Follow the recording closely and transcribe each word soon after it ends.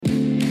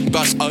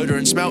bus odour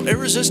and smell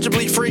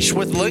irresistibly fresh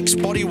with Lynx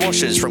body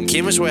washes from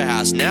Chemist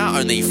Warehouse, now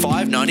only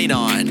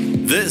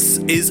 $5.99. This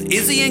is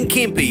Izzy and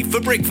Kempy for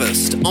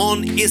breakfast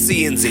on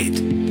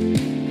SENZ.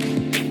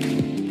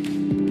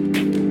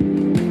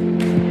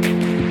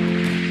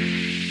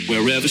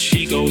 Wherever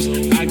she goes,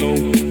 I go,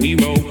 we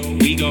roll,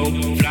 we go.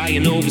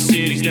 Flying over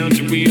cities down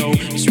to Rio,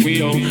 it's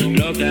Rio.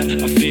 Love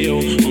that I feel,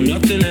 oh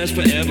nothing lasts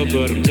forever,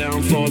 but I'm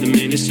down for the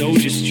minute, so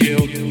just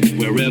chill.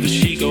 Wherever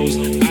she goes,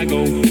 I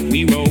go,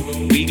 we roll,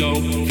 we go.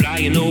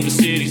 Flying over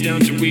cities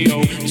down to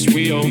Rio, it's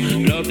Rio.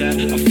 Love that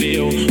I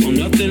feel, oh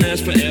nothing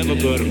lasts forever,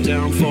 but I'm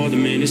down for the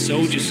minute,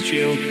 so just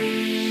chill.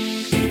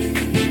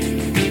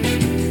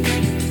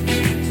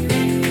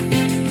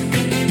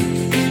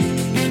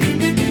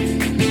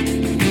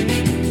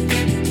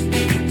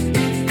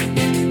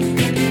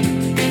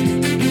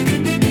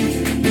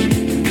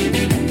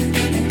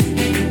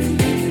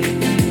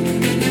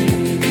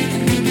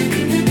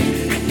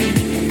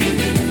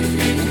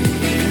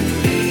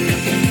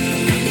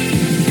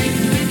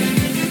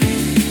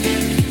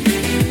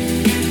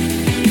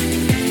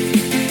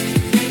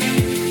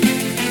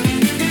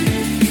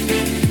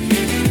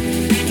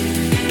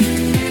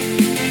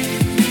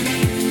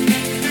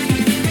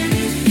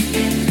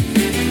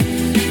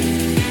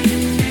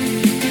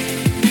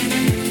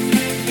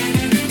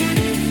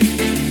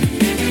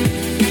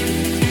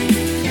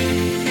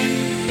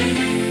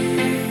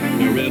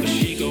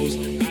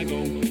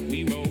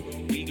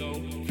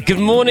 Good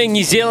morning,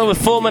 New Zealand. We're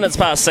 4 minutes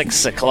past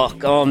 6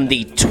 o'clock on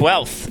the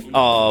 12th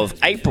of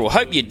April.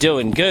 Hope you're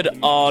doing good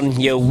on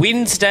your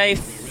Wednesday.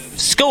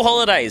 School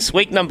holidays,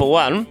 week number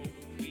 1.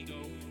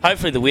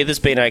 Hopefully the weather's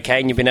been okay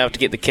and you've been able to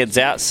get the kids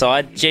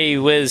outside. Gee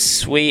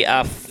whiz, we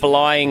are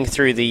flying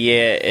through the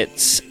year.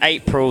 It's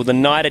April, the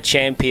Night of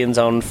Champions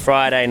on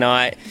Friday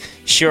night.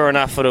 Sure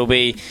enough, it'll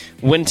be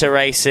winter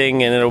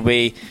racing and it'll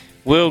be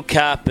World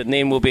Cup, and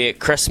then we'll be at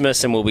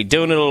Christmas and we'll be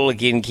doing it all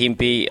again,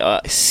 Kempy.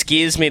 It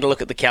scares me to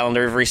look at the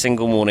calendar every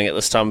single morning at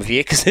this time of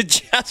year because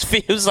it just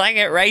feels like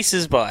it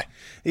races by.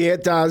 Yeah,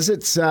 it does.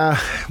 It's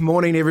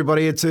morning,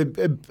 everybody. It's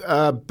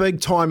a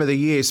big time of the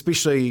year,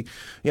 especially,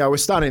 we're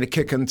starting to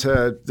kick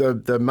into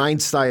the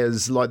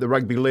mainstays like the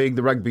rugby league,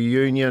 the rugby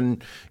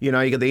union. You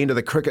got the end of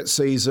the cricket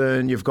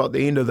season. You've got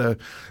the end of the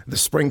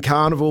spring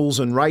carnivals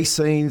and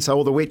racing. So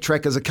all the wet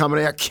trackers are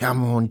coming out.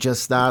 Come on,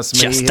 just ask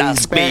me. Just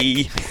ask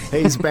me.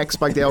 He's back.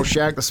 Spoke to Al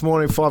Shark this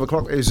morning, 5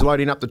 o'clock. He's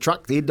loading up the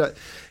truck to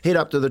head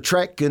up to the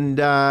track. And,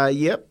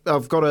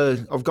 I've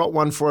got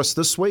one for us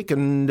this week,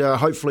 and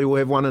hopefully we'll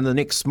have one in the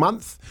next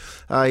month.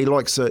 He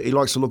likes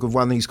the look of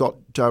one he's got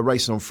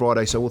racing on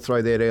Friday, so we'll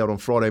throw that out on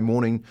Friday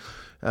morning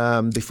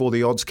before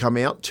the odds come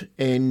out.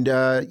 And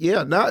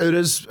it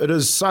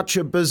is such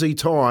a busy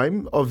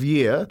time of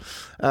year.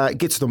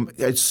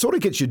 It sort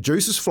of gets your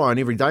juices flowing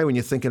every day when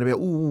you're thinking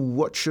about,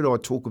 what should I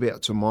talk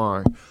about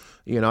tomorrow?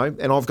 And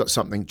I've got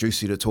something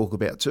juicy to talk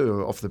about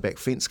too, off the back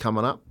fence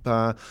coming up.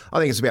 I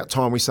think it's about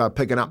time we start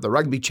picking up the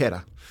rugby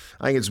chatter.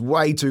 I think it's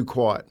way too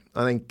quiet.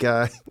 I think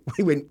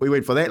we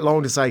went for that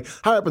long to say,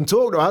 hurry up and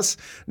talk to us.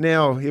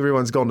 Now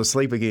everyone's gone to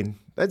sleep again.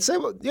 That's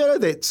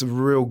a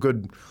real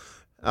good,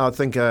 I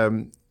think,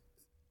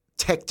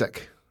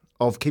 tactic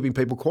of keeping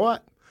people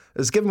quiet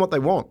is give them what they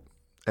want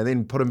and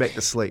then put them back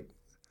to sleep,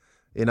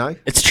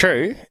 It's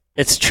true.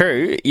 It's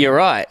true. You're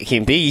right,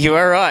 Kempy. You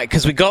are right,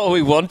 because we got what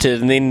we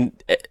wanted, and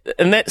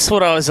that's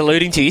what I was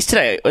alluding to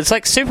yesterday. It's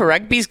like Super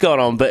Rugby's gone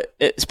on, but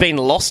it's been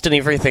lost in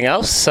everything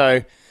else,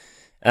 so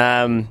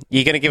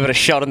you're going to give it a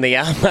shot in the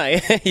arm,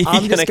 mate.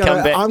 I'm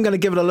going to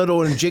give it a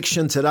little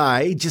injection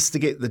today just to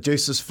get the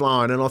juices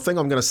flowing, and I think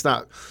I'm going to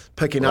start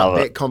picking up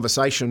that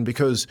conversation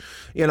because,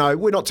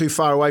 we're not too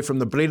far away from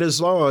the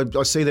Bledisloe.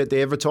 I see that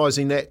they're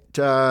advertising that,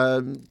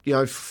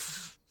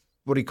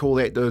 what do you call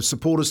that? The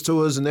supporters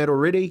tours and that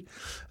already,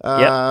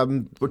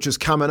 which is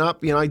coming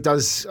up.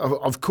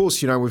 Of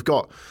course, we've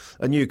got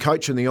a new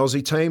coach in the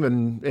Aussie team,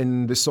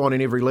 and they're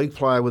signing every league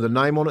player with a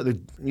name on it.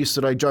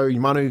 Yesterday, Joey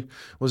Manu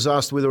was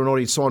asked whether or not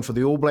he'd signed for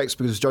the All Blacks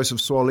because Joseph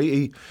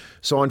Swaliti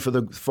signed for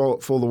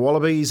the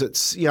Wallabies.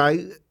 It's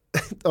the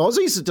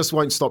Aussies just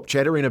won't stop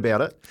chattering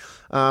about it.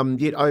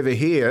 Yet over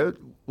here,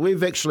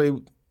 we've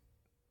actually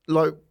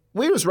where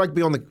is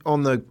rugby in the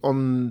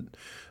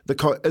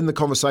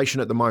conversation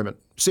at the moment?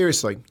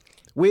 Seriously,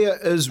 where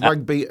is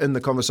rugby in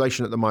the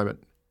conversation at the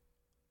moment?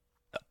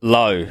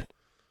 Low.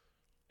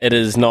 It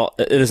is not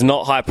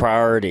high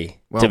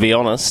priority, to be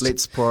honest.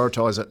 Let's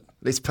prioritise it.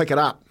 Let's pick it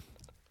up.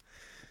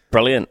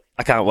 Brilliant.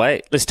 I can't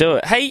wait. Let's do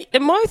it. Hey,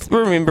 am I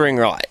remembering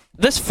right?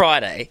 This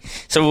Friday,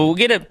 so we'll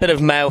get a bit of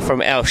mail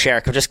from Al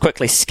Shark. I'll just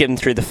quickly skim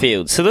through the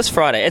field. So this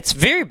Friday, it's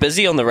very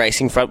busy on the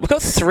racing front. We've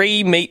got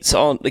 3 meets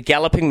on the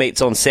galloping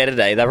meets on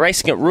Saturday. They're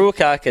racing at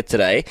Ruakaka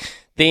today.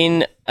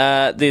 Then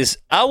there's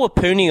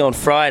Awapuni on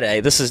Friday.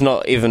 This is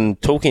not even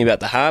talking about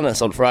the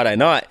harness on Friday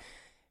night.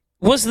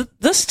 Was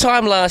this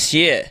time last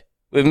year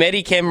where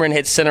Maddie Cameron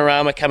had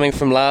Cinerama coming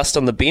from last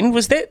on the bend?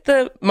 Was that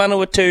the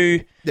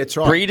Manawatu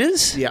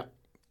breeders? Yeah,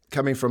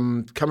 coming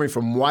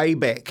from way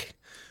back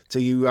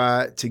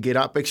to get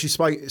up.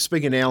 Actually,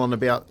 speaking to Alan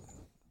about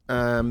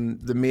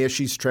The mare,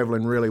 she's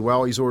travelling really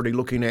well. He's already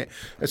looking at.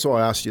 That's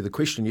why I asked you the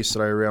question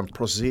yesterday around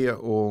Prosea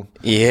or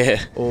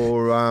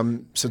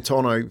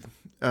Santano.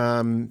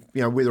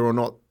 Whether or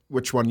not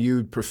which one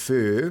you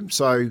prefer.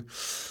 So,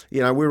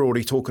 we're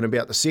already talking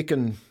about the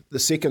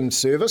second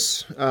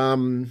service.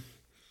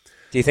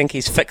 Do you think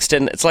he's fixed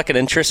in? It's like an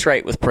interest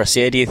rate with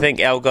Prosea. Do you think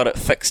Al got it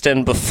fixed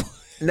in before?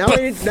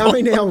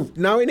 Knowing Al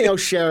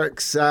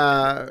Sharrock's,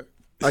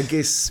 I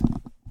guess,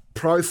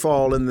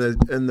 profile in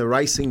the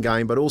racing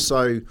game, but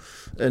also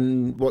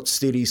in what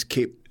Steady's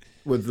kept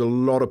with a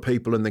lot of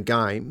people in the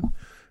game.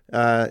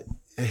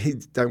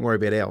 Don't worry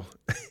about Al.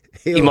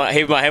 He might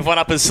have one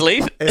up his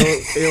sleeve.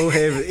 He'll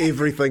have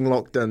everything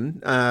locked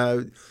in.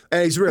 And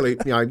he's really,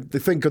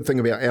 the good thing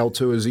about Al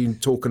too is he's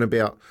talking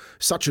about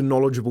such a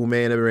knowledgeable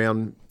man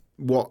around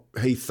what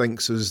he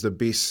thinks is the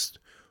best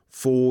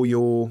for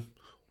your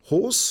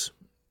horse.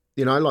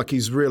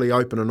 He's really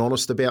open and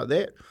honest about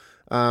that.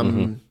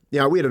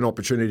 We had an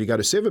opportunity to go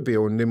to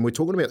Severbill, and then we're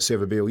talking about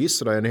Severbill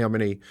yesterday and how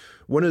many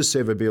winners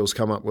Severdale's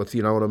come up with,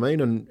 you know what I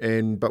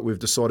mean? But we've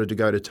decided to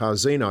go to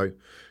Tarzino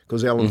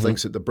because Alan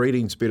thinks that the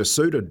breeding's better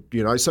suited,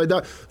 So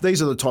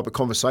these are the type of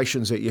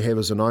conversations that you have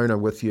as an owner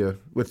with your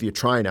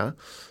trainer.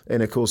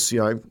 And, of course,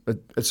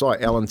 it's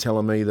like Alan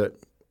telling me that,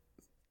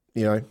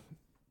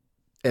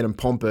 Adam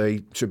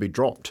Pompey should be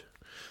dropped.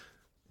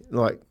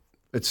 Like,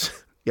 it's...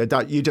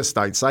 you just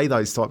don't say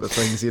those type of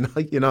things, you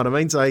know what I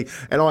mean? So, I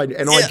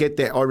get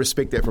that. I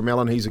respect that from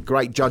Alan. He's a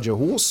great judge of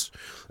horse.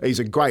 He's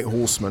a great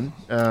horseman.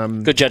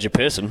 Good judge of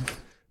person.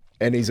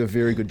 And he's a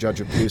very good judge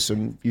of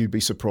person. You'd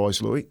be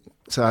surprised, Louis.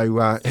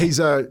 So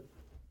he's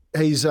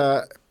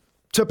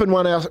tipping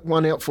one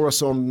out for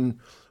us on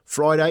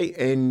Friday,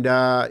 and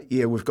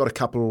we've got a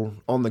couple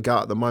on the go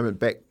at the moment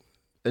back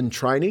in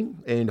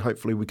training, and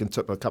hopefully we can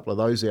tip a couple of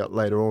those out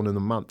later on in the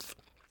month.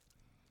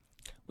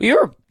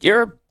 Well,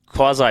 you're a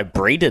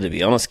quasi-breeder, to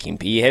be honest,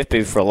 Kempy. You have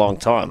been for a long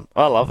time.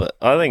 I love it.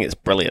 I think it's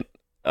brilliant.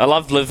 I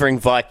love living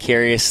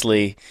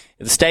vicariously.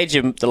 At the stage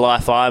of the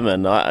life I'm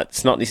in,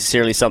 it's not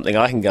necessarily something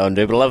I can go and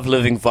do, but I love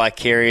living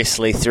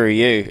vicariously through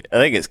you. I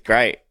think it's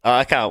great.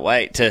 I can't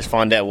wait to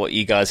find out what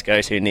you guys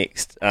go to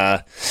next.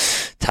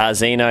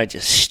 Tarzino,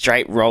 just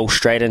roll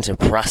straight into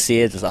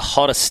Prosea. There's the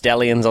hottest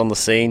stallions on the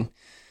scene.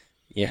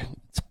 Yeah,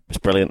 it's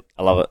brilliant.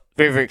 I love it.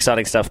 Very, very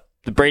exciting stuff.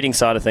 The breeding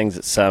side of things,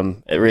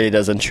 it really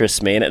does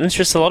interest me, and it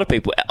interests a lot of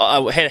people. I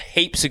had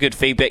heaps of good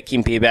feedback,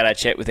 Kempy, about our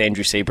chat with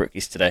Andrew Seabrook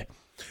yesterday.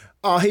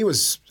 Oh, he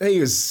was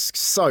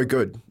so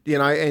good,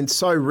 and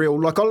so real.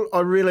 Like I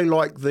really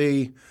like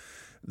the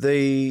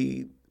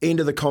end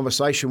of the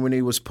conversation when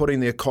he was putting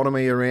the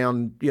economy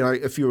around.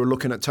 If you were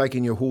looking at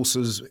taking your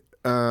horses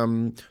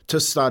to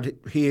stud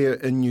here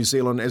in New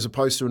Zealand as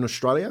opposed to in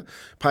Australia,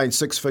 paying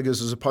 6 figures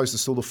as opposed to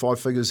still the 5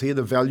 figures here,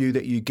 the value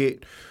that you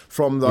get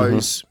from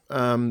those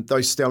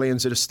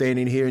stallions that are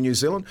standing here in New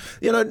Zealand.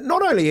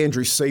 Not only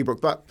Andrew Seabrook,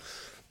 but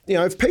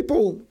if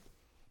people,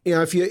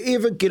 if you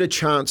ever get a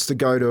chance to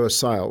go to a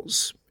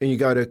sales and you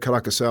go to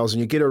Karaka sales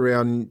and you get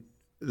around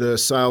the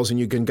sales and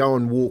you can go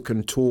and walk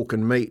and talk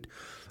and meet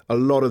a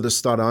lot of the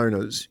stud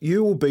owners,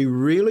 you will be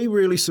really,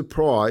 really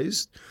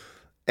surprised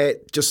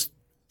at just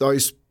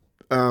those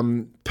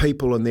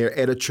people and their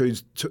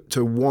attitudes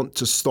to want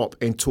to stop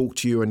and talk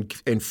to you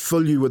and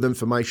fill you with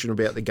information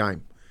about the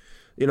game.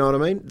 You know what I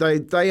mean?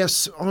 They are.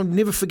 I'll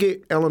never forget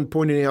Alan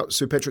pointing out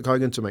Sir Patrick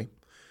Hogan to me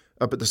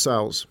up at the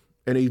sales,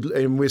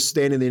 and we're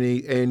standing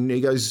there, and he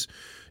goes,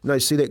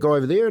 see that guy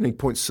over there? And he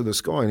points to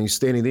this guy, and he's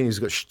standing there, and he's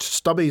got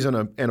stubbies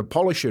and a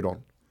polo shirt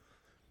on.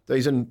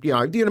 He's in, do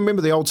you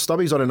remember the old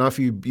stubbies? I don't know if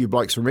you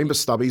blokes remember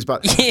stubbies,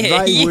 but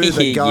they were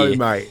the go,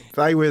 mate.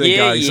 They were the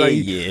go. So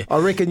I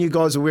reckon you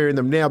guys are wearing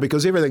them now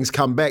because everything's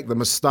come back, the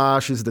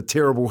moustaches, the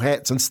terrible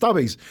hats and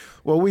stubbies.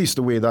 Well, we used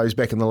to wear those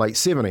back in the late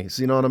 70s,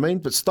 you know what I mean?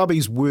 But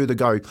stubbies were the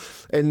go.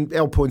 And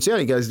Al points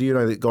out, he goes, do you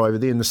know that guy over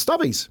there in the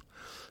stubbies?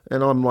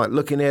 And I'm like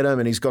looking at him,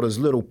 and he's got his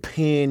little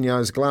pen,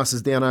 his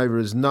glasses down over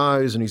his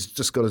nose, and he's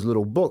just got his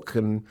little book.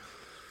 And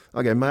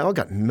I go, mate, I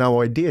got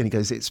no idea. And he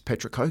goes, it's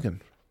Patrick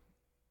Hogan.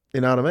 You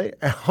know what I mean?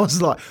 And I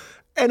was like,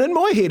 and in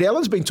my head,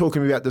 Alan's been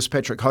talking about this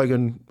Patrick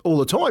Hogan all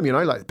the time,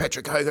 like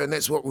Patrick Hogan,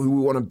 that's what we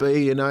want to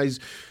be, he's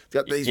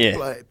got these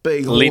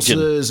big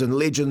horses and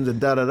legends and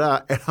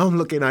da-da-da. And I'm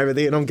looking over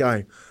there and I'm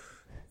going,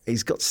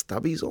 he's got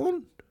stubbies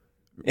on?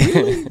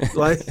 Really?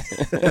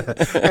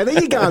 And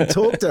then you go and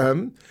talk to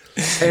him,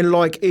 and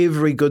like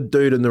every good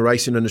dude in the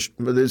racing industry,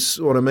 that's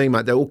what I mean,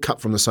 mate, they're all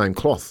cut from the same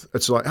cloth.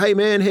 It's like, hey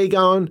man, how you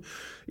going?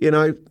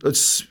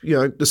 It's,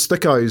 the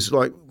stickos,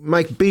 like,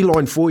 make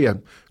beeline for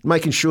you,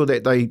 making sure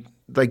that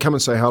they come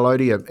and say hello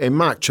to you. And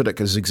Mark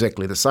Chittick is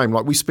exactly the same.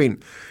 Like, we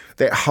spent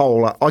that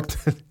whole,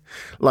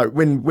 like,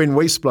 when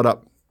we split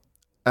up,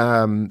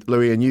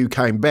 Louis, and you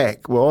came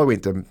back, well, I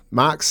went to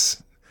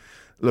Mark's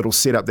little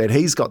setup that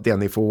he's got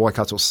down there for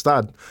Waikato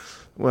Stud.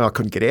 Well, I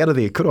couldn't get out of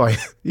there, could I?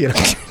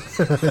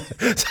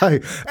 So,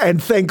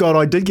 and thank God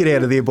I did get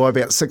out of there by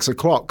about 6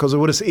 o'clock, because I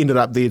would have ended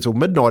up there till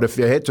midnight if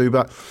you had to.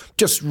 But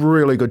just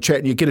really good chat,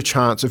 and you get a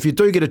chance. If you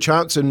do get a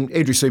chance, and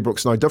Andrew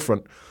Seabrook's no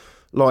different,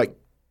 like,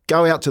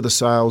 Go out to the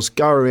sales,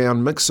 go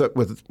around, mix it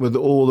with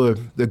all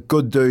the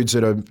good dudes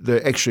that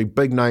are actually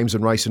big names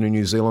in racing in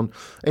New Zealand,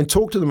 and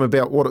talk to them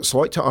about what it's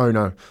like to own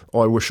a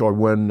I Wish I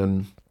Win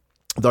and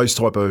those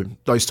type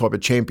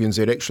of champions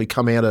that actually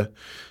come out of,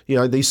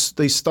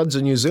 these studs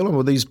in New Zealand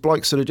with these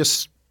blokes that are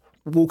just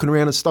walking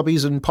around in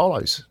stubbies and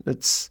polos.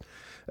 It's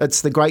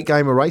the great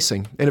game of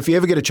racing, and if you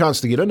ever get a chance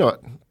to get into it,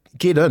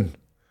 get in.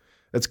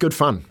 It's good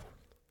fun.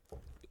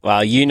 Well,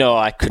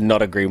 I could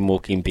not agree more,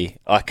 Kempy.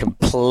 I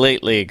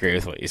completely agree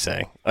with what you're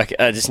saying.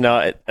 I just know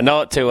it. I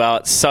know it too well.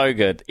 It's so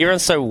good.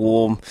 Everyone's so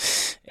warm.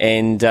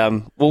 And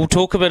we'll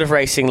talk a bit of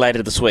racing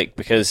later this week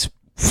because,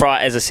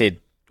 as I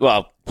said,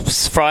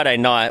 Friday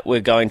night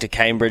we're going to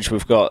Cambridge.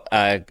 We've got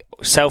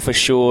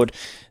Self-Assured.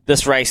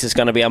 This race is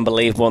going to be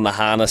unbelievable on the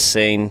harness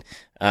scene.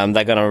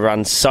 They're going to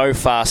run so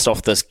fast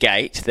off this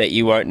gate that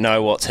you won't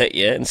know what's hit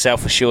you. And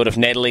Self-Assured, if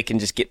Natalie can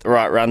just get the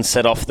right run,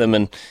 sit off them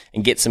and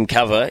get some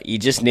cover, you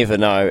just never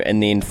know.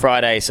 And then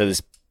Friday, so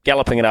there's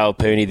galloping at Old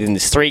Pooney, then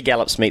there's 3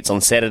 gallops meets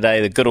on Saturday.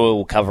 The Good Oil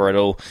will cover it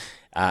all.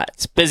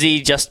 It's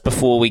busy just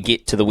before we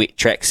get to the wet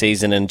track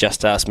season, and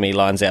Just Ask Me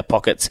lines our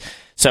pockets.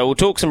 So we'll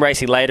talk some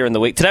racing later in the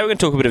week. Today we're going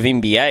to talk a bit of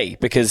NBA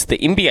because the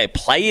NBA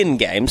play-in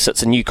games, so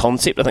it's a new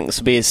concept. I think this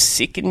will be his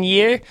second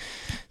year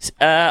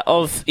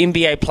of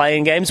NBA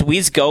play-in games.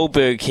 Wes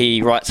Goldberg,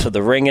 he writes for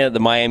The Ringer, the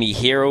Miami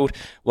Herald.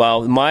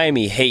 Well, the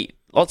Miami Heat,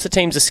 lots of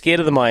teams are scared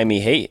of the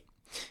Miami Heat.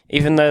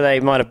 Even though they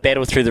might have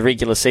battled through the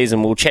regular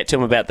season, we'll chat to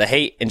him about the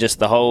Heat and just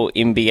the whole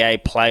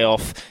NBA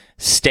playoff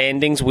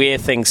standings, where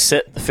things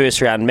sit, the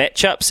first round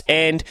matchups.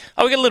 And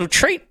we got a little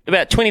treat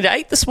about 20 to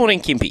 8 this morning,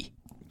 Kempy.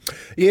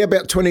 Yeah,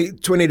 about 20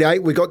 to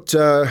 8. We got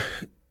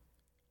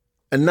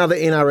another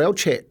NRL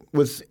chat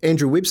with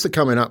Andrew Webster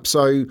coming up.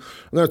 So I'm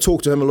going to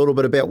talk to him a little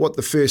bit about what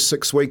the first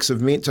 6 weeks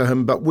have meant to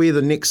him, but where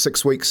the next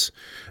 6 weeks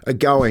are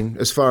going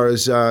as far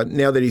as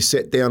now that he's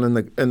sat down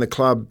in the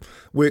club,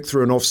 worked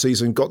through an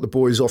off-season, got the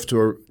boys off to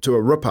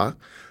a ripper.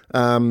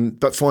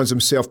 But finds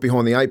himself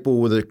behind the 8 ball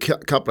with a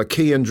couple of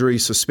key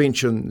injuries,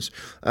 suspensions,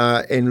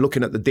 and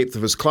looking at the depth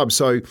of his club.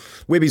 So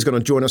Webby's going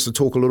to join us to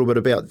talk a little bit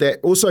about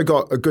that. Also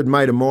got a good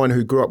mate of mine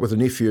who grew up with a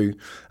nephew,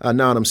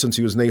 known him since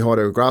he was knee-high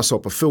to a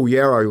grasshopper, Phil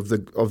Yarrow of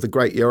the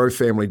great Yarrow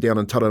family down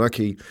in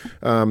Taranaki.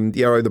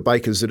 Yarrow, the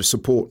bakers that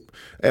support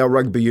our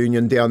rugby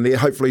union down there.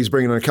 Hopefully he's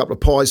bringing in a couple of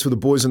pies for the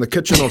boys in the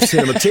kitchen. I've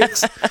sent him a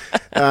text.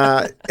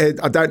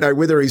 I don't know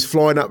whether he's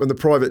flying up in the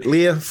private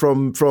Lear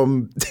from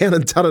down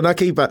in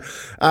Taranaki, but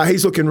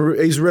he's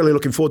really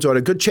looking forward to it. I had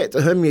a good chat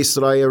to him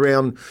yesterday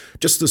around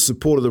just the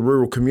support of the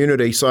rural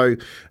community. So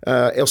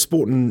our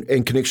sport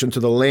and connection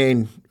to the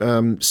land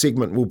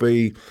segment will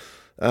be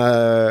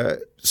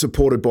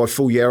supported by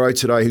Phil Yarrow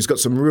today, who's got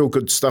some real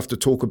good stuff to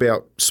talk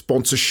about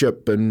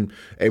sponsorship and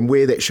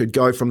where that should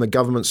go from the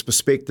government's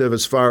perspective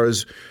as far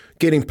as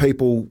getting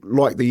people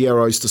like the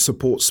Yarrows to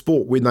support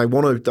sport when they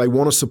want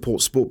to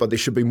support sport, but there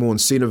should be more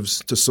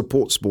incentives to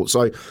support sport.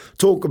 So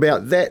talk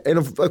about that. And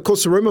of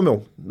course the rumour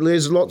mill.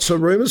 There's lots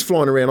of rumours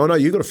flying around. I know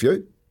you got a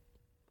few.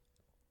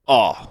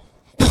 Oh,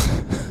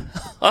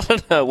 I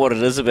don't know what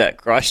it is about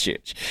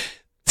Christchurch.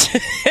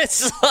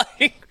 It's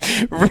like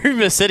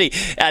Rumour City.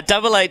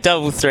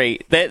 8833,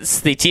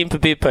 that's the Temper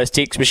Bedpost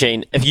text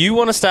machine. If you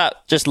want to start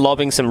just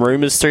lobbing some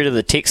rumours through to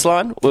the text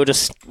line, we'll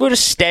just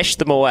stash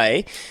them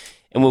away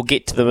and we'll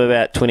get to them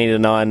about 20 to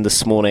 9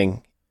 this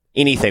morning.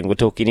 Anything, we're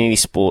talking any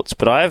sports.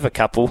 But I have a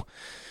couple.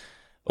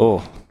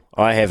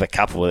 I have a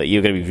couple that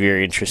you're going to be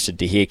very interested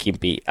to hear,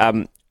 Kempy.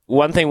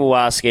 One thing we'll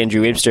ask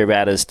Andrew Webster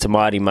about is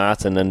Tamati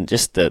Martin and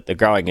just the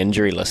growing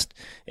injury list.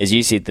 As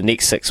you said, the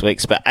next 6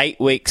 weeks, but 8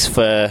 weeks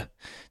for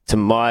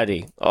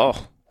Tamati.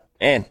 Oh,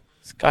 man,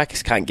 this guy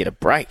just can't get a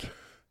break.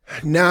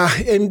 Nah,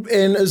 and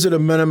is it a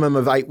minimum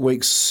of 8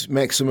 weeks,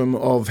 maximum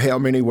of how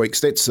many weeks?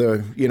 That's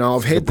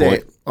I've had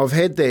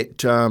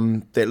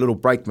that little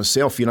break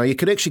myself. You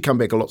could actually come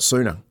back a lot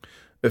sooner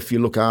if you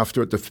look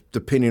after it,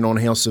 depending on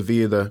how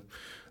severe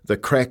the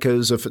crack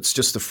is. If it's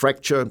just a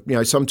fracture,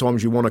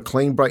 sometimes you want a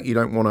clean break. You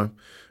don't want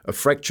a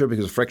fracture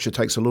because a fracture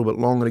takes a little bit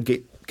longer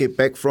to get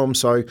back from.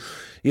 So,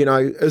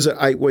 is it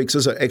 8 weeks?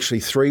 Is it actually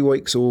 3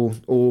 weeks, or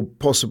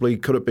possibly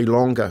could it be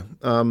longer?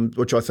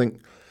 Which I think.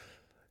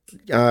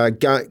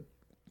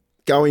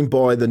 Going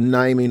by the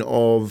naming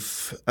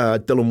of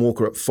Dylan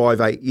Walker at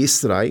 5'8"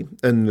 yesterday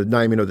in the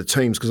naming of the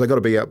teams, because they got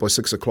to be out by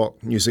 6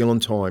 o'clock New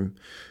Zealand time,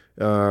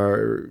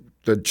 the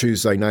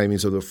Tuesday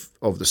namings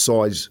of the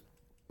sides.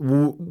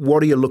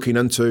 What are you looking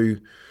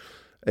into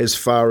as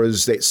far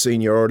as that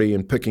seniority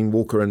and picking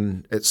Walker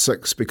in at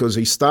 6? Because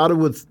he started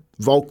with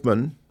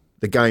Volkman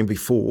the game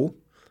before,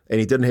 and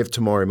he didn't have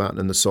Tamari Martin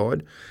in the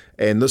side,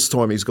 and this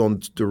time he's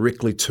gone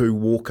directly to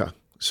Walker.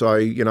 So,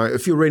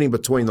 if you're reading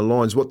between the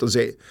lines, what does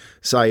that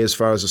say as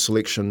far as a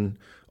selection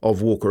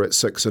of Walker at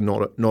 6 and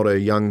not a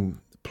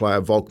young player,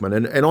 Volkman?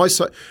 And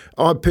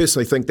I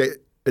personally think that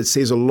it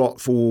says a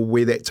lot for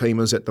where that team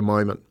is at the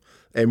moment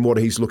and what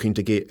he's looking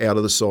to get out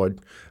of the side,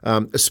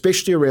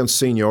 especially around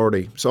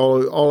seniority.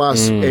 So I'll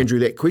ask Andrew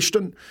that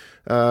question.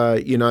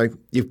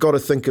 You've got to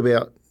think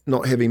about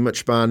not having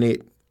Mitch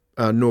Barnett,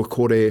 Noah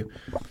Cordair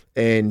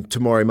and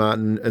Tamari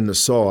Martin in the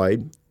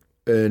side.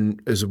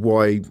 and is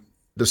why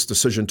this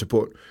decision to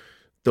put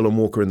Dylan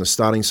Walker in the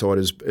starting side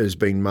has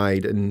been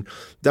made. And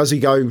does he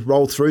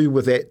roll through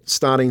with that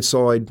starting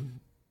side,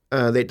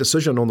 that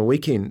decision on the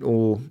weekend?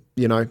 Or,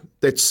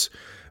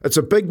 it's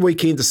a big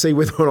weekend to see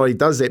whether or not he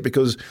does that,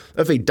 because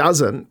if he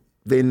doesn't,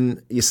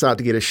 then you start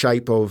to get a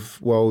shape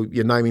of, well,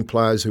 you're naming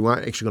players who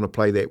aren't actually going to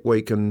play that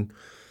week. And,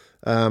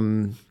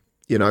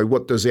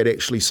 what does that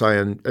actually say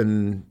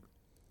in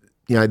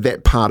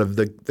that part of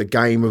the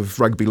game of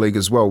rugby league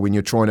as well, when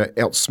you're trying to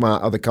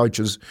outsmart other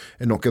coaches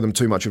and not give them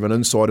too much of an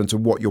insight into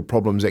what your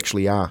problems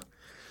actually are.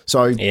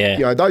 So,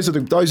 those are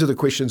the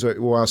questions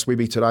that we'll ask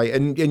Webby today.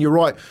 And you're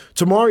right,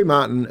 Tamari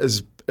Martin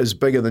is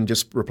bigger than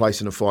just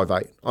replacing a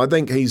 5'8". I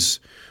think he's,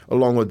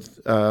 along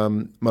with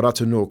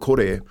Marata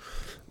Nuakore,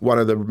 one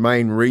of the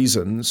main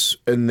reasons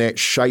in that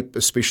shape,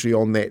 especially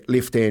on that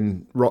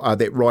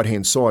that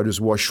right-hand side, is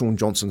why Sean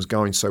Johnson's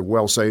going so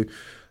well. So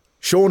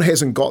Sean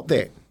hasn't got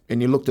that.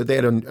 And you looked at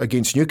that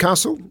against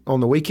Newcastle on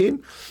the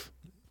weekend.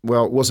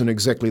 Well, it wasn't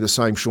exactly the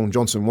same Sean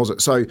Johnson, was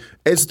it? So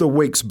as the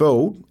weeks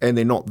build and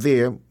they're not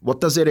there,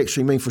 what does that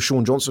actually mean for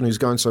Sean Johnson, who's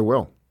going so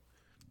well?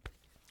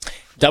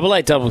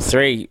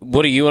 8833.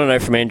 What do you want to know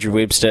from Andrew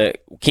Webster?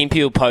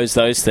 Kempy will pose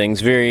those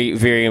things. Very,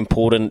 very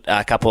important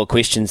couple of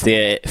questions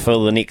there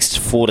for the next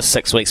 4 to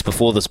 6 weeks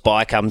before this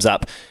bye comes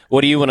up.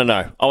 What do you want to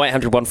know?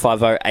 0800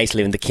 150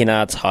 811, the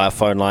Kennards higher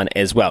phone line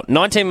as well.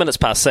 19 minutes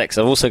past 6.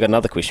 I've also got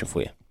another question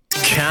for you.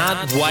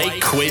 Can't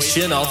wait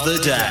question of the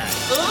day.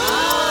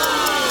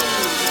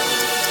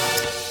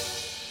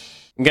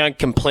 I'm going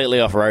completely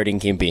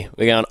off-roading, Kempy.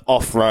 We're going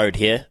off-road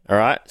here, all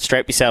right?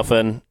 Strap yourself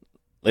in.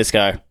 Let's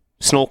go.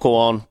 Snorkel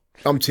on.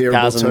 I'm terrible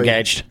Cars too.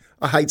 Engaged.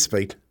 I hate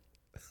speed.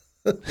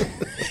 Hey,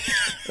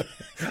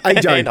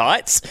 Joe. And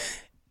heights.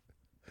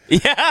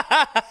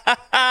 Yeah.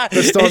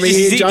 This time of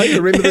year, Joe.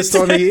 Remember this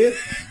time of year?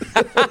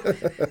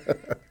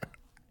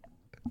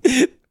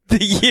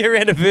 The year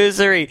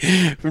anniversary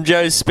from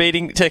Joe's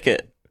speeding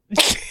ticket.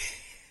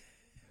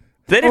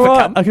 That ever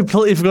come? I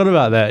completely forgot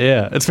about that.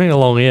 Yeah, it's been a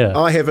long year.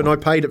 I haven't. I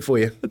paid it for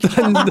you.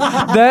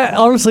 That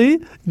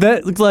honestly,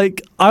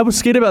 I was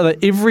scared about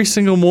that every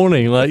single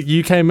morning. Like,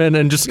 you came in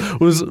and just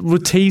were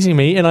teasing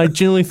me, and I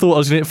genuinely thought I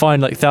was going to get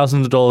fined like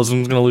thousands of dollars and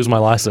was going to lose my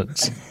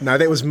license. No,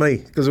 that was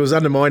me, because it was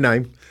under my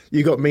name.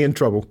 You got me in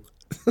trouble.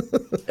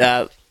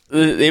 There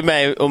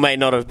may or may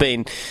not have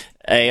been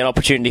an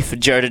opportunity for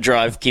Joe to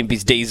drive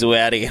Kempy's diesel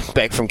Audi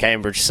back from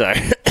Cambridge. So,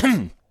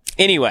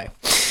 anyway,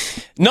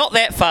 not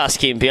that fast,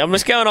 Kempy. I'm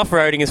just going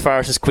off-roading as far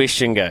as this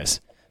question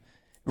goes.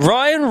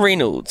 Ryan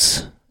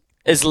Reynolds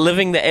is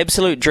living the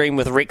absolute dream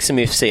with Wrexham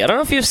FC. I don't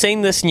know if you've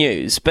seen this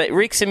news, but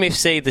Wrexham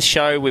FC, the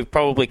show, we've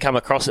probably come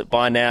across it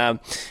by now,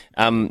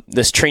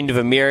 this trend of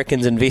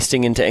Americans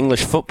investing into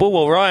English football.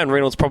 Well, Ryan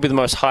Reynolds probably the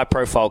most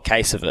high-profile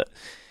case of it.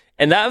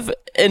 And they've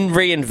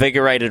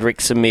reinvigorated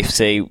Wrexham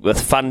FC with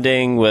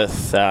funding, with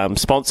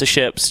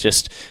sponsorships,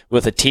 just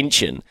with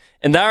attention.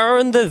 And they're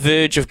on the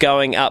verge of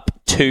going up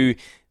to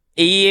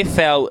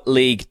EFL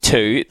League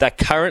 2. They're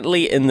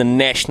currently in the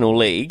National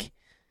League.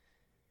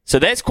 So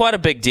that's quite a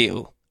big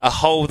deal.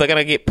 They're going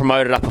to get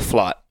promoted up a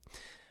flight.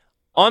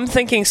 I'm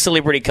thinking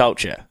celebrity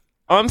culture.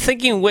 I'm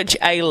thinking, which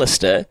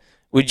A-lister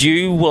would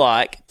you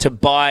like to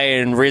buy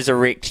and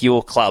resurrect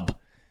your club?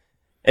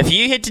 If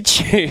you had to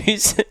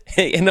choose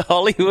an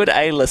Hollywood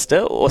A-lister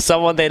or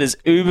someone that is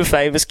uber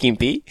famous,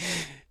 Kempy,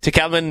 to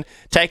come and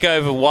take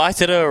over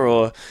Waitara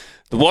or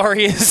the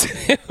Warriors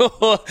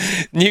or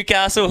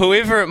Newcastle,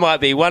 whoever it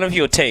might be, one of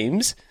your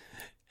teams,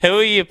 who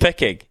are you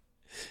picking?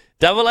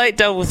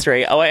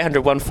 8833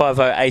 0800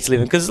 150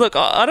 811. Because look,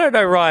 I don't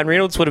know, Ryan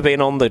Reynolds would have been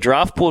on the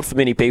draft board for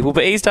many people,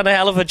 but he's done a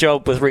hell of a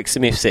job with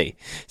Wrexham FC.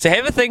 So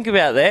have a think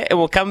about that, and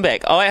we'll come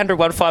back. 0800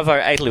 150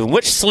 811.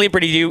 Which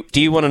celebrity do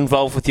you want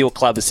involved with your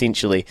club,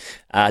 essentially?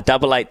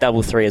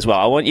 8833 as well.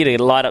 I want you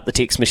to light up the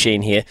text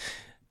machine here.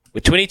 We're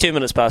 22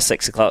 minutes past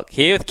 6 o'clock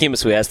here with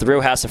Chemist Warehouse, the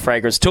real house of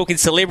fragrance, talking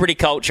celebrity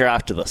culture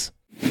after this.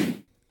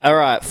 All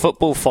right,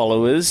 football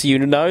followers, you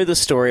know the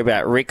story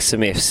about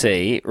Wrexham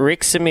FC.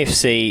 Wrexham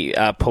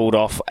FC pulled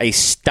off a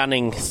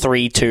stunning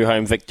 3-2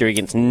 home victory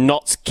against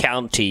Notts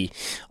County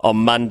on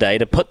Monday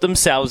to put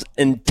themselves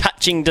in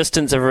touching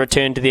distance of a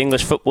return to the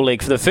English Football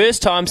League for the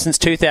first time since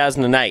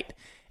 2008.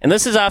 And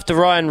this is after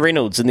Ryan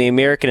Reynolds and the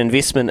American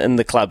investment in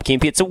the club.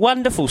 Kempy, it's a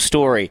wonderful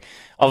story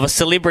of a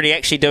celebrity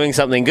actually doing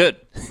something good.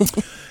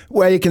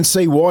 Well, you can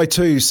see why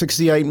too.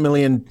 68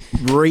 million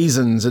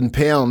reasons in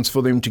pounds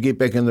for them to get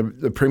back in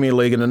the Premier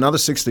League, and another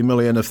 60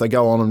 million if they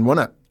go on and win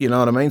it. You know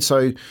what I mean?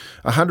 So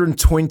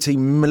 $120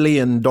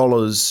 million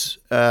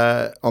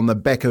on the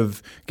back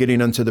of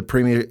getting into the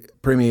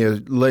Premier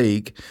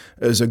League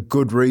is a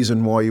good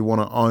reason why you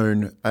want to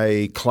own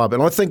a club.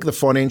 And I think the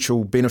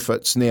financial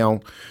benefits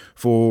now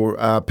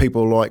for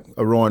people like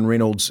Ryan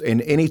Reynolds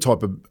and any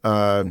type of,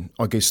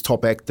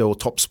 top actor or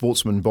top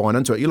sportsman buying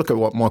into it. You look at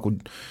what Michael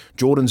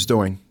Jordan's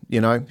doing. You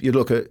know, you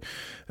look at,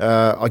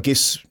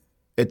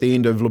 at the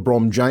end of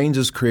LeBron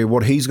James's career,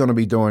 what he's going to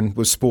be doing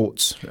with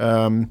sports,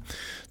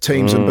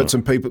 teams and bits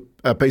and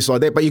pieces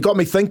like that. But you got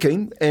me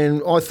thinking,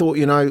 and I thought,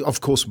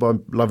 of course, my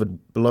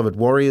beloved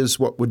Warriors,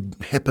 what would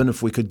happen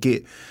if we could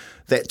get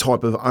that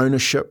type of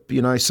ownership,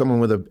 someone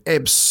with an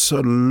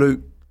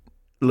absolutely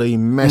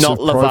massive Not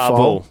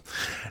profile. LeVar.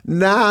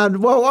 Nah,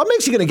 well, I'm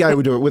actually going to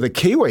go do it with a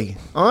Kiwi.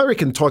 I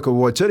reckon Taika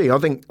Waititi. I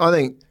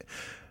think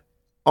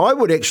I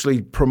would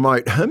actually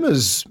promote him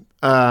as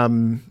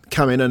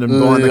coming in and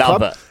buying the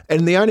club. It.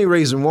 And the only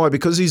reason why,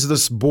 because he's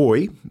the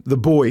boy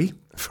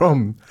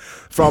from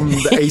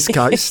the East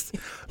Coast,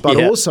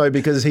 but also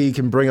because he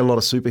can bring a lot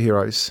of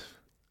superheroes.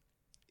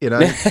 Hey,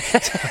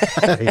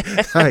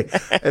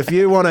 if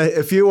you want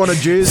a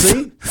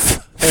jersey,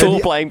 Full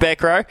playing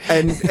back row,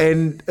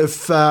 and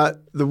if the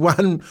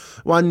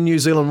one New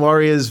Zealand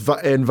Warriors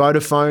and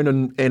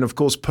Vodafone and of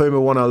course Puma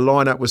want to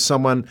line up with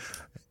someone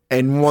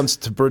and who wants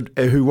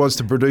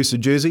to produce a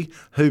jersey,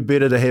 who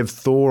better to have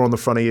Thor on the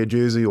front of your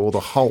jersey, or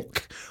the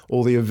Hulk,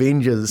 or the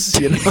Avengers?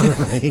 You know what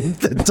I mean?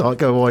 The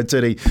Taika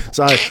Waititi.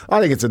 So I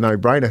think it's a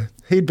no-brainer.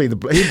 He'd be the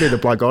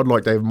bloke I'd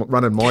like to have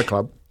running my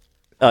club.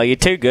 Oh, you're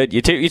too good.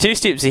 You're two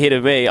steps ahead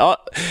of me. Oh,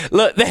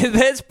 look,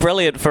 that's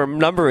brilliant for a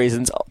number of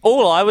reasons.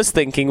 All I was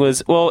thinking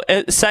was, well,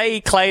 say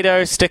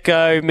Clado,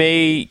 Sticko,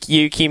 me,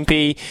 you,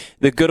 Kempy,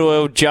 the good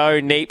old Joe,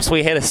 Neeps,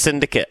 we had a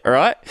syndicate,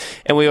 right?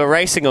 And we were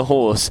racing a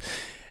horse.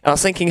 And I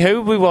was thinking,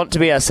 who would we want to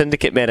be our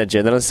syndicate manager?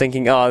 And then I was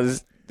thinking,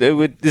 there's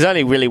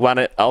only really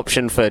one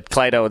option for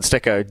Clado and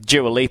Sticko,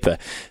 Dua Lipa.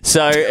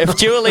 So if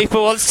Dua Lipa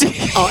wants to...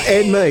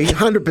 and me,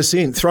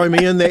 100%. Throw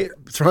me in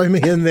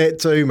that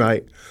too,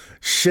 mate.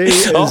 She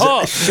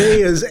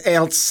is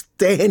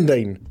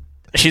outstanding.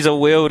 She's a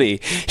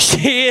wieldy.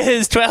 She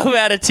is 12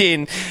 out of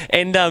 10.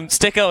 And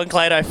Sticko and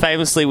Clado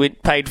famously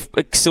paid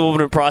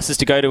exorbitant prices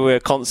to go to her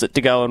concert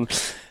to go and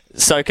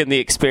soak in the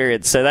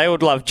experience. So they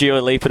would love Dua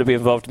Lipa to be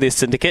involved in this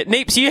syndicate.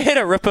 Neeps, you had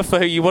a ripper for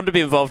who you wanted to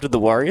be involved with the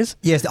Warriors.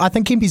 Yes, I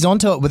think Kempy's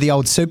onto it with the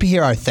old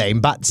superhero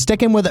theme, but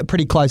sticking with it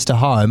pretty close to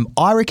home,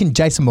 I reckon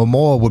Jason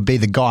Momoa would be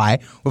the guy.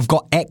 We've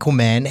got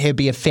Aquaman. He'd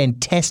be a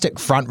fantastic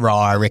front row,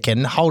 I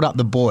reckon. Hold up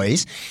the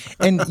boys.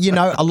 And,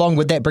 along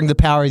with that, bring the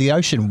power of the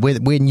ocean.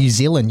 We're New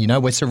Zealand,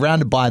 we're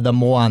surrounded by the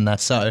moana.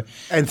 So,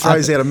 and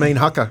throws out a mean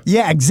haka.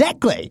 Yeah,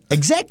 exactly.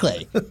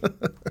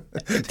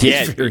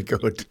 Yeah. Very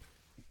good.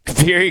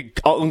 Very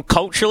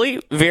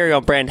culturally, very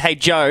on brand. Hey,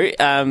 Joe,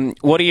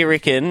 what do you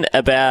reckon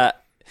about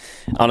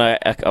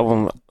a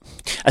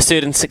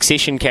certain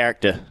Succession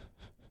character?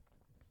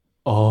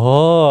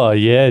 Oh,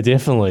 yeah,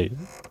 definitely.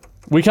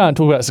 We can't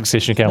talk about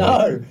Succession, can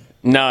we?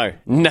 No.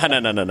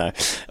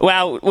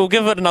 Well, we'll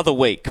give it another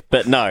week,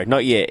 but no,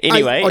 not yet.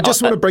 Anyway, I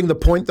just want to bring the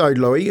point though,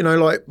 Louis.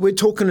 We're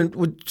talking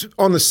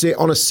on a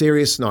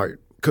serious note,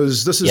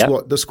 because this is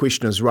what this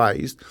question has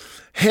raised.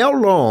 How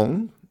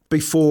long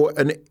before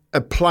a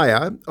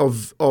player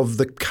of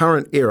the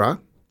current era,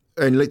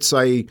 and let's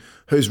say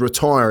who's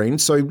retiring,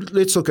 so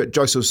let's look at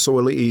Joseph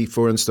Soili'i,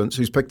 for instance,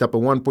 who's picked up a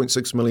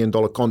 $1.6 million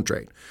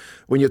contract.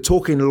 When you're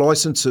talking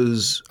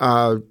licenses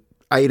are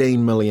 $18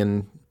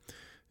 million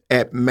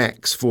at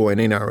max for an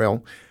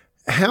NRL,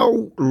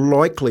 how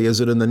likely is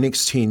it in the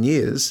next 10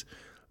 years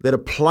that a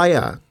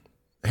player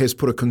has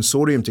put a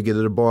consortium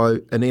together to buy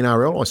an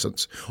NRL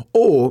license,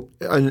 or,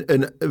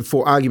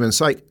 for argument's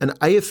sake, an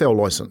AFL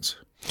license?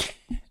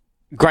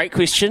 Great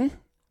question.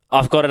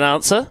 I've got an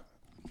answer.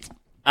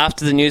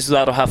 After the news with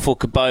Aroha for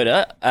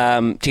Kubota,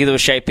 together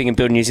with Shaping and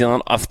Building New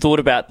Zealand, I've thought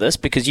about this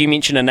because you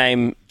mentioned a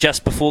name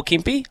just before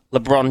Kempy,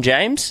 LeBron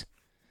James,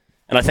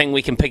 and I think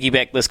we can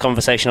piggyback this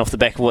conversation off the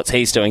back of what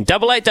he's doing.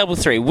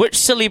 8833, which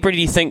celebrity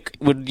do you think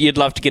you'd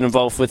love to get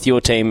involved with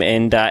your team?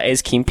 And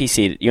as Kempy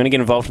said, you want to get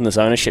involved in this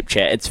ownership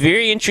chat. It's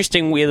very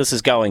interesting where this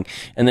is going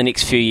in the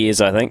next few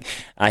years, I think.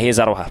 Here's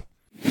Aroha.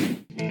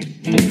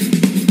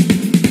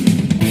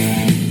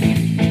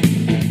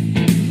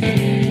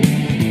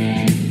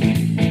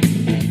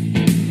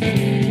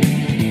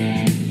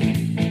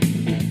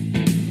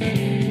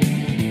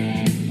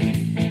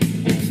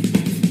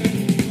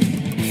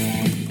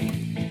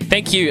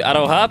 Thank you,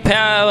 Aroha.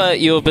 Power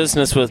your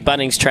business with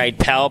Bunnings Trade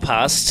Power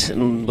Pass.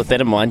 And with that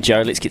in mind,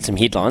 Joe, let's get some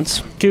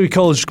headlines. Kiwi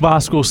College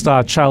basketball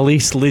star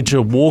Charlize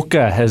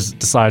Ledger-Walker has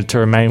decided to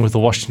remain with the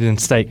Washington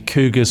State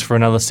Cougars for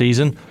another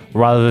season,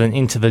 rather than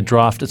enter the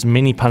draft as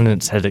many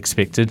pundits had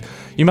expected.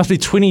 You must be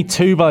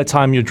 22 by the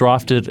time you're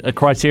drafted, a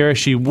criteria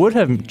she would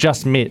have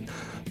just met,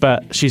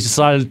 but she's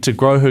decided to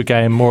grow her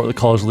game more at the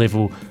college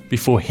level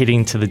before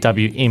heading to the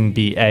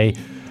WNBA.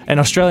 And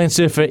Australian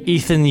surfer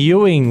Ethan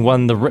Ewing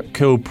won the Rip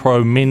Curl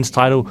Pro men's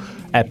title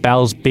at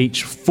Bells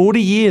Beach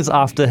 40 years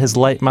after his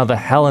late mother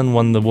Helen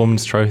won the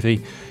women's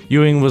trophy.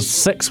 Ewing was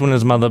 6 when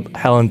his mother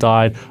Helen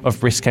died of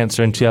breast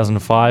cancer in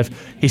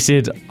 2005. He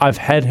said, "I've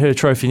had her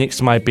trophy next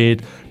to my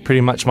bed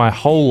pretty much my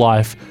whole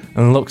life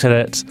and looked at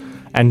it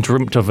and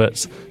dreamt of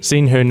it.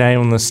 Seeing her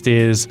name on the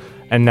stairs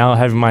and now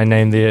having my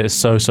name there is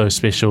so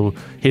special."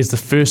 He's the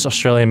first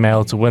Australian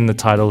male to win the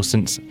title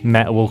since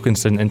Matt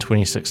Wilkinson in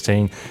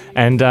 2016.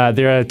 And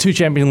there are 2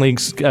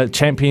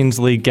 Champions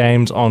League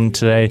games on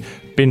today.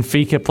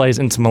 Benfica plays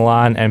Inter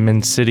Milan and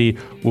Man City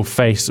will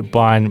face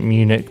Bayern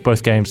Munich.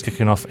 Both games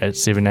kicking off at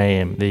 7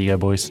 a.m. There you go,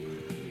 boys.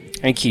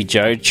 Thank you,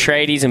 Joe.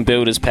 Tradies and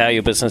builders, power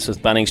your business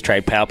with Bunnings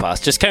Trade Power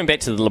Pass. Just coming back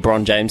to the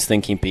LeBron James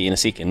thing, Kempy, in a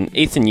second.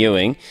 Ethan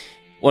Ewing,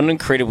 what an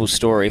incredible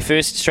story.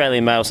 First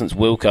Australian male since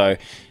Wilco.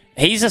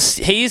 He is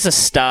a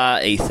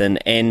star, Ethan,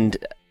 and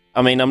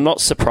I mean, I'm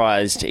not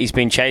surprised. He's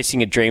been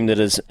chasing a dream that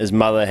his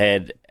mother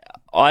had.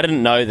 I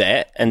didn't know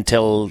that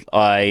until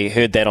I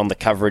heard that on the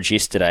coverage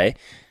yesterday.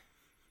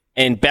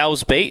 And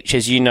Bells Beach,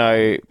 as you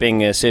know,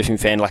 being a surfing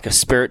fan, like the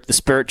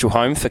spiritual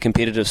home for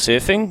competitive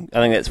surfing. I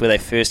think that's where they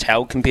first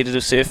held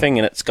competitive surfing,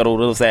 and it's got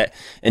all of that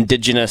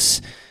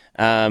indigenous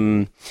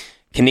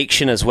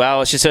connection as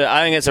well. It's just,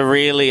 I think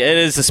it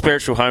is a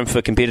spiritual home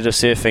for competitive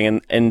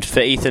surfing, and for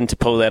Ethan to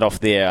pull that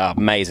off there,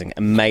 amazing.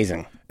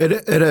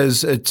 It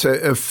is. It's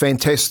a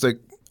fantastic.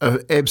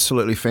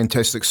 Absolutely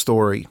fantastic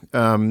story.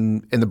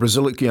 And the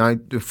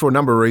Brazilian, for a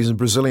number of reasons,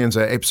 Brazilians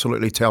are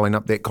absolutely tallying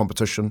up that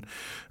competition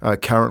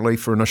currently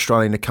for an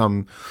Australian to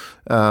come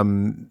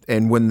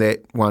and win that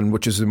one,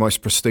 which is the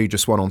most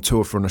prestigious one on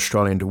tour for an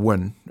Australian to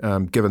win,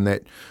 given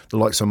that the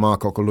likes of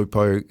Mark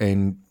Okolupo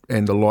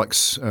and the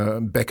likes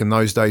back in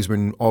those days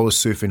when I was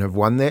surfing have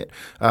won that.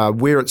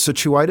 Where it's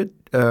situated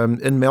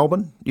in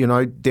Melbourne,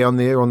 down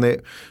there on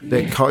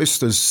that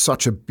coast is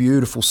such a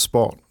beautiful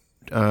spot.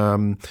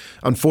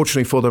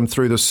 Unfortunately for them,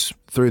 through the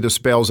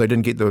spells, they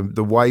didn't get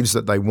the waves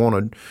that they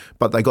wanted,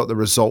 but they got the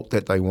result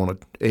that they wanted.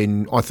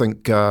 And I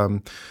think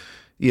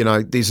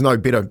there's no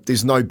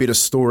better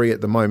story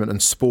at the moment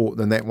in sport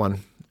than that one.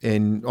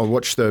 And I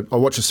watched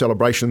the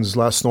celebrations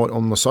last night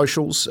on the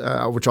socials,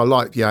 which I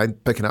like,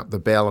 picking up the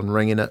bell and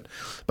ringing it.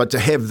 But to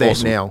have that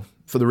awesome. Now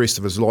for the rest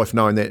of his life,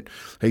 knowing that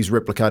he's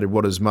replicated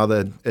what his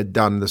mother had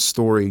done, the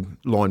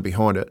storyline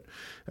behind it.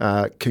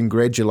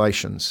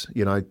 Congratulations!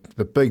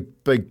 The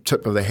big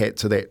tip of the hat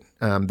to that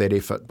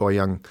effort by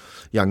young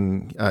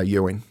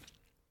Ewing.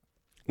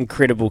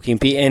 Incredible,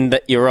 Kempy, and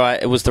you're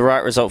right. It was the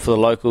right result for the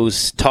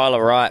locals.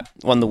 Tyler Wright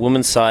won the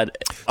women's side.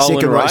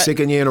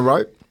 Second year in a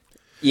row.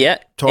 Yeah,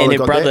 Tyler and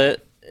her brother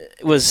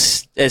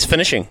is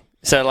finishing.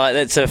 So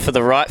that's for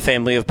the Wright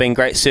family have been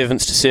great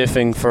servants to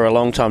surfing for a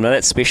long time. Now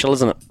that's special,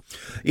 isn't it?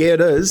 Yeah,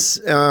 it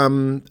is.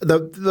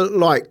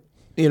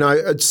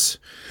 It's.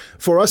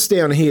 For us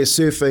down here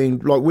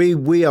surfing, like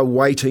we are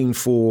waiting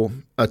for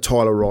a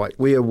Tyler Wright.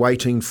 We are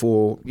waiting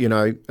for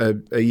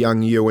a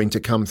young Ewing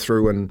to come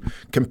through and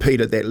compete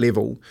at that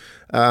level.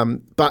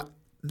 But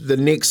the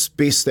next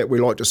best that we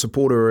like to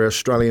support are our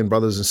Australian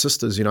brothers and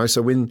sisters.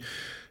 So when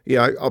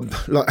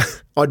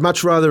I'd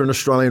much rather an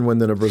Australian win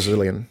than a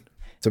Brazilian,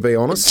 to be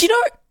honest.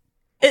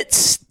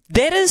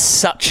 That is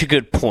such a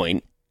good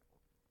point.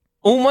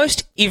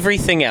 Almost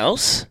everything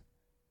else.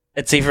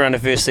 It's everyone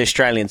versus the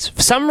Australians.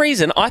 For some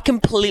reason, I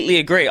completely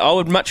agree. I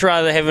would much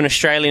rather have an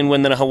Australian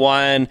win than a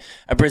Hawaiian,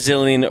 a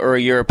Brazilian, or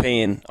a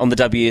European on the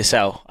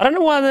WSL. I don't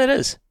know why that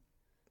is.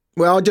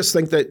 Well, I just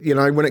think that,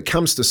 when it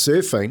comes to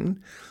surfing,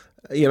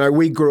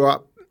 we grew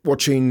up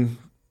watching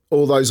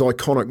all those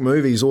iconic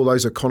movies, all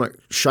those iconic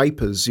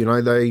shapers.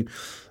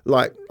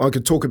 I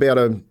could talk about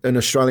an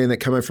Australian that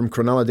came in from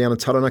Cronulla down to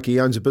Taranaki. He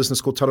owns a business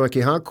called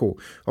Taranaki Hardcore.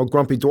 Old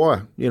Grumpy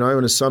Dwyer,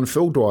 and his son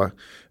Phil Dwyer,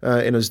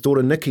 and his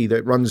daughter Nikki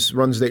that runs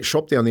that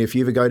shop down there. If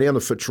you ever go down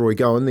to Fitzroy,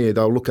 go in there.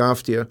 They'll look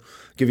after you,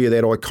 give you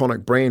that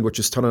iconic brand, which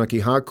is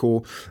Taranaki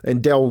Hardcore.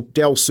 And Dell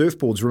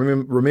surfboards,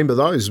 remember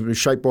those? It was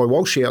shaped by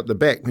Walshy out the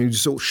back, who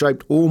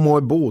shaped all my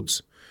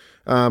boards.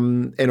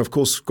 And of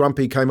course,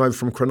 Grumpy came over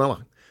from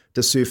Cronulla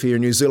to surf here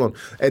in New Zealand.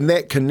 And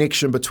that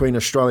connection between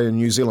Australian and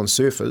New Zealand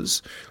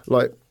surfers,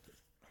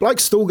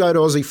 blokes still go to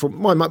Aussie.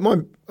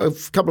 A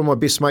couple of my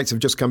best mates have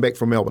just come back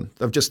from Melbourne.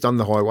 They've just done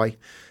the highway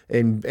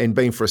and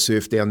been for a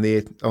surf down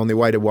there on their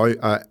way to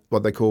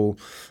what they call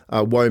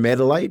Wome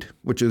Adelaide,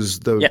 which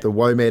is the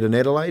Womad in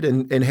Adelaide,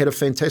 and had a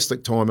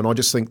fantastic time. And I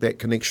just think that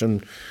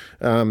connection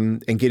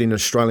and getting an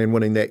Australian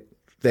winning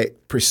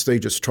that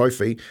prestigious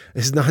trophy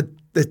it's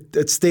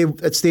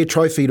their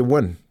trophy to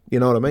win. You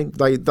know what I mean?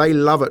 They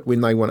love it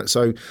when they win it.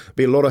 So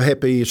be a lot of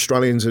happy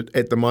Australians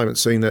at the moment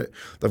seeing that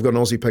they've got an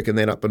Aussie picking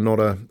that up and not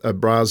a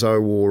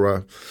Brazo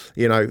or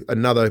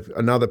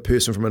another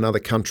person from another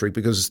country,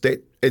 because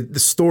the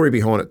story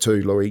behind it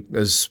too, Louis,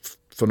 is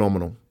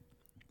phenomenal.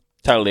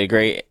 Totally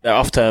agree.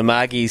 Off to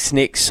Margie's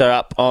next, so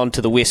up onto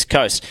the West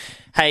Coast.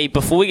 Hey,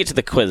 before we get to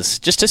the quiz,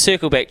 just to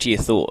circle back to your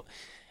thought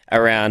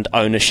around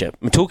ownership.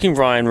 I'm talking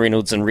Ryan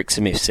Reynolds and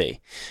Wrexham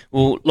FC.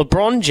 Well,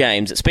 LeBron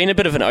James, it's been a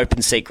bit of an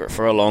open secret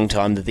for a long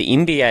time that the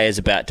NBA is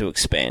about to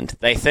expand.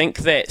 They think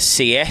that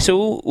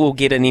Seattle will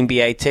get an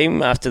NBA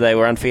team after they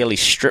were unfairly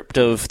stripped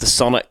of the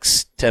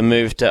Sonics to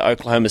move to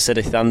Oklahoma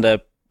City Thunder,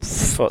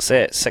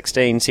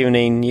 16,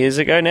 17 years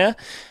ago now.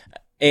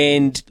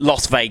 And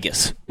Las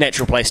Vegas,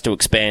 natural place to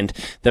expand.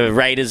 The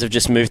Raiders have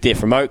just moved there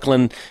from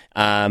Oakland.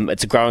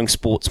 It's a growing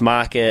sports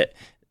market.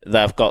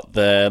 They've got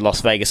the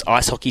Las Vegas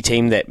ice hockey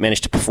team that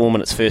managed to perform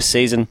in its first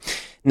season.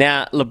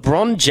 Now,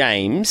 LeBron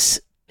James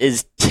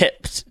is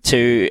tipped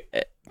to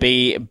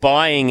be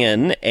buying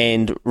in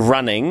and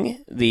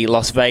running the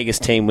Las Vegas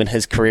team when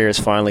his career is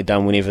finally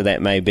done, whenever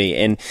that may be.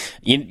 And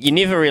you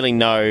never really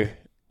know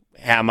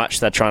how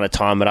much they're trying to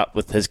time it up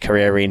with his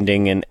career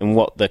ending and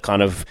what the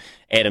kind of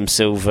Adam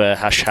Silver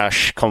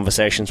hush-hush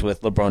conversations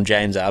with LeBron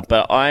James are.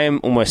 But I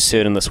am almost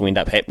certain this will end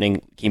up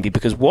happening, Kempy,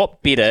 because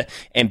what better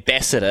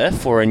ambassador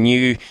for a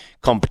new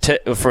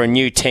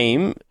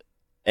team?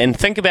 And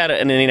think about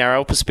it in an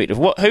NRL perspective.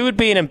 Who would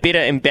be a better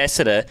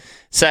ambassador,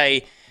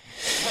 say,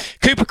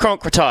 Cooper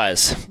Cronk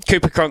retires.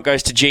 Cooper Cronk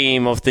goes to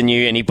GM of the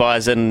new, and he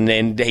buys in,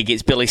 and he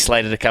gets Billy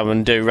Slater to come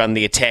and run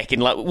the attack.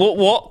 And like,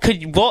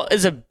 what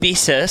is a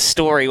better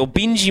story? Or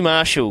Benji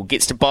Marshall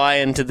gets to buy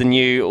into the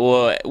new,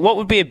 or what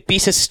would be a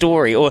better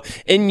story? Or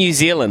in New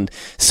Zealand,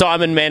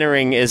 Simon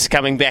Mannering is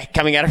coming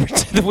out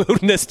into the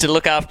wilderness to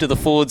look after the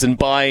Fords and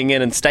buying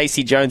in, and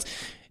Stacey Jones.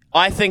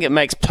 I think it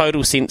makes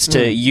total sense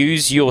to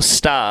use your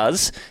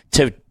stars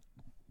to,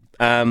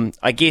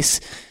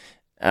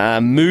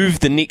 move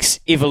the next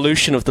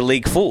evolution of the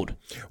league forward.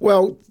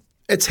 Well,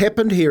 it's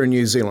happened here in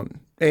New Zealand,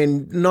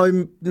 and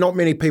not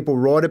many people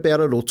write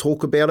about it or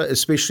talk about it,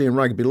 especially in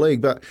rugby league.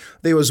 But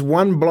there was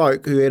one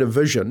bloke who had a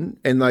vision,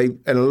 and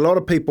a lot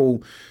of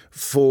people,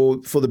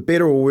 for the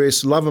better or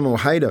worse, love him or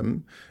hate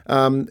him,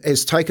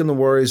 has taken the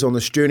Warriors on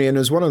this journey, and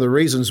is one of the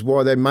reasons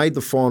why they made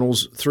the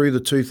finals through the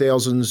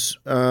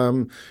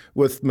 2000s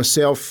with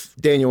myself,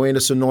 Daniel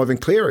Anderson, Ivan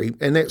Cleary,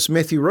 and that's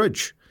Matthew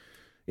Ridge.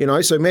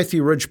 So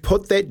Matthew Ridge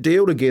put that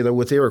deal together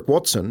with Eric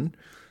Watson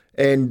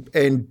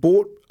and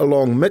brought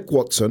along Mick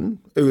Watson,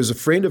 who is a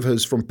friend of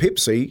his from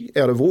Pepsi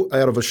out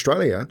of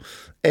Australia,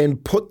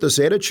 and put this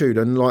attitude.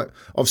 And like,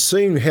 I've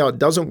seen how it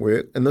doesn't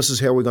work, and this is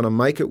how we're going to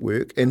make it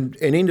work, and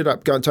ended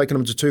up taking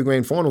them to 2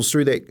 grand finals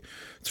through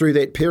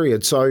that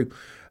period. So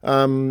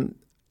I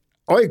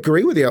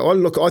agree with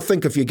you. I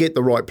think if you get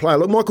the right player,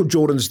 look, Michael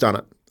Jordan's done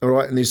it. All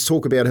right, and there's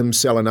talk about him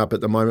selling up at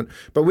the moment.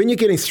 But when you're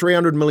getting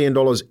 $300 million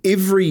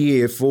every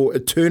year for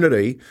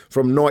eternity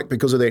from Nike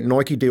because of that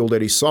Nike deal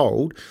that he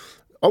sold,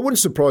 I wouldn't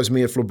surprise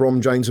me if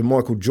LeBron James and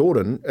Michael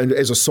Jordan, and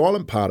as a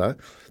silent partner,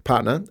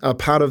 are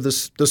part of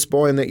this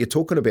buy-in that you're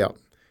talking about.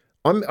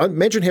 I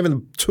imagine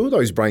having 2 of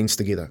those brains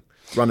together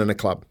running a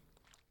club.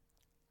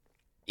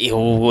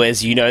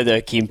 As you know,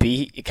 though,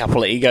 Kempy, a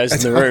couple of egos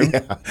in the room.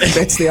 Yeah,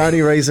 that's the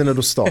only reason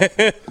it'll stop.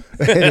 It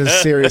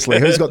is, seriously.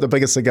 Who's got the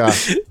biggest cigar?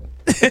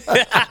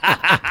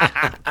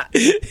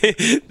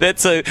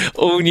 That's a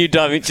all new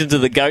dimension to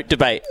the GOAT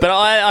debate. But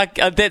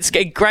I that's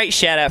a great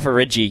shout out for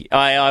Reggie.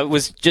 I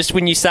was just,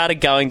 when you started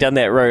going down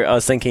that route, I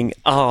was thinking,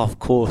 oh, of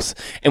course.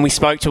 And we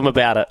spoke to him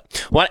about it.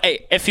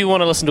 If you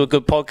want to listen to a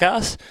good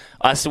podcast,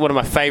 it's one of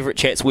my favourite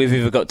chats we've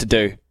ever got to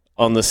do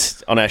on our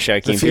show,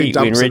 Kempy. A few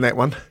dumps in that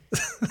one.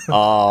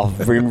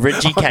 When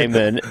Reggie came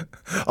in,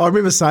 I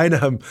remember saying to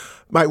him,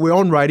 mate, we're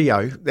on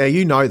radio. Now,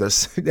 you know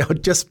this. Now,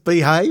 just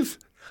behave.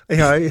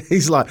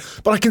 He's like,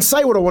 but I can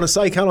say what I want to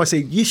say, can't I? I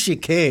said, yes, you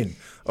can.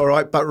 All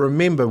right, but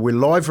remember, we're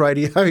live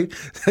radio.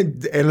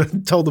 And I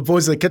told the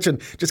boys in the kitchen,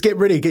 just get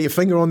ready, get your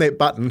finger on that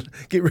button,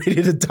 get ready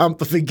to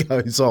dump if it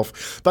goes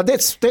off. But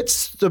that's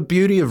the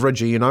beauty of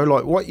Reggie,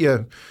 like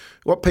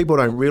what people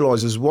don't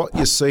realise is what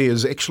you see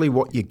is actually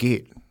what you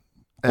get.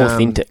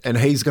 Authentic. And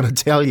he's going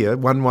to tell you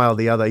one way or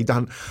the other.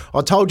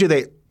 I told you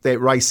that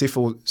Ray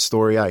Seffel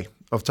story, eh?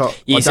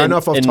 Yes, I don't know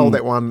if I've told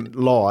that one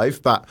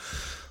live, but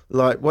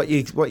like what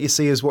you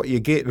see is what you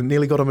get, and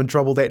nearly got him in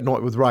trouble that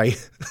night with Ray.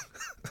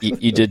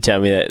 You did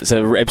tell me that. It's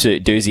an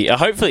absolute doozy.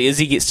 Hopefully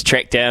Izzy gets to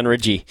track down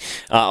Reggie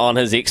on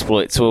his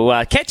exploits.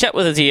 We'll catch up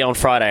with Izzy on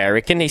Friday, I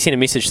reckon. He sent a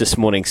message this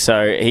morning,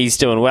 so he's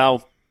doing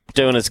well,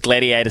 doing his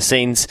gladiator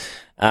scenes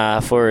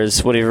for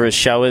his whatever his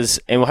show is,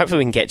 and hopefully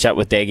we can catch up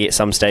with Daggy at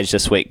some stage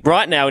this week.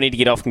 Right now we need to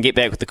get off and get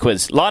back with the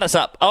quiz. Light us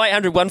up,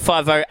 0800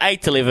 150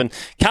 811.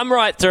 Come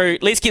right through.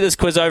 Let's get this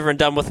quiz over and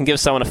done with and give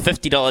someone a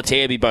 $50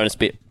 TAB bonus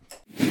bet.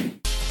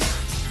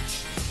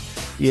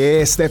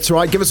 Yes, that's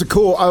right. Give us a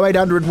call,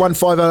 0800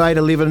 150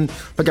 811.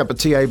 Pick up a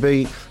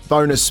TAB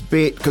bonus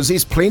bet, because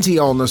there's plenty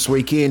on this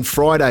weekend,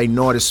 Friday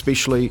night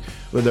especially,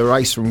 with the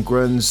race from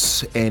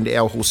Grins and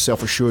our horse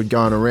Self Assured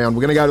going around.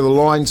 We're going to go to the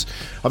lines.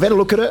 I've had a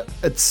look at it.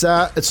 It's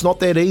not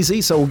that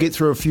easy, so we'll get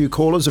through a few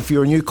callers. If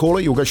you're a new caller,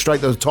 you'll go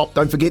straight to the top.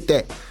 Don't forget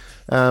that.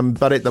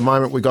 But at the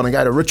moment, we're going to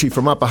go to Richie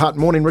from Upper Hutt.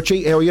 Morning,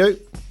 Richie. How are you?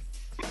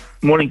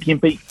 Morning,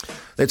 Kempy.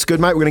 That's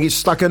good, mate. We're going to get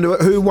stuck into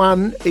it. Who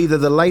won either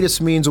the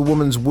latest men's or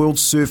women's World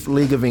Surf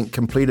League event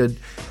completed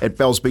at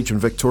Bells Beach in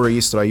Victoria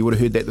yesterday? You would have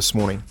heard that this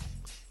morning.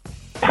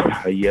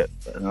 Yeah,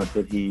 and I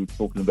did hear you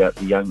talking about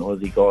the young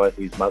Aussie guy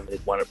whose mother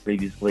had won it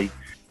previously.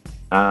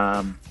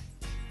 And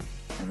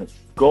it's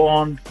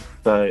gone,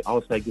 so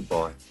I'll say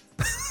goodbye.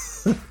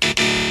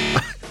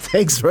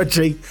 Thanks,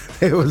 Richie.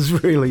 It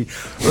was really,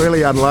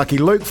 really unlucky.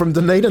 Luke from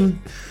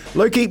Dunedin.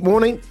 Lukey,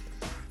 morning.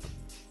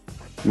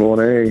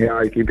 Morning. How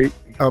are you, Kempy?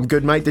 I'm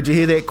good, mate. Did you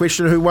hear that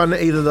question? Who won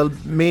either the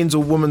men's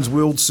or women's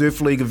World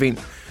Surf League event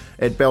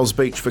at Bells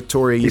Beach,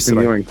 Victoria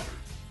yesterday?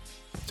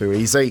 Too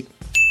easy.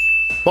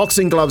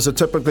 Boxing gloves are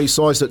typically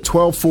sized at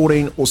 12,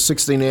 14 or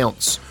 16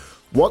 ounce.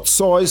 What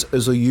size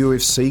is a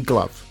UFC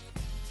glove?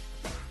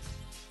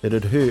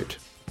 It'd hurt.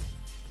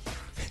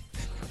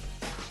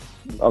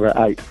 I'll go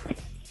 8.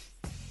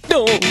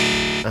 No.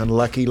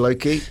 Unlucky,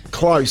 Loki.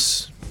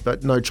 Close,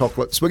 but no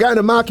chocolates. We're going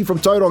to Marky from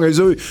Tauranga,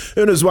 who's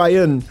in his way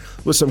in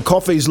with some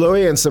coffees,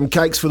 Louis, and some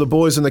cakes for the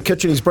boys in the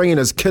kitchen. He's bringing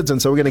his kids in,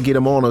 so we're going to get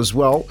him on as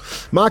well.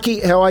 Marky,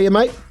 how are you,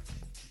 mate?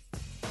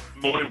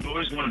 Morning,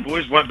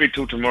 boys. Won't be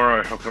till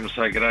tomorrow. I'll come to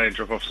say g'day and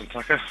drop off some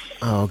tucker.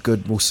 Oh,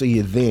 good. We'll see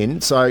you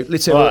then. So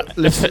let's have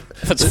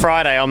If it's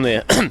Friday, I'm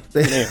there.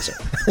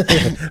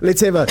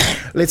 let's have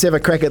a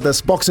crack at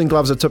this. Boxing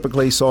gloves are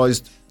typically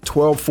sized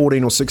 12,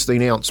 14 or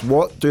 16 ounce.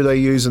 What do they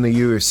use in the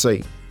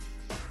UFC?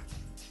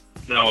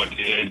 No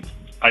idea.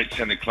 8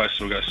 sounded close,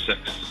 so we'll go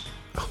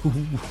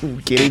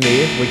 6. Getting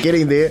there. We're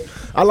getting there.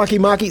 Unlucky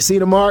Marky. See you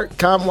tomorrow.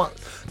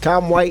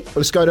 Can't wait.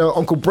 Let's go to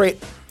Uncle Brett.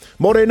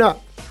 Morena.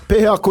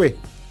 Pehea koe.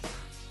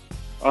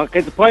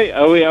 Okay, the play.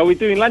 Are we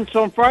doing lunch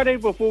on Friday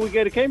before we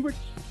go to Cambridge?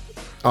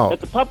 Oh.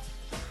 At the pub?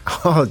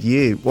 Oh,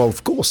 yeah. Well,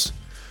 of course.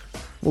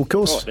 Oh,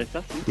 that's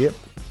us. Yep.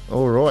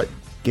 All right.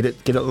 Get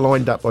it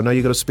lined up. I know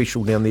you've got a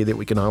special down there that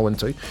we can hoe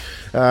into.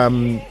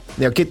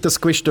 Now, get this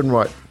question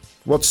right.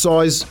 What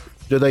size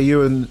do they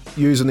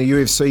use in the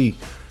UFC?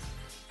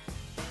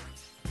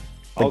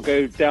 I'll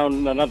go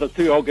down another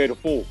 2. I'll go to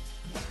 4.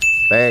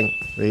 Bang.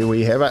 There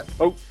we have it.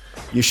 Oh.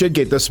 You should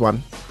get this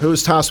one. Who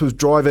was tasked with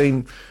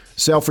driving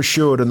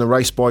Self-Assured in the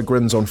race by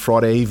Grins on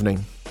Friday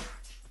evening?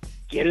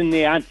 Get in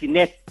there, Auntie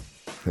Nat.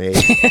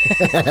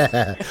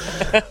 Yeah.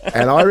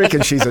 And I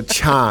reckon she's a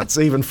chance,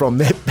 even from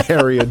that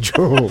barrier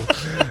draw.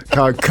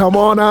 Come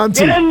on,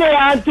 Auntie. Get in there,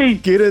 Auntie.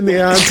 Get in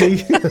there,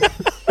 Auntie.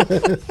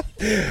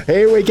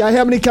 Here we go.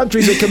 How many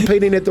countries are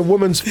competing at the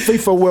Women's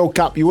FIFA World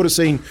Cup? You would have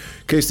seen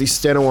Kirsty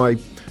Stanaway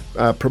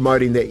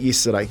promoting that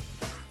yesterday.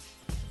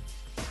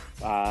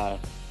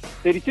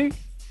 32.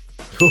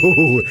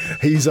 Ooh,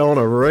 he's on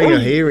a ringer.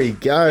 Here he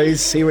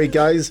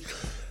goes.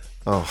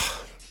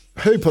 Oh,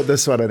 who put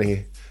this one in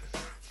here?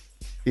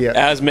 Yeah.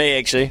 That was me,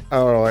 actually.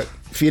 All right.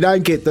 If you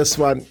don't get this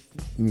one,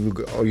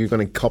 you're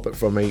going to cop it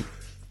from me.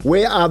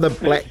 Where are the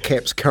Black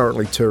Caps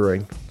currently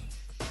touring?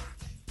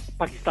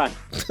 Pakistan.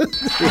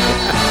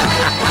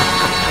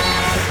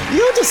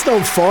 You're just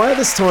on fire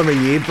this time of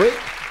year, Brett.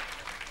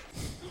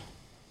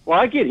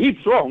 Well, I get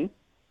heaps wrong.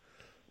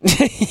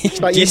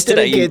 But you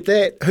didn't get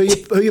that.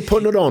 Who you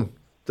putting it on?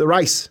 The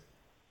race?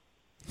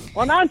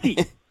 On Auntie.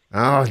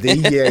 Oh,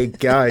 there you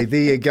go.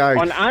 There you go.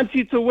 On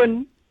Auntie to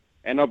win.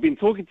 And I've been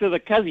talking to the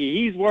Cuzzy.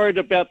 He's worried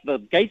about the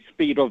gate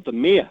speed of the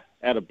mare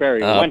out of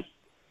Barrier 1.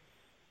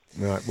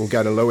 All right, we'll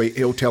go to Louis.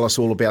 He'll tell us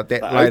all about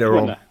that later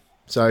on.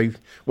 So,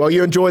 well,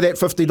 you enjoy that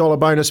 $50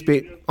 bonus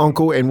bet,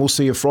 Uncle, and we'll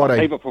see you Friday.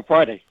 Save it for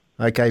Friday.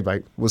 Okay,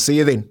 mate. We'll see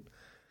you then.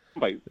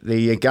 Bye. There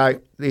you go.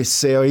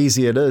 That's how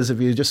easy it is. If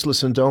you just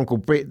listen to Uncle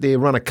Brett there,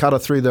 run a cutter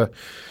through the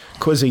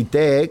Quizzy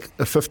Dag,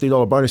 a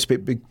 $50 bonus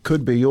bet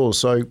could be yours.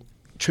 So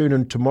tune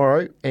in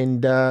tomorrow,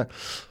 and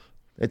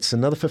it's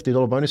another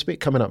 $50 bonus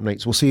bet coming up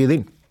next. We'll see you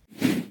then.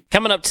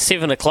 Coming up to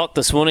 7 o'clock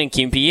this morning,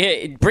 Kempy.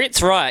 Yeah,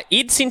 Brett's right.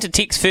 Ed sent a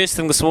text first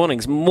thing this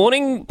morning.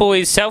 Morning,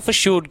 boys.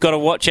 Self-Assured got to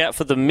watch out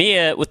for the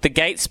mare with the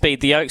gate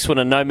speed, the Oaks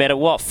winner, no matter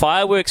what.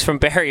 Fireworks from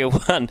Barrier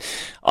 1.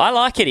 I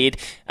like it,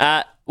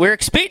 Ed. We're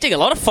expecting a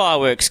lot of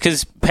fireworks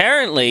because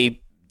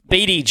apparently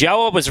BD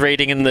Joe, I was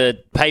reading in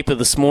the paper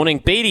this morning,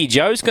 BD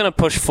Joe's going to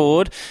push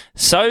forward.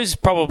 So's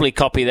probably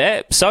copy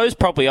that. So's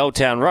probably Old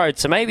Town Road.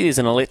 So maybe there's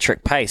an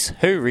electric pace.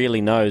 Who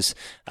really knows?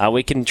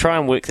 We can try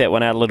and work that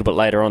one out a little bit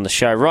later on the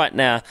show. Right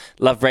now,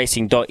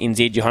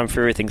 loveracing.nz, your home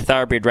for everything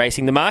thoroughbred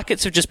racing. The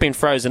markets have just been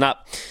frozen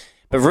up.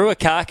 But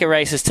Ruakaka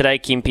races today,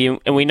 Kempy.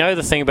 And we know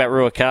the thing about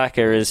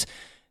Ruakaka is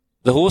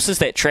the horses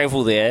that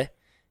travel there,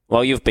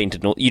 well, you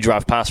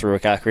drive past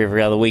Ruakaka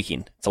every other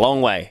weekend. It's a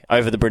long way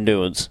over the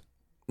Brindouans.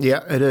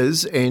 Yeah, it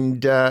is.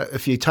 And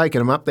if you're taking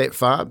them up that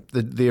far,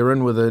 they're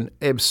in with an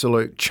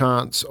absolute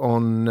chance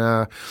on,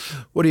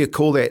 what do you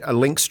call that, a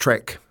links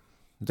track?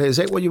 Is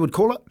that what you would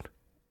call it?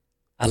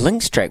 A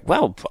links track?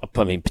 Well,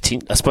 I mean,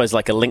 I suppose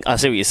like a link. I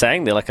see what you're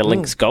saying. They're like a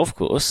links golf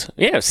course.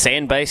 Yeah,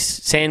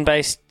 sand-based.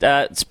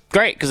 It's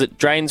great because it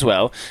drains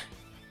well.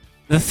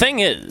 The thing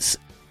is,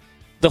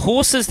 the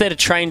horses that are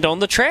trained on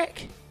the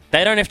track,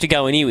 they don't have to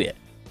go anywhere.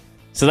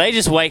 So they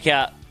just wake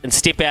up and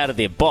step out of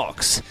their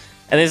box.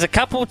 And there's a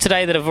couple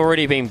today that have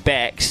already been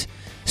backed.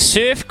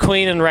 Surf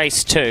Queen in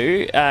race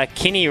 2,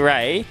 Kenny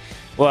Ray.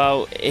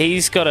 Well,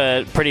 he's got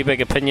a pretty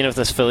big opinion of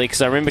this filly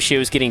because I remember she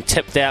was getting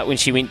tipped out when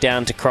she went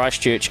down to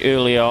Christchurch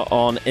earlier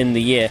on in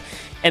the year.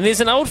 And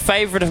there's an old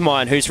favourite of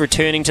mine who's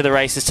returning to the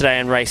races today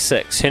in race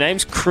 6. Her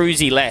name's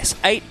Cruisy Lass,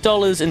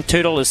 $8 and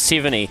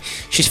 $2.70.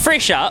 She's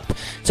fresh up,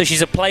 so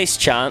she's a place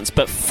chance,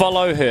 but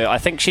follow her. I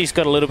think she's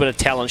got a little bit of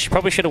talent. She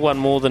probably should have won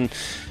more than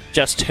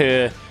just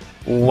her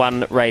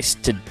one race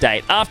to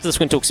date. After this, we're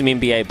going to talk some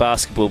NBA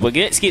basketball, but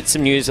let's get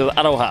some news with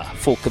Aroha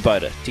for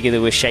Kubota.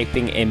 Together, we're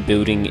shaping and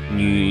building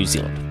New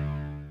Zealand.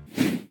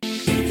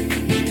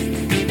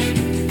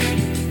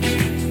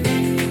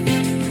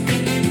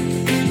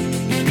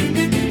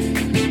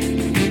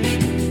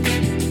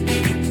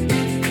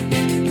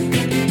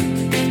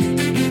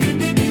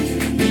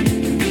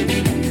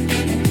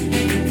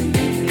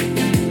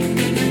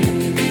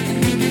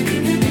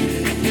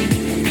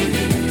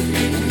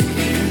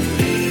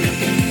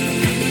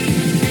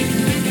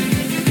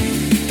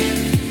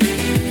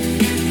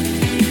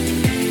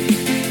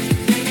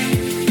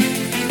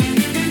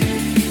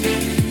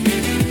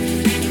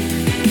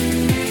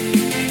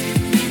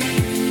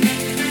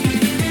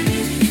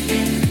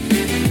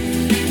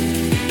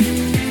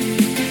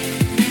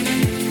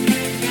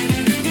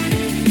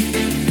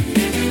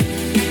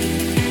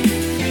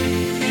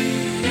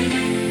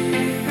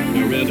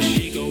 Wherever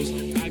she goes,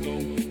 I go.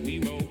 We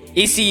roll.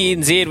 Izzy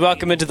and Zed,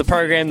 welcome into the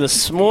program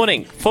this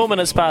morning. 4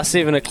 minutes past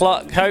 7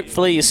 o'clock.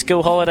 Hopefully your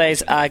school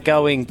holidays are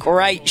going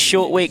great.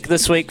 Short week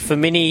this week for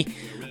many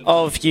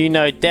of you,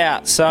 no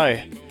doubt.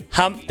 So,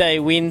 hump day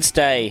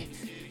Wednesday,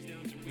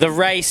 the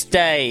race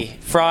day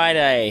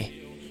Friday.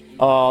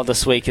 Oh,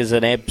 this week is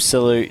an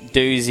absolute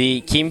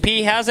doozy.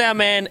 Kempy, how's our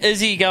man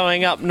Izzy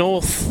going up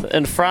north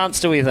in France,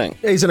 do we think?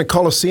 He's in a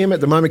Coliseum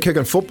at the moment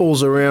kicking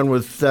footballs around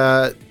with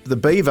the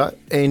Beaver,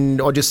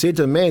 and I just said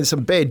to him, man,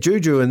 some bad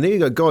juju in there. You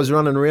got guys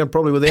running around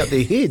probably without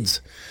their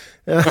heads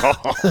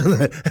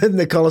in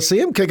the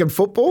Coliseum kicking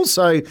football.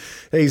 So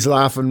he's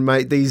laughing,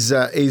 mate. He's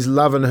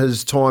loving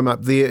his time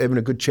up there, having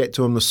a good chat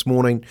to him this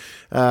morning,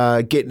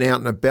 getting out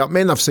and about.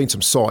 Man, they've seen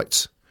some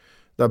sights.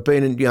 They've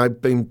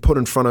been put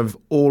in front of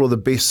all of the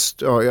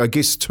best, I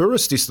guess,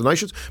 tourist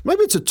destinations.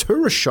 Maybe it's a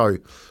tourist show.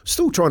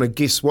 Still trying to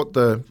guess what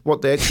the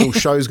actual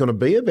show is going to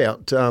be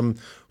about.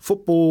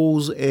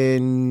 Footballs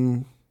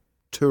and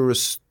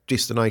tourist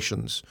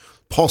destinations,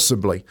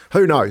 possibly.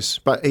 Who knows?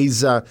 But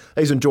he's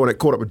enjoying it.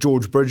 Caught up with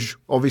George Bridge,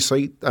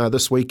 obviously,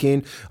 this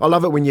weekend. I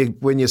love it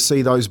when you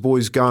see those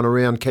boys going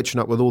around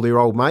catching up with all their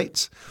old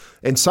mates,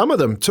 and some of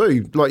them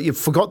too. Like, you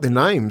forgot their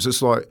names.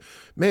 It's like,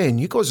 man,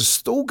 you guys are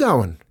still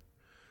going.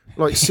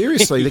 Like,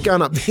 seriously, they're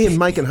going up there and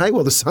making hay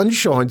while the sun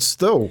shines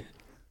still.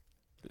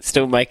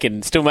 Still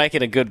making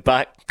a good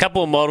buck.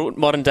 Couple of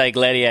modern day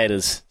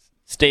gladiators.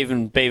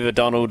 Stephen Beaver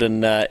Donald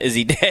and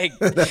Izzy Dag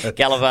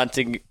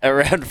gallivanting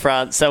around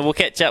France. So we'll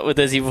catch up with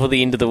Izzy before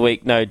the end of the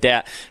week, no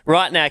doubt.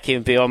 Right now,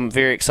 Kempy, I'm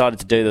very excited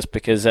to do this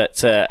because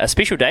it's a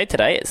special day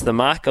today. It's the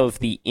mark of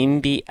the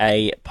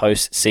NBA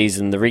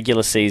postseason. The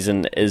regular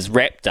season is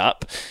wrapped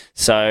up,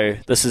 so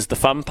this is the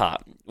fun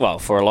part. Well,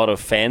 for a lot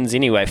of fans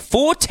anyway.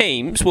 4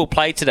 teams will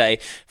play today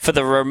for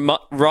the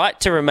right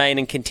to remain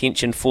in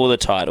contention for the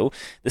title.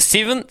 The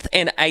 7th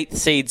and 8th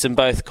seeds in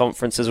both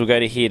conferences will go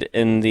to head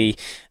in the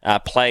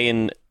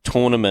play-in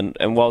tournament.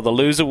 And while the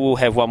loser will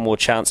have one more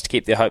chance to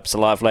keep their hopes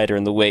alive later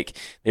in the week,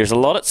 there's a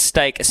lot at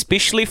stake,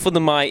 especially for the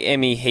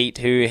Miami Heat,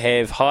 who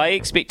have high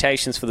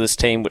expectations for this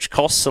team, which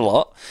costs a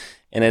lot.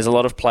 And there's a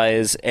lot of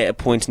players at a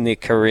point in their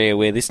career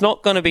where there's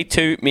not going to be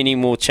too many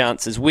more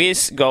chances.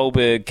 Wes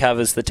Goldberg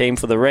covers the team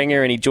for the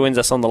Ringer, and he joins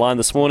us on the line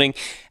this morning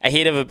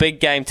ahead of a big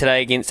game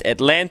today against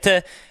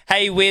Atlanta.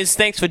 Hey, Wes,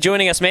 thanks for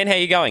joining us, man. How are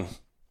you going?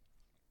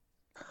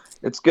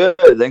 It's good.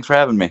 Thanks for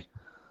having me.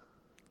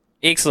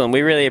 Excellent. We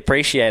really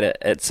appreciate it.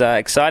 It's an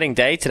exciting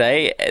day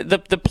today.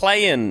 The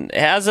play-in,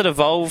 how's it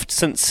evolved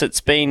since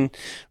it's been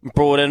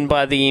brought in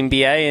by the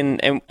NBA?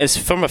 And as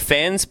from a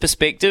fan's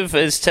perspective,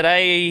 is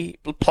today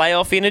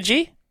playoff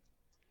energy?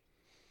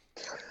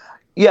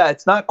 Yeah,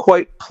 it's not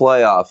quite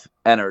playoff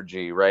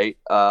energy, right?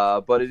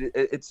 But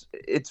it's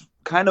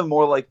kind of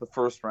more like the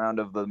first round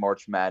of the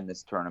March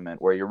Madness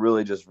tournament, where you're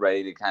really just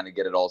ready to kind of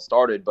get it all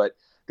started. But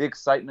the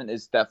excitement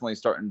is definitely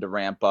starting to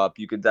ramp up.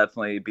 You could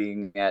definitely,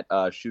 being at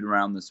shoot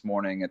around this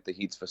morning at the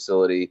Heat's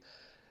facility,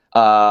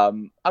 I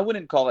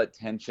wouldn't call it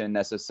tension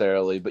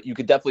necessarily, but you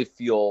could definitely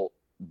feel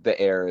the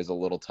air is a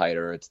little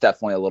tighter. It's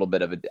definitely a little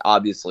bit of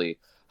obviously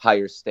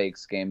higher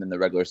stakes game than the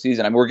regular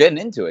season. I mean, we're getting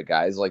into it,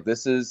 guys. Like,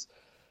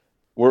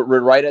 we're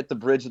right at the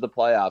bridge of the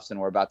playoffs, and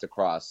we're about to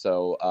cross.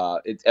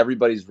 So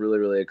everybody's really,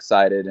 really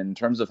excited. And in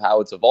terms of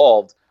how it's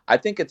evolved, I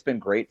think it's been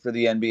great for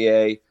the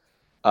NBA.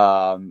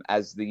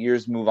 As the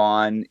years move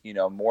on,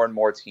 more and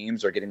more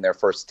teams are getting their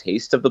first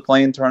taste of the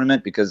play-in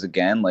tournament because,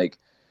 again, like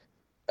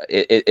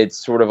it's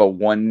sort of a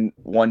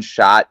one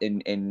shot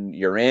in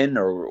you're in,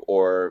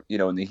 or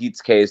in the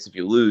Heat's case, if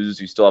you lose,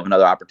 you still have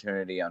another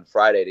opportunity on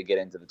Friday to get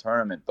into the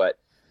tournament. But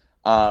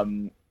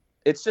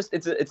it's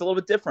a little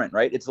bit different,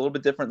 right? It's a little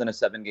bit different than a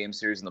 7-game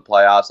series in the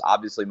playoffs.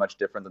 Obviously, much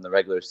different than the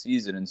regular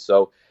season, and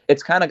so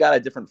it's kind of got a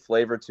different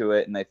flavor to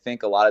it. And I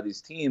think a lot of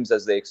these teams,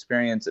 as they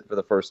experience it for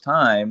the first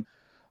time,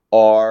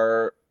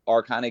 are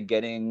kind of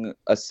getting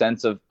a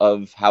sense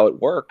of how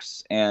it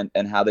works and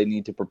how they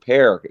need to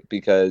prepare,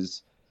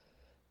 because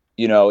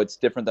it's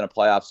different than a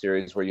playoff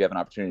series where you have an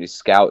opportunity to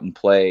scout and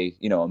play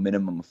a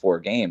minimum of 4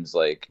 games.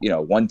 Like,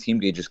 one team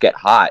can just get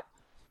hot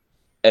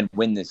and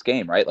win this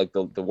game, right? Like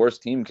the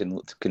worst team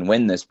can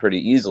win this pretty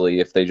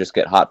easily if they just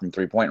get hot from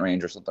 3-point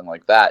range or something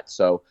like that.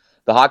 So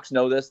the Hawks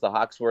know this. The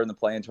Hawks were in the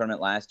play-in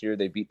tournament last year.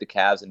 They beat the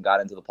Cavs and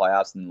got into the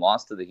playoffs and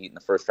lost to the Heat in the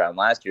first round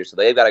last year. So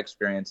they've got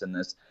experience in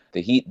this.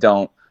 The Heat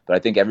don't, but I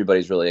think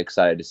everybody's really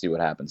excited to see what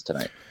happens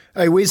tonight.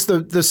 Hey, Wes,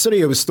 the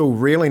city was still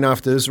reeling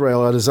after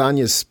Israel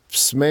Adesanya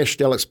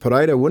smashed Alex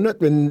Pereira,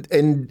 wouldn't it?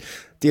 And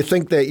do you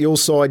think that your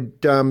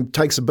side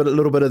takes a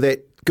little bit of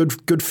that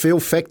good feel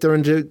factor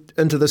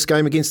into this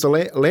game against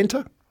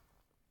Atlanta?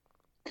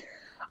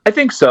 I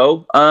think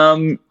so.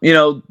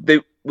 They,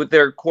 with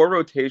their core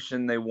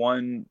rotation, they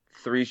won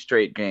 3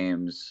 straight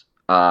games,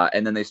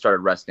 and then they started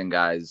resting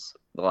guys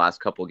the last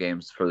couple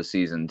games for the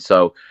season.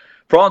 So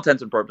for all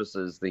intents and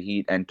purposes, the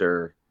Heat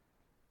enter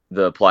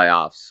the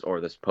playoffs,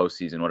 or this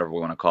postseason, whatever we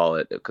want to call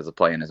it, because the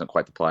play-in isn't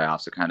quite the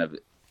playoffs. It kind of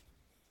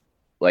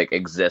like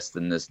exists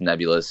in this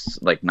nebulous,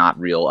 like not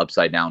real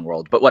upside down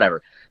world, but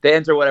whatever. They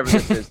enter whatever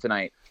this is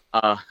tonight.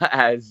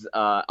 as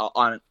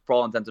on for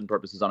all intents and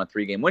purposes on a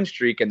 3-game win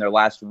streak, and their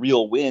last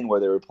real win where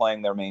they were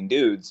playing their main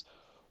dudes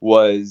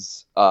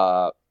was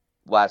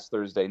last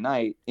Thursday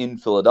night in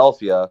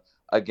Philadelphia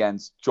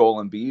against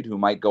Joel Embiid, who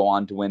might go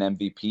on to win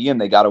MVP, and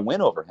they got a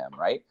win over him,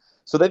 right?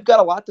 So they've got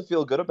a lot to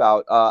feel good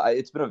about.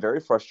 It's been a very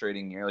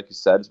frustrating year, like you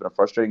said. It's been a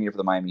frustrating year for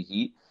the Miami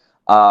Heat.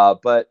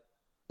 But,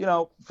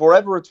 for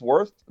whatever it's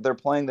worth, they're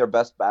playing their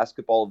best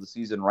basketball of the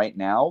season right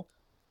now.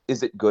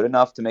 Is it good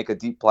enough to make a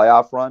deep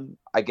playoff run?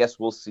 I guess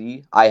we'll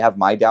see. I have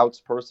my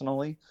doubts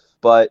personally.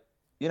 But,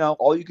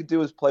 all you could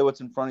do is play what's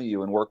in front of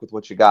you and work with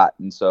what you got.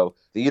 And so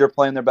the Heat are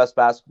playing their best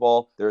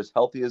basketball. They're as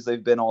healthy as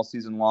they've been all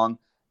season long.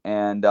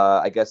 And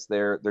I guess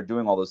they're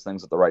doing all those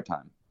things at the right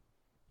time.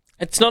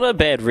 It's not a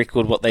bad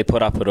record what they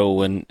put up at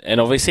all, and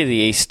obviously the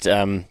East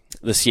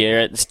this year,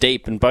 it's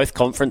deep in both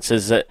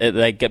conferences.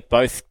 They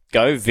both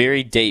go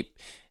very deep.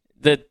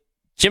 The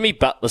Jimmy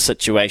Butler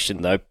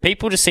situation, though,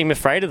 people just seem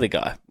afraid of the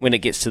guy when it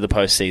gets to the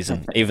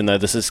postseason, even though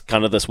this is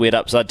kind of this weird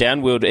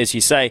upside-down world, as you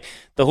say.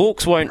 The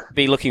Hawks won't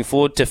be looking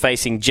forward to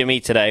facing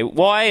Jimmy today.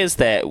 Why is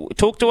that?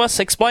 Talk to us,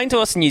 explain to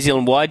us in New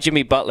Zealand why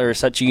Jimmy Butler is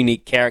such a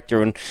unique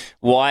character and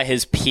why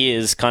his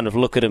peers kind of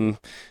look at him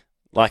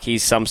like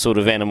he's some sort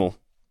of animal.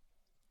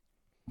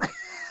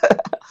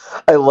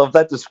 I love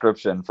that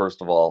description,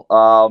 first of all.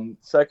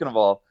 Second of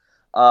all,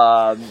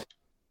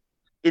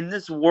 in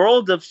this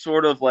world of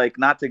sort of like,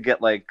 not to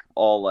get like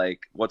all like,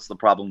 what's the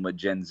problem with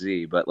Gen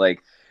Z, but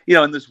like,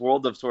 in this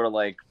world of sort of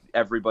like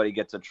everybody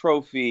gets a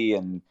trophy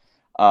and,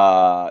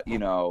 a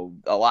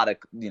lot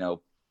of,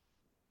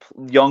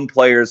 young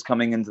players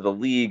coming into the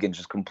league and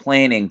just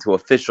complaining to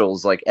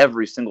officials like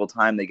every single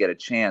time they get a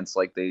chance,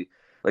 like they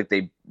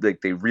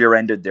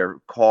rear-ended their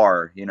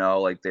car,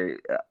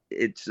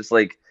 it's just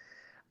like,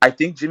 I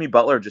think Jimmy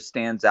Butler just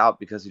stands out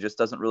because he just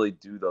doesn't really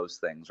do those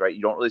things, right?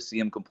 You don't really see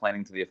him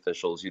complaining to the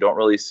officials. You don't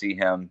really see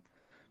him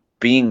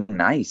being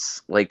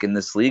nice, like in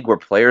this league where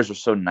players are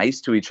so nice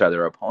to each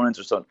other. Opponents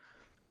are so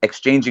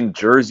exchanging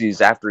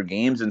jerseys after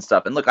games and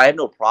stuff. And look, I have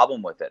no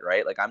problem with it,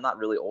 right? Like, I'm not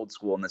really old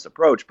school in this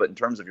approach, but in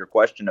terms of your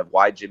question of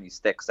why Jimmy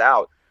sticks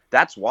out,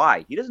 that's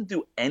why. He doesn't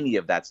do any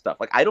of that stuff.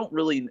 Like,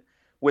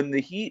 when the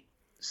Heat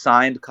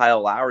signed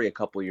Kyle Lowry a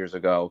couple years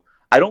ago,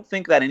 I don't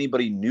think that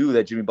anybody knew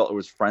that Jimmy Butler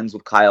was friends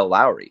with Kyle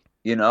Lowry.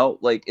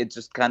 Like it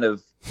just kind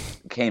of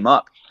came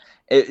up.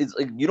 It's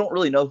like you don't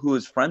really know who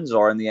his friends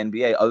are in the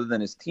NBA other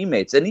than his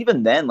teammates. And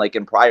even then, like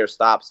in prior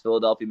stops,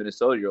 Philadelphia,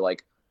 Minnesota, you're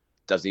like,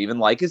 does he even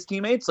like his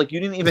teammates? Like you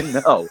didn't even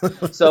know.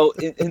 So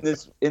in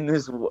this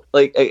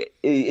like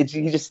he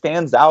just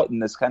stands out in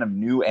this kind of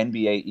new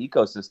NBA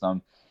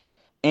ecosystem.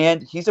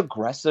 And he's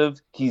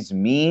aggressive, he's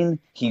mean,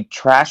 he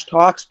trash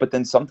talks, but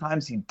then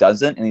sometimes he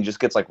doesn't, and he just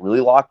gets like really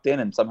locked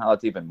in, and somehow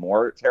it's even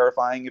more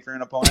terrifying if you're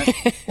an opponent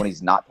when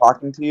he's not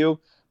talking to you.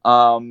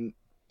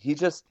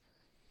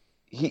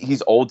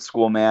 He's old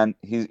school, man.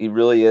 He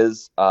really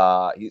is.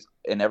 He's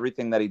in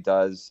everything that he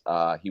does.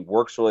 He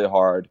works really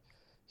hard.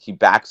 He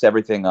backs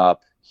everything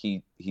up.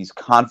 He's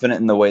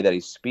confident in the way that he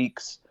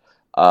speaks,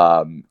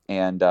 and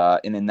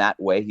in that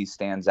way he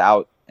stands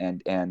out,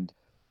 and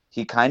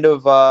he kind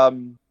of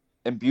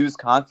imbues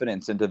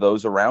confidence into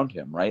those around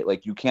him, right?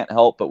 Like you can't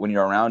help but when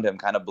you're around him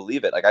kind of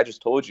believe it. Like I just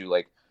told you,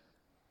 like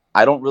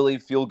I don't really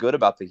feel good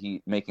about the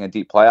Heat making a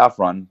deep playoff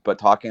run, but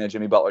talking to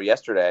Jimmy Butler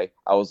yesterday,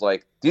 I was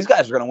like, these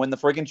guys are going to win the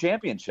freaking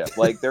championship.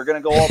 Like they're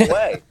going to go all the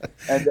way.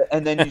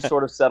 And then you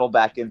sort of settle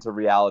back into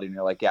reality and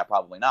you're like, yeah,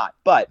 probably not.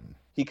 But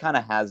he kind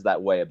of has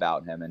that way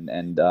about him.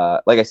 And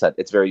like I said,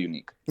 it's very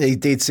unique. Yeah, he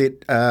dead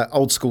set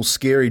old school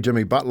scary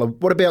Jimmy Butler.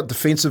 What about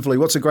defensively?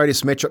 What's the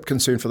greatest matchup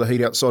concern for the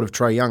Heat outside of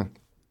Trae Young?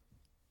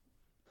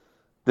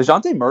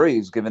 DeJounte Murray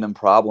has given him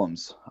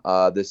problems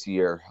this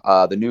year.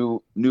 The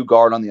new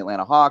guard on the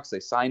Atlanta Hawks, they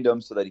signed him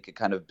so that he could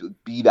kind of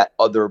be that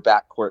other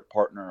backcourt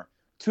partner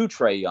to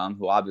Trae Young,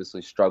 who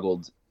obviously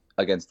struggled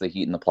against the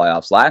Heat in the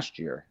playoffs last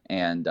year.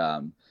 And,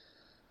 I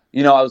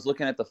was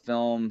looking at the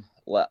film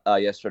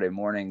yesterday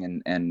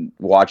morning and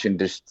watching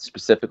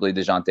specifically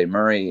DeJounte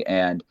Murray,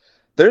 and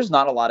there's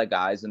not a lot of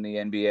guys in the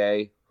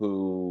NBA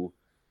who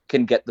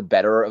can get the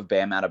better of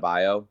Bam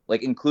Adebayo,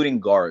 like including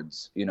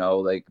guards,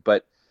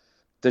 but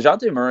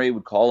DeJounte Murray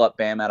would call up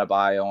Bam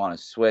Adebayo on a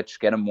switch,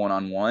 get him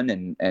one-on-one,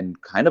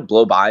 and kind of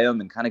blow by him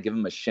and kind of give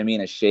him a shimmy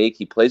and a shake.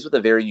 He plays with a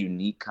very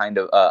unique kind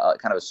of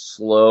a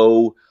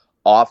slow,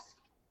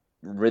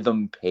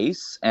 off-rhythm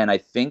pace, and I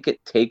think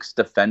it takes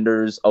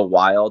defenders a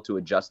while to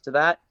adjust to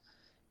that.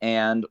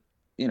 And,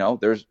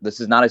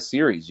 this is not a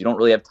series. You don't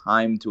really have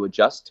time to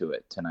adjust to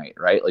it tonight,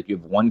 right? Like, you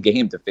have one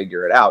game to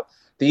figure it out.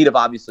 The Heat have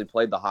obviously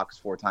played the Hawks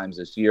 4 times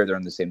this year. They're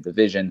in the same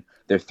division.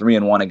 They're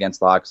 3-1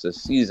 against the Hawks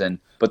this season.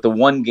 But the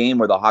one game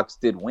where the Hawks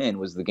did win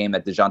was the game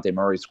that DeJounte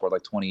Murray scored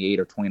like 28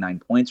 or 29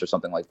 points or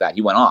something like that.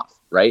 He went off,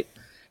 right?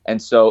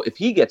 And so if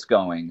he gets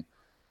going,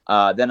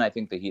 then I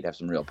think the Heat have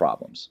some real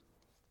problems.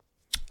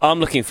 I'm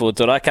looking forward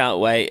to it. I can't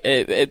wait.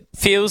 It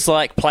feels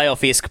like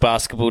playoff-esque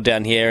basketball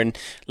down here. And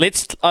I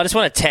just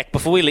want to tack,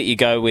 before we let you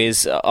go,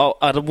 Wes, I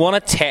want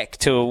to tack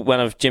to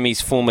one of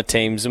Jimmy's former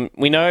teams. And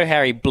we know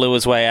how he blew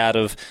his way out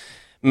of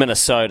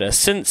Minnesota.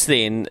 Since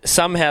then,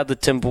 somehow the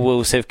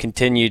Timberwolves have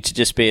continued to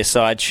just be a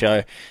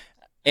sideshow.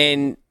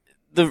 And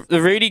the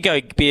Rudy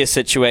Gobert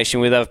situation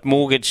where they've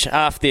mortgaged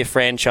half their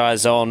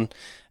franchise on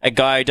a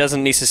guy who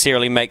doesn't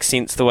necessarily make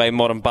sense the way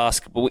modern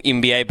basketball,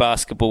 NBA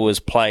basketball is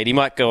played. He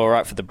might go all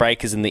right for the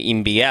Breakers in the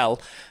NBL.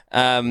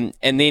 And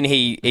then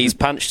he's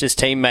punched his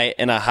teammate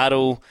in a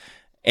huddle,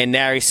 and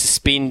now he's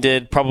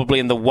suspended, probably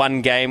in the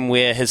one game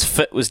where his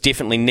fit was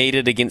definitely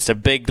needed against a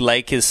big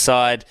Lakers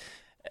side.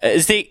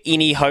 Is there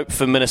any hope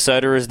for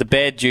Minnesota, or is the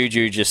bad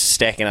juju just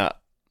stacking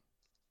up?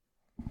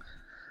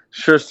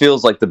 Sure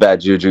feels like the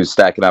bad juju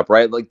stacking up,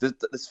 right? Like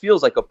this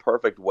feels like a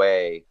perfect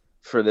way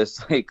for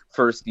this like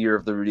first year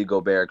of the Rudy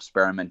Gobert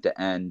experiment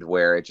to end,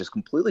 where it just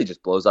completely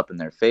just blows up in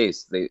their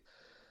face. They,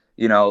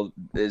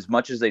 as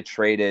much as they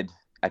traded,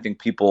 I think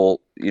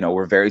people,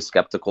 were very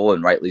skeptical,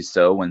 and rightly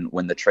so,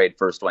 when the trade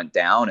first went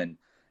down, and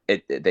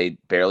they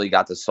barely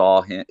got to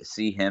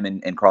see him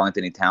and Karl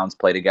Anthony Towns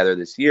play together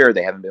this year.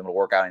 They haven't been able to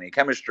work out any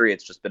chemistry.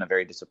 It's just been a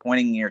very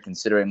disappointing year,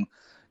 considering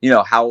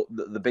how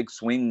the big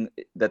swing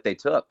that they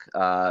took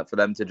for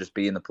them to just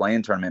be in the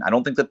play-in tournament. I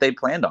don't think that they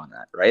planned on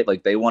that, right?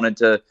 Like they wanted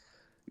to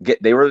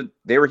they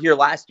were here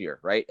last year,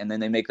 right? And then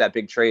they make that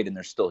big trade and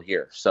they're still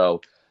here. So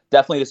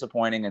definitely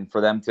disappointing. And for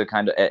them to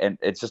and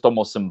it's just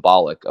almost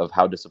symbolic of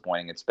how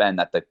disappointing it's been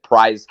that the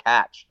prize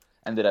catch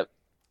ended up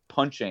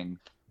punching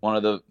one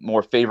of the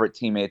more favorite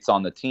teammates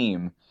on the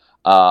team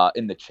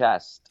in the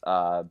chest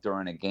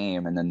during a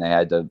game. And then they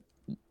had to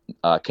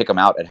kick him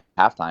out at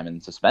halftime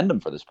and suspend him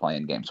for this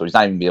play-in game. So he's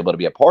not even be able to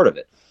be a part of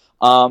it.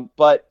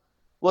 But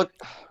look,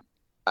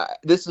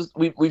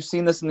 we've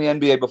seen this in the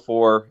NBA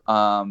before.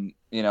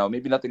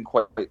 Maybe nothing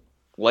quite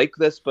like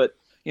this, but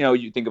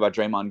you think about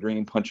Draymond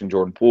Green punching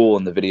Jordan Poole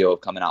and the video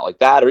of coming out like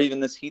that, or even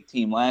this Heat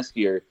team last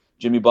year,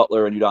 Jimmy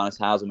Butler and Udonis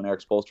Haslem and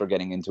Eric Spoelstra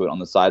getting into it on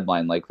the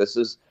sideline. Like this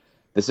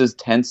is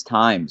tense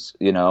times,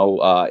 in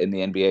the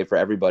NBA for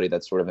everybody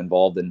that's sort of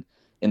involved in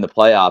the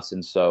playoffs.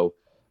 And so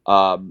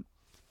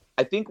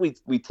I think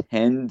we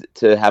tend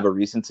to have a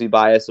recency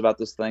bias about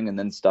this thing, and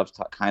then stuff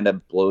kind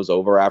of blows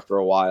over after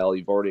a while.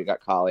 You've already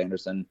got Kyle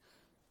Anderson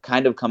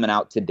kind of coming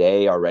out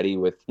today already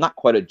with not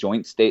quite a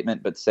joint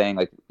statement, but saying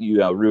like,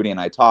 Rudy and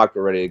I talked,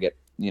 we're ready to get,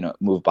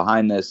 move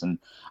behind this. And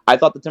I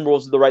thought the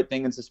Timberwolves did the right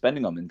thing in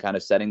suspending them and kind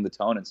of setting the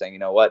tone and saying, you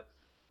know what,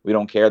 we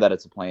don't care that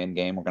it's a play-in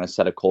game. We're going to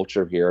set a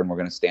culture here and we're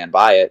going to stand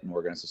by it and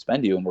we're going to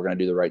suspend you and we're going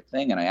to do the right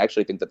thing. And I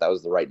actually think that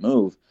was the right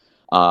move,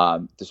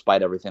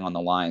 despite everything on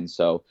the line.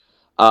 So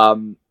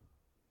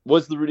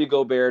was the Rudy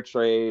Gobert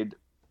trade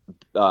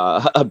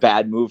a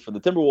bad move for the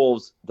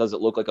Timberwolves? Does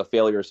it look like a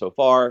failure so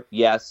far?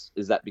 Yes.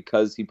 Is that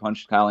because he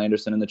punched Kyle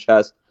Anderson in the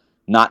chest?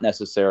 Not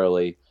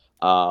necessarily.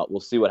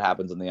 We'll see what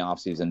happens in the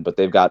offseason, but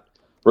they've got,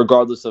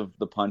 regardless of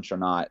the punch or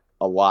not,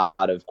 a lot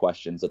of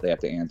questions that they have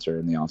to answer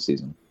in the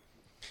offseason.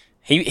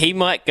 He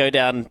might go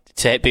down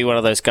to be one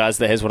of those guys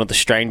that has one of the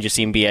strangest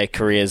NBA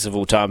careers of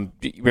all time.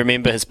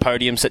 Remember his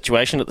podium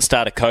situation at the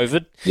start of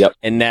COVID? Yep.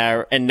 And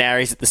now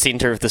he's at the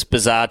center of this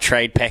bizarre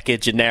trade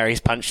package, and now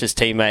he's punched his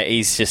teammate.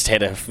 He's just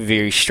had a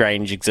very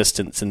strange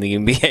existence in the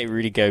NBA,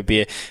 Rudy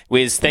Gobert.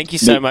 Wes, thank you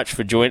so much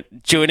for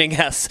joining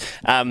us.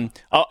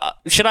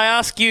 Should I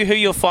ask you who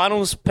your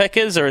finals pick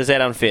is, or is that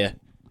unfair?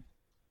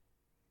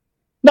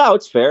 No,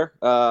 it's fair.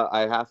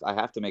 I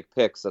have to make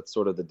picks. That's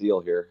sort of the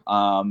deal here.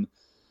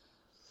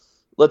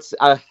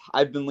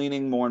 I've been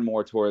leaning more and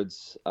more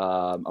towards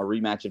a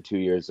rematch of 2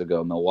 years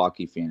ago,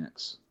 Milwaukee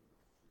Phoenix.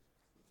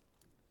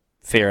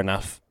 Fair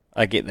enough.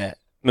 I get that.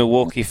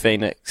 Milwaukee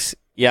Phoenix.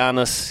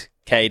 Giannis,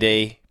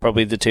 KD,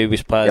 probably the two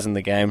best players in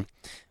the game.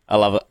 I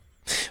love it.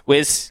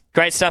 Wes,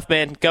 great stuff,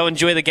 man. Go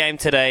enjoy the game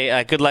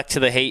today. Good luck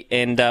to the Heat,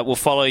 and we'll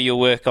follow your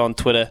work on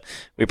Twitter.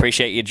 We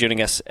appreciate you joining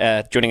us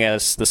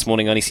this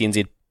morning on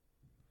ECNZ.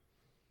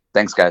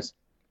 Thanks, guys.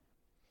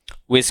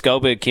 Wes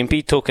Goldberg,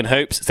 Kempy, talking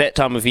hoops. It's that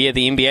time of year.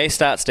 The NBA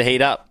starts to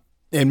heat up.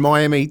 And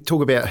Miami,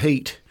 talk about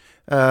heat.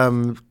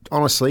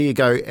 Honestly, you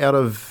go out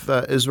of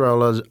Israel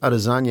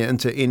Adesanya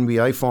into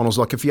NBA finals.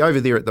 Like if you're over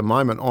there at the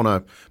moment on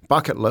a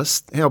bucket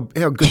list, how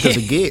good does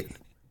it get?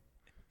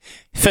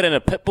 Fit in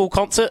a Pitbull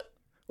concert?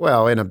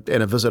 Well, and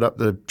a visit up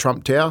the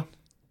Trump Tower.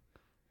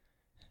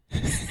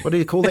 What do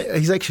you call that?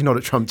 He's actually not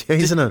at Trump Tower.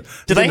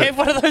 Do they have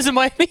one of those in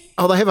Miami?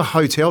 Oh, they have a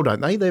hotel,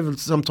 don't they? They have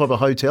some type of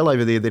hotel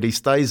over there that he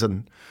stays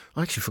in.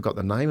 I actually forgot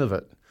the name of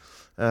it.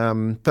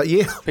 But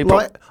yeah,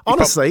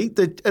 honestly,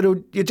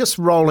 you're just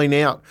rolling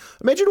out.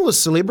 Imagine all the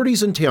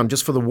celebrities in town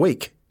just for the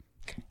week.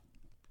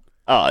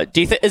 Oh, do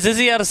you think is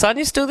Izzy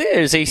Adesanya still there?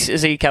 Or is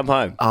he come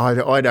home? I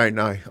don't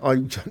know.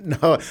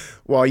 No.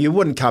 Well, you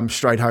wouldn't come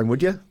straight home,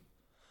 would you?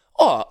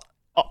 Oh,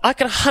 I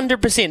can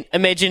 100%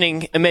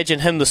 imagine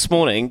him this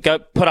morning go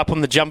put up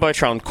on the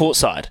Jumbotron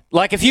courtside.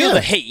 Like if you're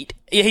the Heat,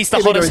 he's the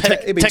hottest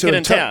ticket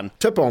in town.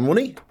 Tip on,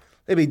 wouldn't he?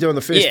 He'd be doing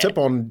the first tip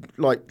on,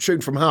 like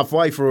shooting from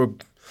halfway for a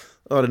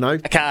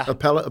car, a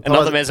pallet,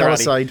 another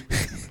Maserati.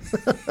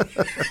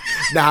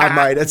 Nah,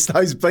 mate, it's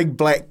those big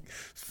black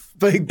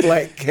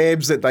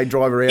cabs that they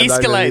drive around.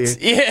 Escalades,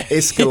 over there.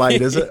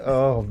 Escalade, is it?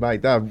 Oh,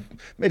 mate,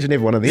 imagine every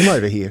one of them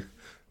over here.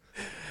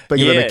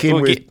 Bigger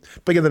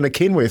than a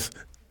Kenworth.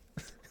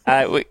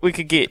 We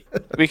could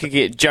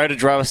get Joe to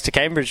drive us to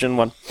Cambridge in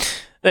one.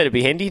 That'd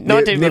be handy.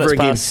 19 minutes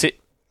past.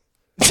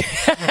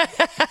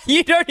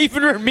 You don't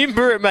even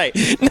remember it, mate.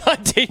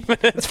 19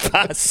 minutes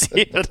past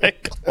 7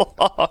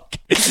 o'clock.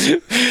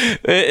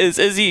 It's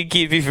Izzy and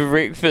Kempy for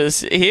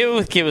breakfast. Here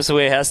with Chemist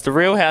Warehouse, the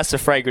real house of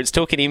fragrance,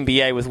 talking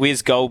NBA with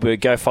Wes Goldberg.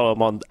 Go follow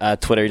him on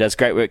Twitter. He does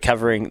great work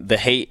covering the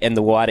Heat and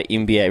the wider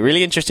NBA.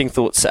 Really interesting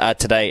thoughts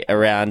today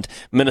around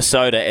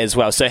Minnesota as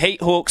well. So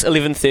Heat, Hawks,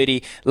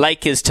 11:30.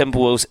 Lakers,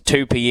 Timberwolves,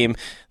 2 p.m.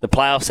 The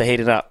playoffs are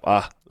heating up.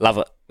 Love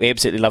it. We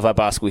absolutely love our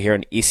basketball here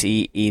on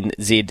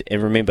SENZ.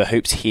 And remember,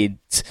 Hoops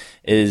Heads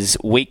is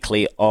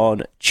weekly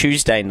on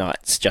Tuesday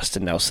nights,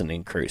 Justin Nelson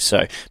and crew.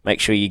 So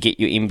make sure you get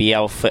your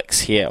NBL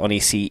fix here on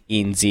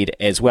SENZ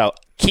as well.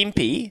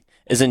 Kempy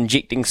is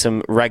injecting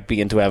some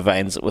rugby into our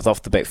veins with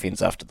Off the Back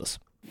Fence after this.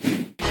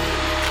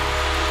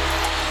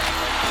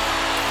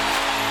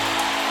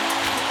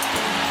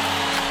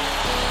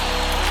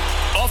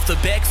 Off the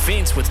Back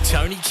Fence with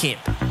Tony Kemp.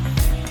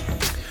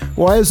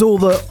 Why has all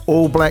the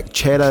All Black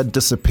chatter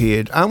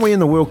disappeared? Aren't we in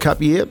the World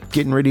Cup yet?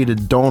 Getting ready to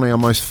don our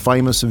most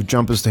famous of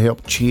jumpers to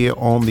help cheer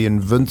on the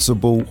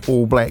invincible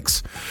All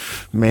Blacks.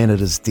 Man, it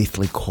is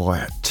deathly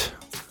quiet.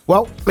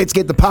 Well, let's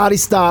get the party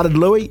started,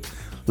 Louis.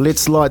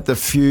 Let's light the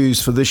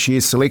fuse for this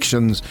year's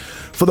selections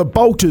for the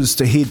bolters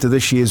to head to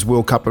this year's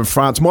World Cup in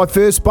France. My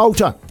first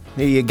bolter,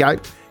 there you go,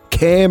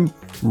 Cam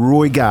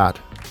Roigard,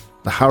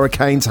 the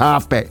Hurricanes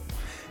halfback.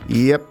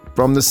 Yep.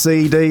 From the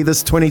CD,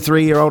 this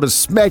 23-year-old is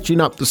smashing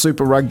up the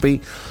Super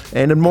Rugby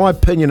and, in my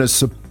opinion, has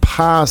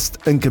surpassed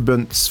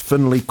incumbents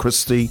Finlay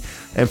Christie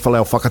and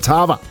Folau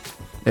Fakatava.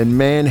 And,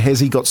 man, has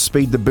he got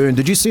speed to burn.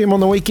 Did you see him on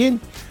the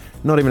weekend?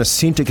 Not even a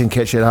centre can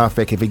catch that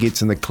halfback if he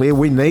gets in the clear.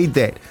 We need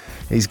that.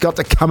 He's got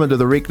to come into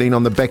the reckoning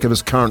on the back of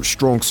his current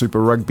strong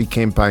Super Rugby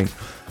campaign.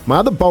 My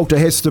other bolter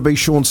has to be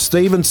Sean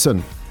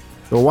Stevenson.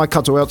 The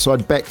Waikato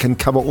outside back can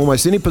cover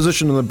almost any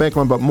position in the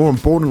backline, but more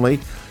importantly,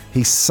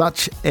 he's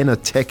such an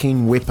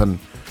attacking weapon.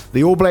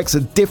 The All Blacks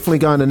are definitely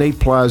going to need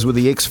players with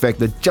the X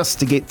factor just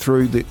to get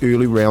through the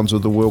early rounds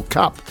of the World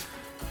Cup.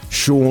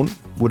 Sean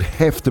would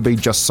have to be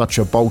just such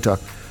a bolter.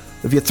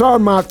 If you throw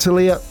in Mark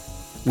Talia,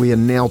 we are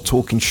now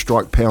talking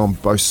strike power on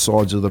both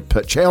sides of the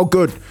pitch. How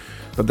good?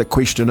 But the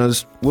question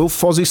is, will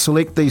Fozzie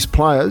select these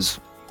players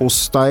or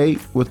stay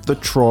with the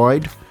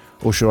tried,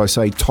 or should I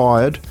say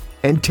tired,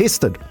 and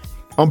tested?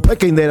 I'm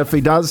picking that if he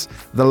does.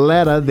 The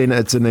latter, then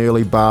it's an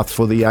early bath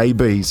for the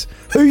ABs.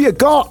 Who you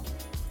got?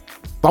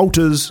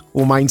 Bolters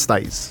or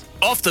mainstays?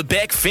 Off the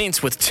Back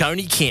Fence with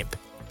Tony Kemp.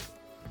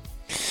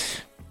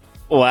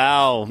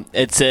 Wow,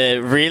 it's a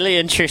really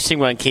interesting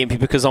one, Kempy,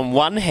 because on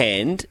one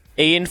hand,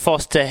 Ian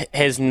Foster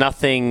has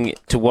nothing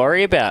to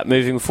worry about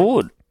moving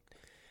forward.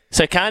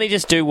 So can't he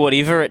just do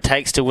whatever it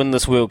takes to win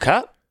this World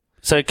Cup?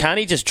 So can't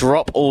he just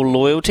drop all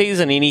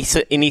loyalties and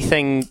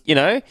anything, you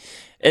know?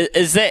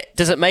 Does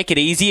it make it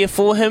easier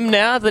for him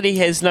now that he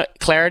has no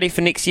clarity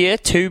for next year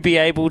to be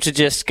able to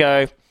just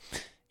go,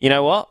 you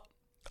know what?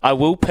 I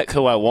will pick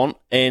who I want,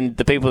 and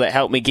the people that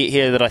help me get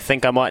here that I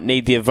think I might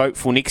need their vote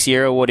for next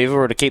year or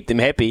whatever, or to keep them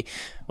happy.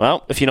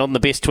 Well, if you're not in the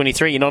best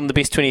 23, you're not in the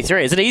best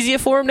 23. Is it easier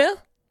for him now?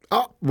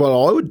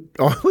 Well,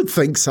 I would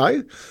think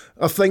so.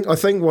 I think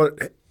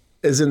what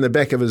is in the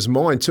back of his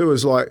mind too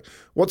is like,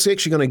 what's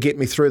actually going to get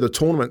me through the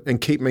tournament and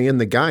keep me in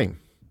the game?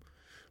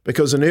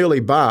 Because an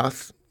early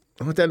bath,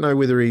 I don't know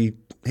whether he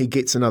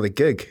gets another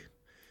gig.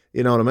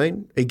 You know what I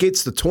mean? He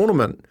gets the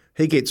tournament,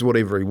 he gets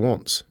whatever he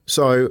wants.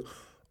 So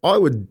I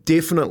would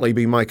definitely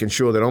be making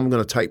sure that I'm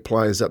going to take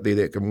players up there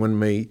that can win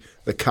me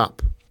the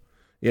cup.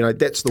 You know,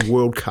 that's the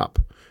World Cup.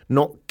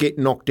 Not get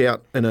knocked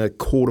out in a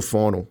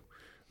quarterfinal,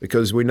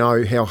 because we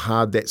know how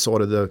hard that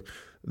side of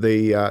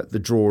the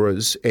draw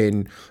is.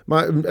 And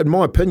in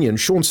my opinion,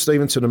 Sean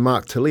Stevenson and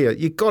Mark Talia,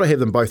 you've got to have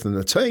them both in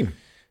the team.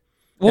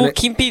 Well,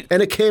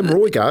 and a Cam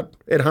Roigard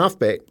at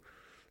halfback.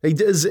 He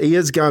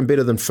is going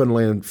better than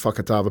Finlay and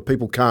Fakatava.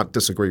 People can't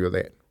disagree with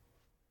that.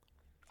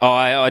 Oh,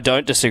 I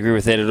don't disagree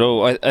with that at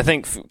all. I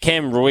think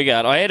Cam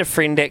Roigard, I had a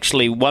friend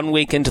actually 1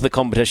 week into the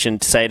competition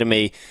to say to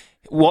me,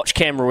 watch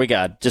Cam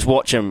Roigard, just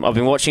watch him. I've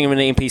been watching him in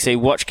the NPC,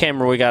 watch Cam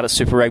Roigard at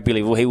Super Rugby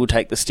level, he will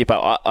take the step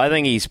up. I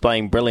think he's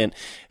playing brilliant.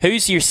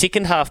 Who's your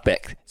second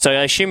halfback? So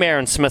I assume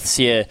Aaron Smith's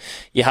your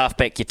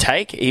halfback you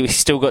take. He's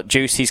still got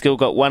juice, he's still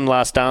got one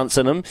last dance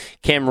in him.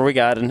 Cam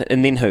Roigard,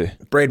 and then who?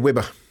 Brad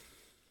Weber,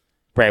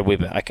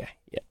 okay.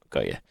 Yeah,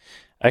 got you.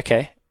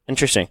 Okay,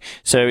 interesting.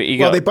 So you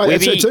got. Well, they're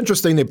both, it's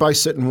interesting. They're both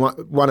sitting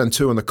 1 and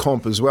 2 in the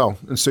comp as well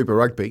in Super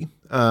Rugby.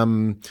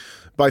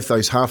 Both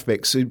those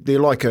halfbacks, they're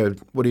like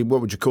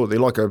what would you call it? They're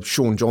like a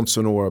Sean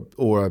Johnson or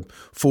a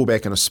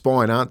fullback and a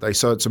spine, aren't they?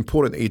 So it's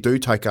important that you do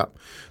take up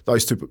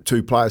those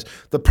two players.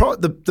 The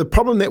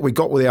problem that we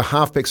got with our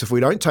halfbacks if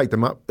we don't take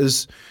them up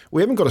is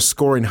we haven't got a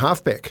scoring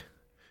halfback.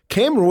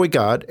 Cam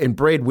Roigard and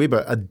Brad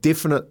Weber are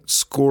definite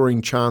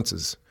scoring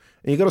chances.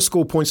 And you've got to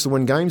score points to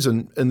win games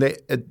at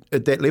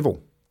that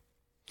level.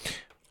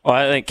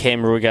 I think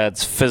Cam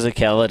Roigard's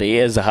physicality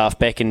as a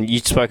halfback, and you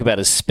spoke about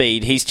his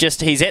speed,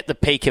 he's at the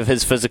peak of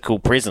his physical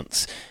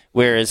presence.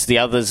 whereas the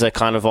others are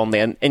kind of on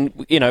there. And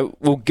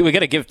we're going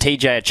to give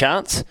TJ a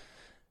chance.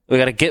 We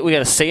got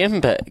to see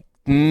him, but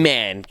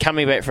man,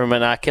 coming back from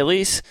an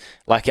Achilles,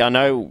 like I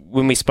know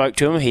when we spoke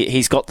to him,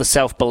 he's got the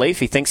self-belief.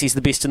 He thinks he's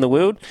the best in the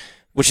world,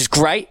 which is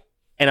great.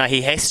 And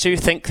he has to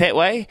think that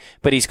way,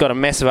 but he's got a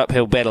massive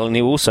uphill battle, and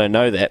he'll also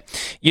know that.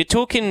 You're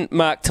talking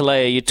Mark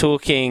Talea, you're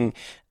talking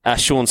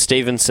Sean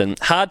Stevenson.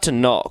 Hard to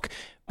knock,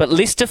 but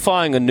Leicester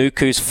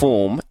Fainga'anuku's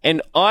form,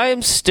 and I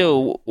am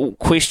still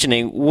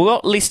questioning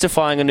what Leicester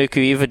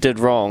Fainga'anuku ever did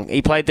wrong.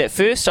 He played that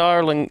first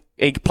Ireland,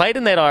 he played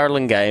in that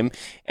Ireland game,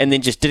 and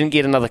then just didn't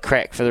get another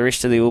crack for the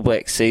rest of the All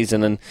Blacks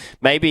season. And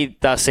maybe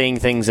they're seeing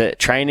things at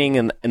training,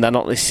 and they're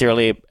not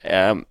necessarily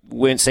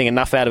weren't seeing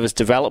enough out of his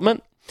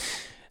development.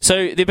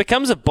 So there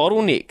becomes a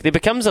bottleneck. There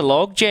becomes a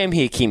logjam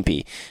here,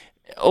 Kempy.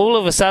 All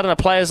of a sudden,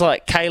 players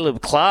like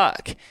Caleb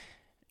Clark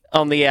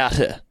on the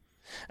outer.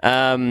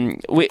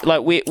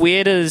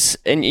 Where does...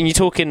 And you're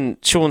talking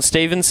Sean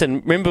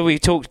Stevenson. Remember we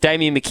talked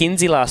Damien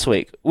McKenzie last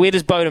week. Where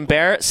does Beauden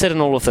Barrett sit in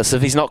all of this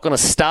if he's not going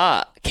to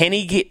start? Can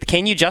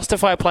you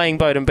justify playing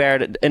Beauden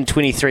Barrett in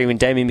 23 when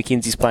Damien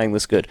McKenzie's playing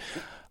this good?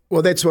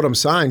 Well, that's what I'm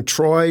saying.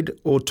 Tried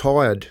or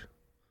tired.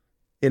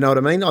 You know what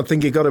I mean? I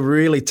think you've got to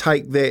really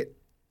take that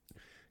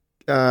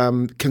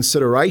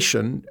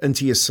consideration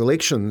into your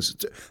selections.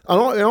 And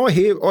I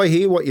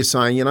hear what you're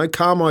saying. You know,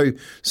 Carmo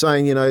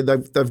saying, you know,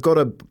 they've got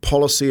a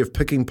policy of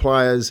picking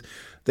players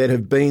that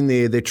have been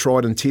there, they're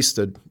tried and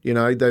tested. You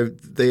know,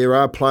 there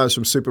are players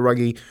from Super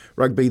Rugby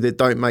that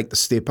don't make the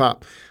step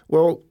up.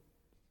 Well,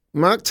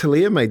 Mark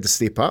Talea made the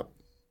step up.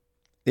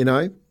 You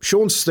know,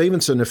 Sean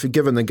Stevenson, if you're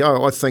given the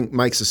go, I think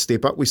makes a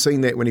step up. We've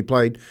seen that when he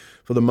played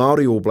for the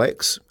Māori All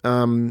Blacks.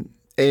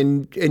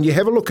 And you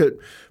have a look at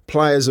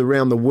players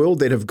around the world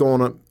that have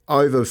gone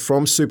over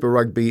from Super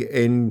Rugby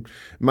and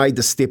made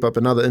the step up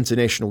in other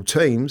international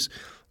teams.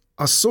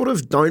 I sort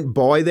of don't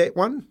buy that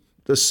one,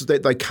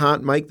 that they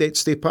can't make that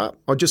step up.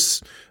 I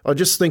just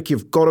think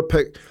you've got to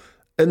pick,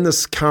 in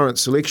this current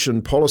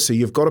selection policy,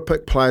 you've got to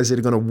pick players that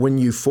are going to win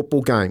you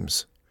football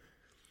games.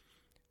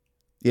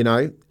 You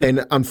know,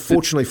 and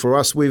unfortunately for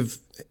us, we've,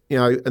 you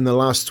know, in the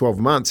last 12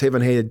 months,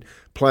 haven't had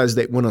players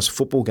that win us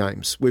football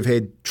games. We've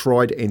had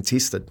tried and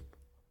tested.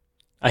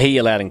 I hear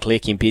you loud and clear,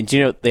 Kempy. And do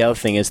you know what the other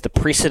thing is? The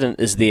precedent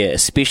is there,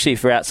 especially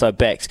for outside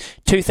backs.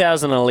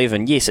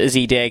 2011, yes,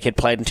 Izzy Dag had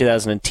played in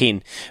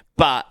 2010,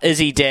 but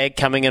Izzy Dag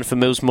coming in for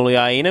Mills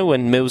Muliaina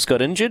when Mills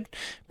got injured,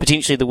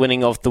 potentially the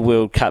winning of the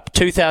World Cup.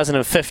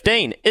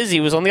 2015, Izzy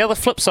was on the other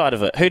flip side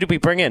of it. Who did we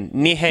bring in?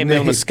 Nehe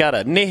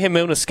Milner-Skudder. Nehe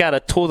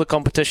Milner-Skudder tore the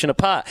competition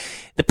apart.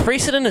 The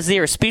precedent is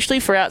there, especially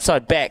for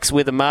outside backs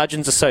where the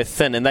margins are so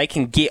thin and they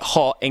can get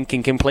hot and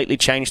can completely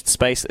change the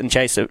space and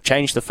change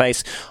the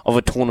face of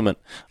a tournament.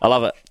 I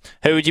love it.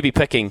 Who would you be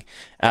picking?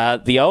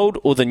 The old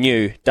or the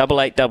new?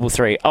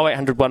 8833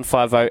 0800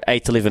 150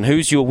 811.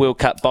 Who's your World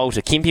Cup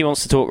bolter? Kempy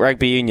wants to talk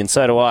rugby union,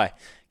 so do I.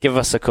 Give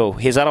us a call.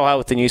 Here's Aroha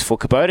with the news for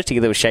Kubota,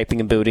 together with Shaping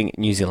and Building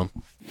New Zealand.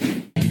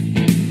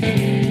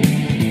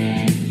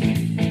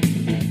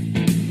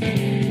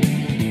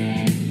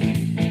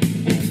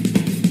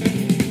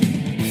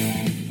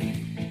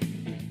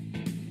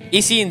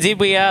 SENZ,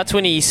 we are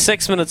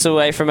 26 minutes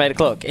away from 8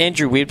 o'clock.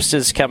 Andrew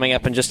Webster's coming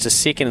up in just a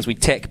second as we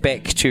tack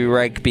back to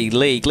Rugby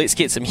League. Let's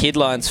get some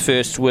headlines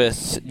first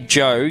with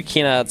Joe.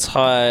 Kennard's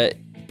Hire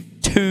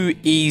too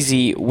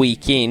easy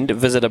weekend.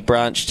 Visit a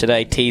branch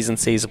today. T's and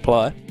C's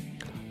apply.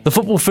 The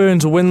Football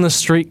Ferns winless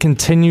streak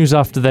continues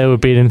after they were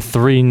beaten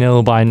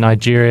 3-0 by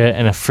Nigeria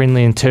in a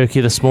friendly in Turkey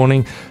this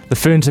morning. The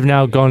Ferns have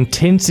now gone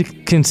 10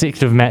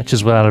 consecutive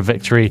matches without a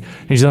victory.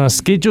 New Zealand are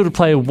scheduled to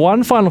play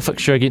one final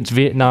fixture against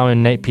Vietnam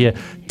in Napier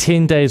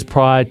 10 days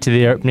prior to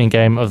their opening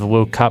game of the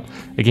World Cup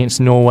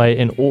against Norway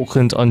in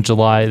Auckland on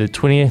July the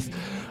 20th.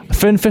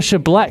 Finn Fisher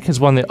Black has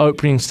won the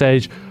opening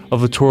stage of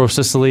the Tour of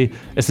Sicily.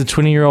 It's the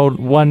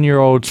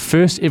 21-year-old's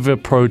first ever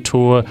pro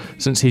tour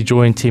since he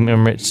joined Team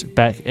Emirates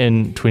back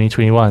in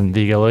 2021.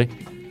 There you go, Louis.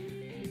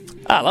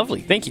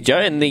 Lovely. Thank you, Joe.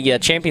 In the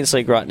Champions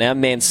League right now,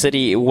 Man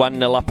City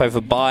 1-0 up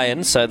over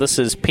Bayern. So this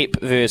is Pep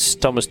versus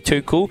Thomas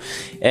Tuchel.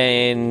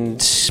 And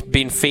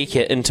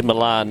Benfica into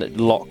Milan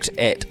locked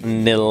at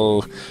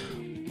 0-0.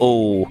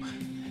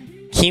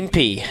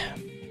 Kempy.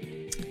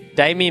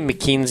 Damien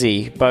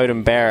McKenzie,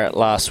 Beauden Barrett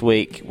last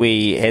week,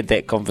 we had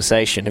that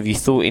conversation. Have you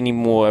thought any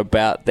more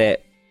about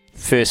that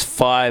first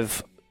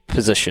 5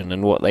 position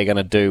and what they're going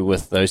to do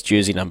with those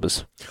jersey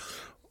numbers?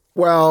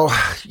 Well,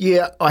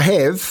 yeah, I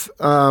have.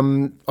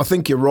 I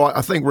think you're right.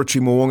 I think Richie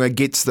Mo'unga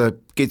gets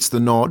the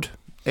nod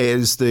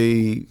as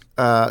the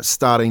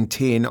starting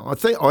 10.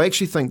 I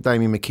actually think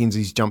Damien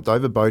McKenzie's jumped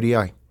over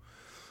Baudier.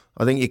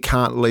 I think you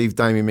can't leave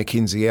Damien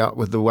McKenzie out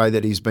with the way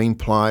that he's been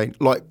playing.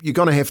 Like, you're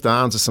going to have to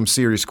answer some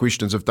serious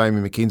questions if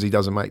Damien McKenzie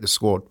doesn't make the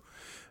squad.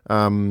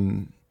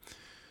 And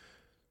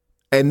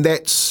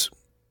that's,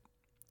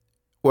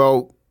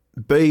 well,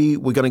 B,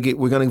 we're going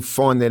to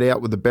find that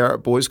out with the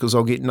Barrett boys, because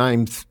I'll get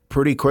named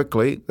pretty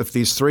quickly. If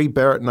there's 3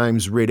 Barrett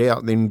names read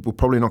out, then we're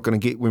probably not going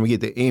to get, when we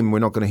get to M, we're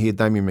not going to hear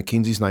Damien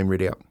McKenzie's name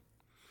read out.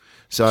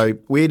 So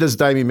where does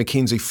Damien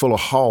McKenzie fill a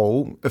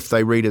hole if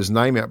they read his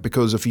name out?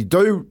 Because if you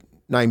do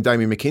name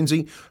Damien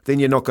McKenzie, then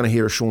you're not going to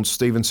hear a Sean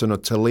Stevenson or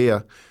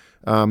Talia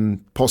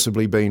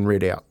possibly being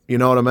read out. You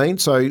know what I mean?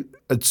 So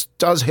it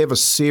does have a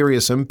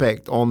serious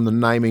impact on the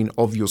naming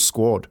of your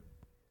squad.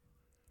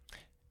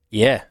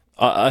 Yeah.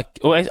 I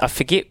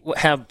forget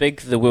how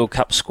big the World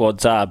Cup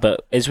squads are,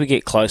 but as we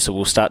get closer,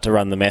 we'll start to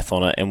run the math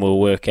on it and we'll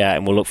work out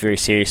and we'll look very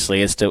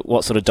seriously as to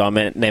what sort of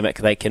dynamic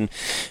they can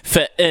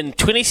fit in.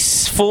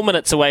 24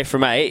 minutes away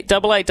from 8,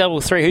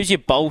 8833, who's your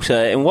bolter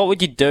and what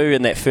would you do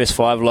in that first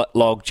 5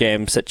 log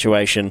jam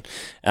situation?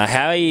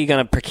 How are you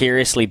going to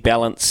precariously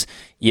balance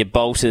your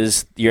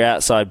bolters, your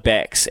outside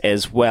backs,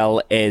 as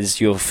well as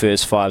your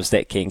first 5s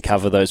that can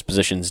cover those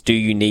positions? Do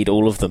you need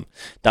all of them?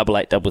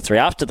 8833.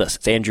 After this,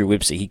 it's Andrew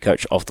Webster, head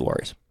coach of the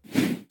Warriors.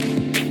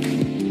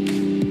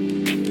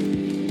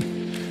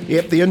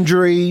 Yep, the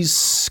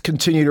injuries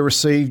continue to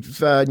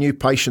receive new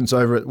patients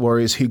over at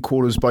Warriors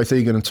headquarters, both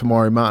Egan and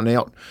Tamari Martin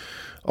out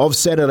of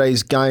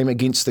Saturday's game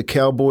against the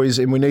Cowboys,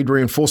 and we need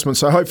reinforcement.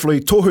 So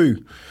hopefully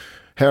Tohu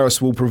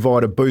Harris will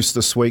provide a boost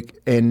this week,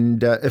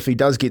 and if he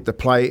does get the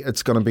play,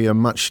 it's going to be a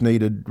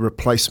much-needed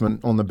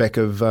replacement on the back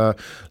of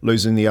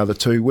losing the other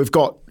two. We've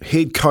got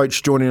head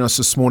coach joining us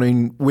this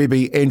morning,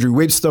 Andrew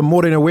Webster.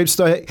 Morning,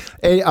 Webster.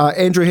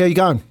 Andrew, how you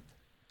going?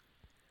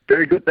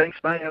 Very good, thanks,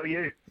 mate. How are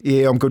you?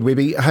 Yeah, I'm good,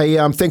 Webby. Hey,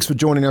 thanks for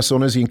joining us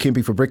on Izzy and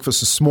Kempy for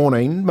breakfast this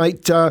morning.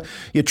 Mate,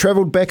 you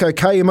travelled back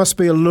okay. You must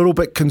be a little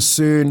bit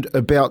concerned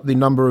about the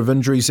number of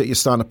injuries that you're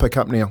starting to pick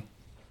up now.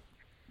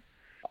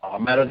 Oh,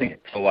 mate, I think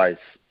it's always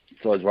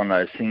one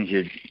of those things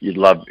you'd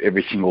love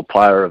every single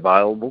player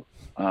available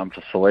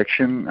for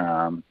selection,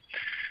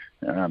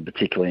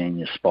 particularly in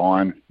your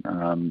spine.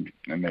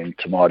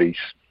 Tamati's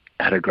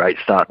had a great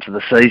start to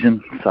the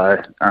season,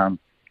 so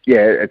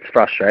it's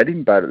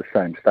frustrating, but at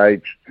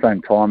the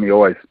same time, you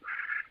always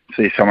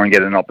see someone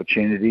get an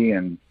opportunity,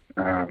 and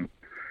let's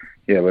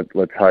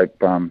hope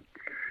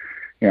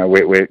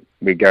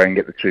we go and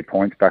get the 2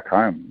 points back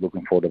home.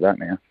 Looking forward to that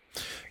now.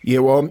 Yeah,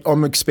 well,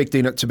 I'm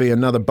expecting it to be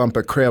another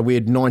bumper crowd. We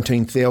had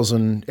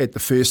 19,000 at the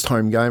first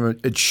home game.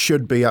 It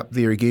should be up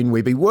there again,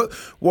 Webby. What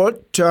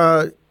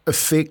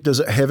effect is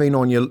it having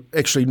on you,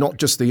 actually not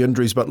just the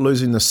injuries, but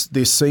losing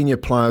their senior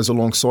players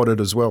alongside it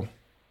as well?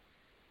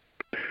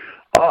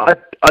 I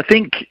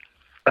think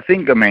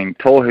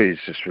Tohu's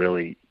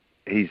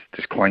he's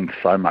just cleaned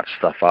so much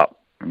stuff up.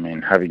 I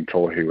mean, having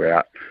Tohu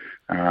out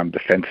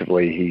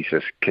defensively, he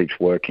just keeps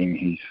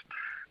working.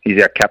 He's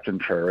our captain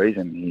for a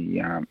reason.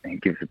 He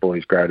gives the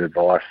boys great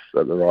advice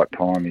at the right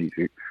time. He's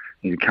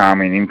a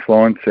calming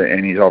influence,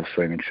 and he's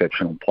obviously an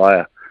exceptional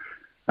player.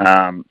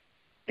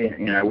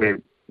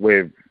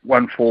 We've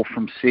won 4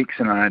 from 6,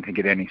 and I don't think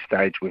at any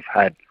stage we've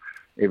had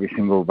every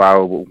single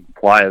available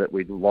player that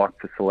we'd like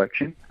for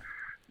selection.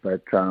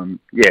 But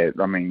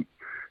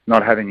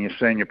not having your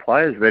senior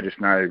players, they just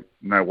know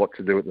what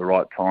to do at the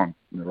right time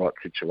in the right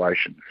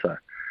situation. So,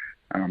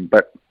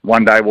 but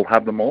one day we'll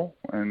have them all,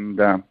 and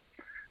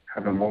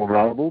have them all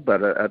available,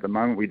 but at the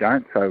moment we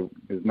don't, so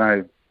there's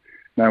no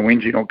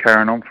whinging or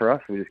carrying on for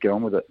us. We just get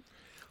on with it.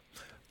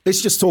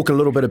 Let's just talk a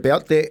little bit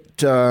about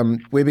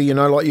that, Webby.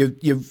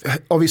 You've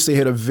obviously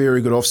had a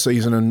very good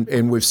off-season,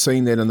 and we've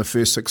seen that in the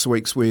first 6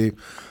 weeks where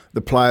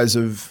the players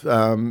have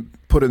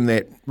put in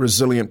that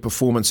resilient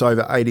performance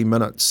over 80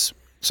 minutes.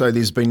 So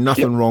there's been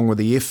nothing wrong with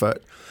the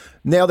effort.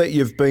 Now that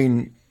you've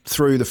been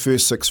through the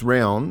first 6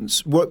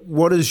 rounds,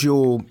 what is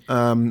your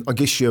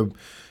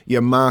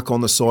your mark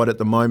on the side at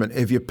the moment?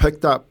 Have you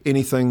picked up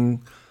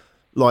anything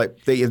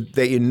like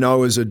that you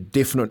know is a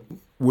definite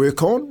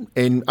work on,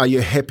 and are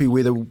you happy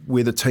where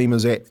the team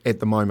is at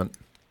the moment?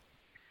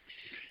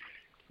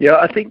 Yeah,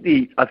 I think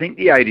the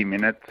 80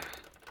 minutes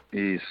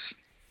is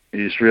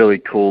really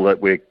cool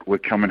that we're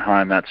coming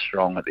home that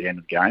strong at the end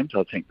of games.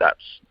 I think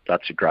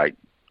that's a great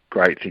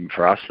thing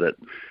for us, that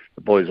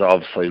the boys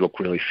obviously look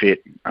really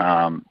fit.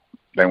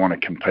 They want to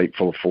compete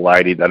for the full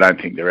 80. They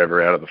don't think they're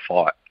ever out of the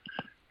fight.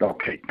 They'll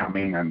keep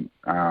coming, and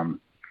our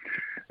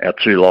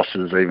 2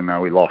 losses, even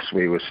though we lost,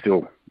 we were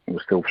still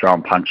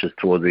throwing punches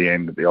towards the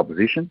end of the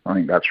opposition. I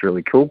think that's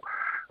really cool.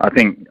 I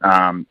think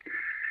we're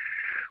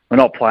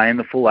not playing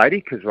the full 80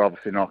 because we're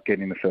obviously not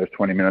getting the first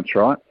 20 minutes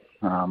right.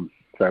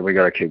 So we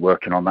got to keep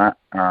working on that.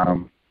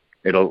 I've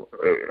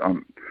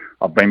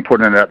been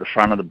putting it at the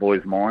front of the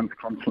boys' minds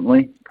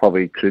constantly,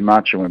 probably too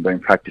much, and we've been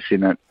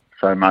practicing it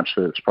so much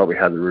that it's probably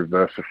had the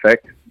reverse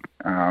effect.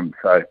 Our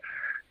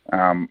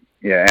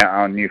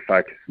new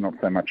focus is not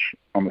so much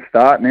on the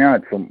start now.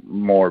 It's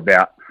more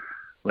about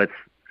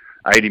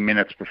 80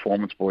 minutes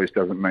performance, boys,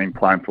 doesn't mean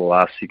playing for the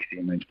last 60.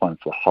 It means playing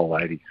for the whole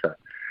 80. So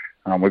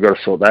we've got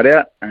to sort that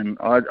out. And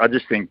I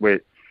just think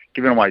we're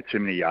giving away too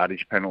many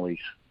yardage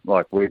penalties.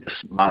 Like, when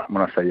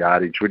I say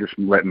yardage, we're just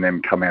letting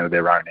them come out of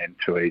their own end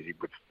too easy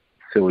with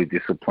silly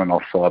discipline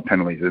offside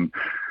penalties. And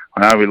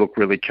I know we look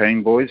really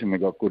keen, boys, and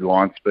we've got good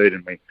line speed,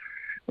 and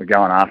we're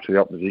going after the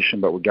opposition,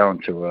 but we're going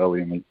too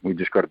early, and we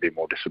just got to be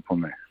more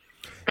disciplined there.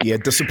 Yeah,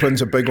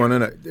 discipline's a big one,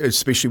 isn't it?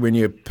 Especially when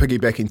you're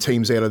piggybacking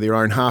teams out of their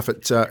own half,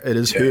 it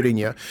is hurting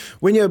you.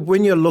 When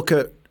you look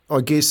at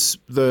I guess,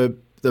 the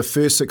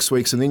first 6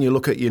 weeks, and then you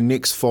look at your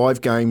next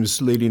 5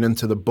 games leading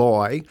into the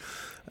bye,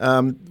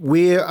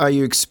 where are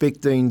you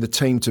expecting the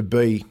team to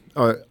be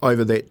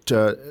over that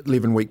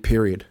 11-week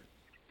period?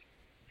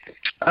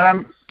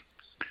 I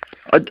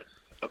don't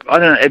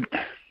know.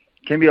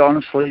 Can be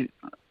honestly,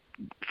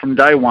 from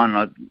day one,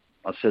 I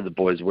said to the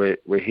boys, we're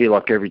here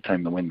like every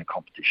team to win the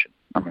competition.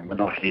 I mean, we're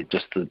not here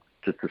just to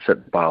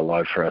set the bar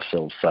low for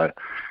ourselves. So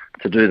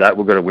to do that,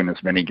 we've got to win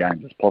as many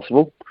games as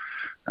possible,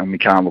 and we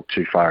can't look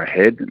too far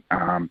ahead.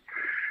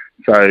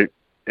 So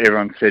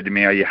everyone said to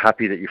me, "Are you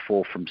happy that you're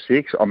 4 from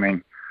 6?" I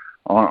mean,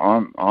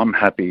 I'm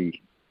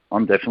happy.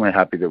 I'm definitely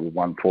happy that we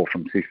won 4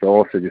 from 6. But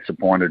also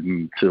disappointed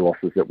in 2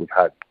 losses that we've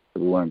had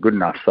that weren't good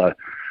enough. So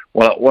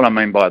what I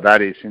mean by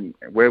that is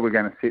where we're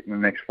going to sit in the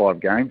next 5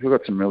 games, we've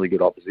got some really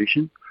good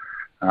opposition.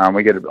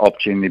 We get an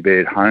opportunity to be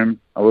at home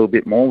a little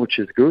bit more, which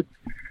is good.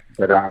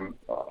 But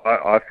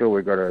I feel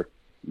we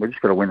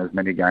just got to win as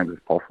many games as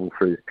possible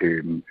through this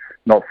period and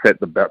not set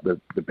the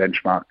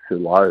benchmark too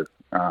low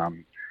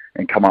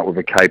and come up with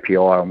a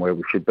KPI on where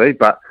we should be.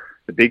 But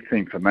the big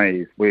thing for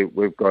me is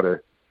we've got to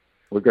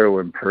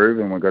improve,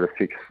 and we've got to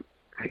fix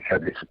our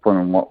discipline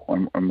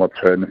and what's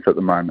hurting us at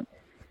the moment.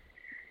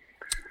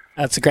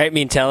 That's a great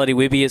mentality,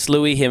 Webby. It's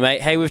Louis here, mate.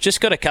 Hey, we've just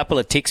got a couple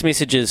of text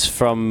messages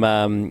from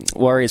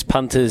Warriors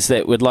punters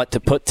that we'd like to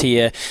put to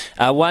you.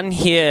 One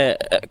here,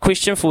 a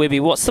question for Webby.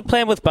 What's the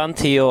plan with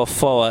Bunty or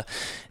Foa?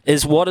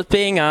 Is what is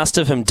being asked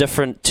of him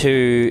different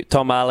to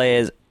Tom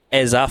Ale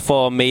as our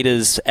 4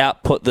 metres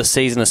output this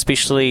season,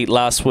 especially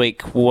last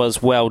week,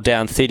 was well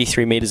down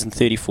 33 metres in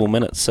 34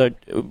 minutes. So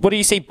what do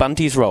you see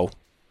Bunty's role?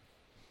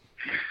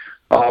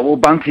 Well,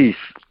 Bunty's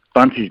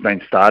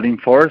been starting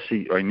for us.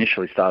 He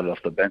initially started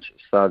off the bench at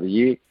the start of the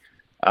year.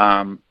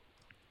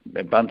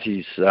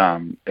 Bunty's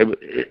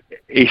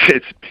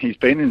he's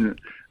been in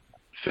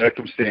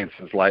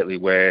circumstances lately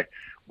where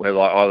we're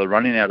like either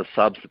running out of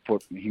subs to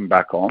put him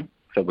back on,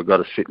 so we've got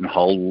to sit and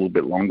hold a little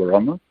bit longer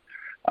on them,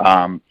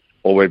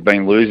 or we've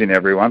been losing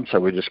everyone, so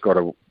we've just got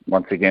to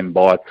once again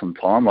bide some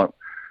time. Like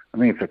I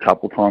think it's a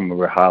couple of times we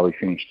were hardly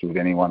finished with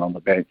anyone on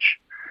the bench.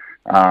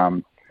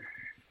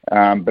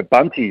 But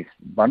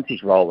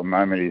Bunty's role at the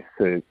moment is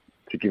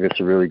to give us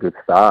a really good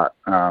start.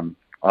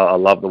 I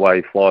love the way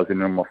he flies in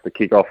them off the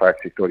kickoff. I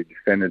actually thought he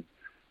defended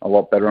a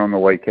lot better on the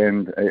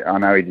weekend. I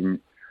know he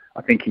didn't.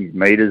 I think his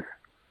meters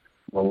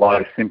were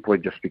low simply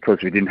just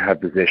because we didn't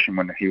have possession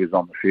when he was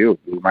on the field.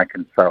 We were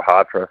making it so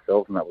hard for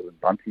ourselves, and that wasn't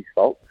Bunty's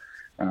fault.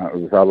 It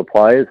was other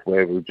players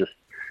where we were just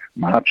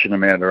marching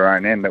them out of our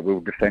own end that we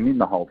were defending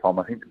the whole time.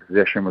 I think the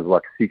possession was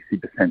like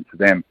 60% to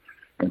them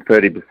and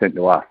 30%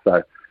 to us.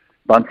 So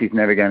Bunty's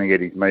never going to get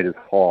his meters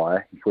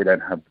high if we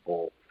don't have the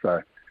ball.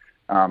 So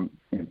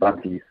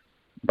Bunty's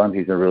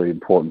a really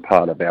important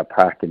part of our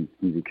pack and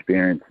his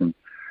experience, and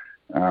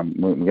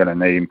we're going to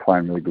need him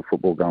playing really good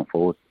football going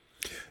forward.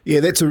 Yeah,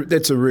 that's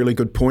a really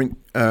good point,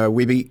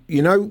 Webby.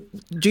 You know,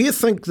 do you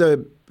think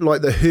the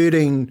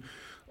hurting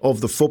of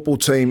the football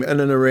team in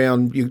and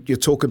around, you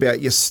talk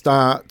about your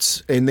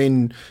starts and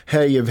then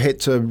how you've had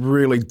to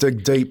really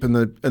dig deep in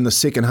the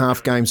second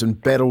half games and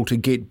battle to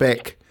get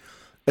back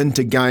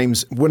into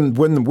games,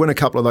 win a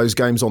couple of those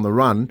games on the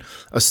run,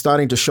 are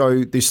starting to show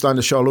a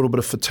little bit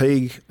of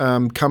fatigue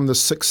come the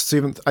 6th,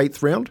 7th,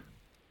 8th round?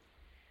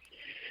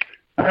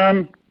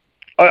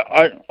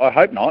 I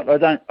hope not.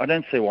 I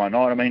don't see why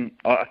not. I mean,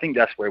 I think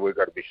that's where we've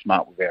got to be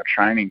smart with our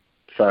training.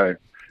 So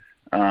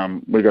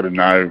we've got to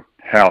know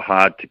how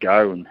hard to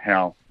go and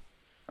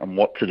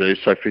what to do.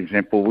 So, for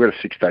example, we've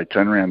got a 6-day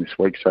turnaround this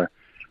week, so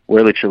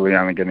we're literally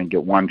only going to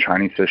get 1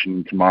 training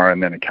session tomorrow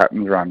and then a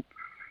captain's run.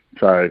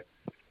 So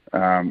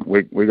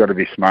we've got to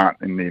be smart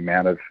in the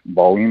amount of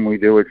volume we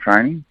do with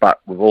training,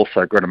 but we've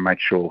also got to make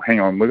sure, hang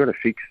on, we've got to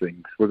fix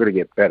things. We've got to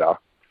get better.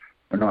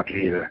 We're not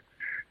here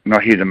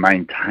to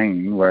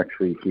maintain. We're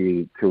actually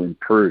here to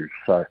improve.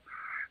 So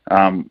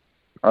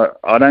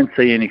I don't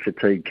see any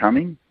fatigue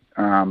coming,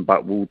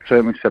 but we'll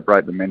certainly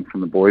separate the men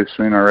from the boys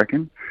soon, I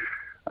reckon.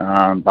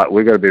 But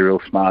we've got to be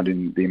real smart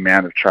in the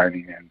amount of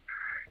training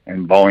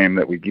and volume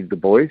that we give the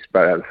boys,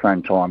 but at the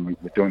same time,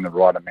 we're doing the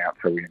right amount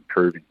so we're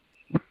improving.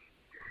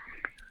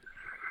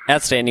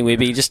 Outstanding,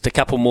 Webby. Just a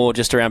couple more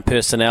just around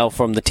personnel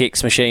from the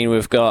text machine.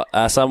 We've got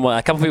a couple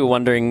of people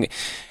wondering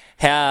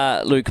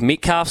how Luke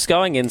Metcalf's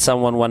going and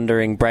someone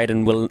wondering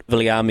Braden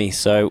Williami.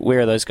 So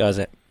where are those guys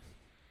at?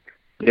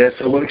 Yeah,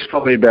 so Luke's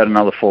probably about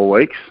another 4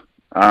 weeks.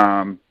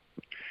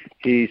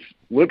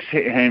 Luke's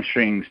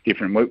hamstring's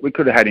different. We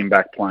could have had him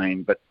back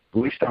playing, but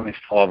Luke's done this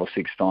 5 or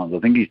 6 times. I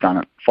think he's done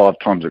it 5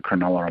 times at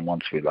Cronulla and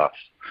once with us.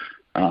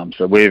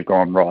 So we've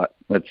gone, right,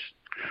 let's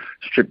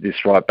strip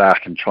this right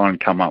back and try and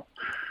come up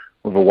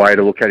with a way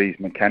to look at his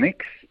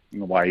mechanics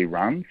and the way he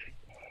runs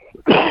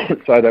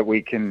so that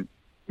we can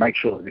make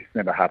sure that this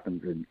never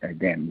happens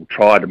again. We'll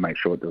try to make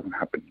sure it doesn't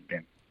happen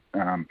again.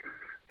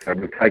 So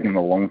we're taking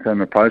the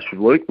long-term approach with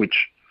Luke,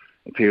 which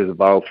if he was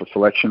available for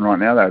selection right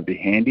now, that would be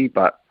handy,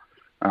 but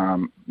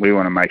we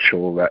want to make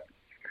sure that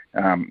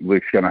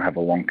Luke's going to have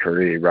a long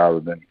career rather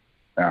than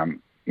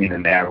in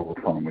and out all the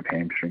time with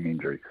hamstring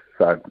injuries.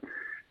 So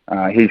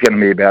He's going to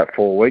be about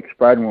 4 weeks.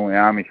 Braden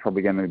Williami's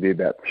probably going to be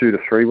about 2 to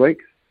 3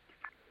 weeks.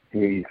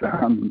 He's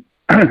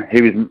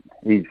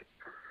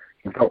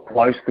got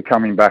close to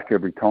coming back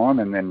every time,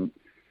 and then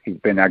he's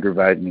been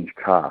aggravating his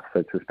calf, so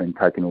it's just been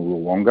taking a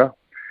little longer.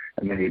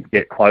 And then he'd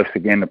get close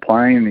again to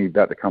playing, and he's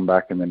about to come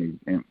back, and then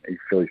he'd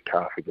feel his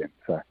calf again.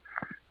 So,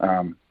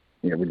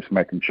 we're just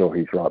making sure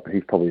he's right, but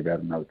he's probably about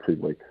another 2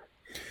 weeks.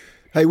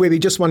 Hey, Webby,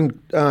 just one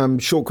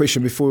short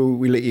question before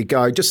we let you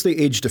go. Just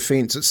the edge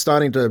defence, it's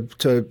starting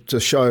to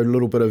show a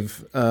little bit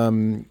of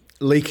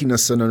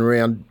leakiness in and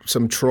around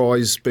some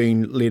tries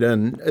being let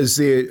in. Is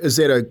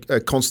that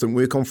a constant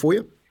work on for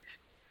you?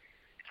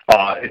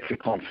 It's a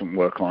constant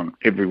work on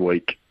every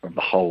week of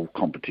the whole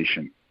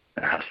competition.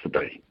 It has to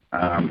be.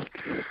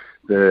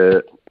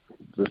 The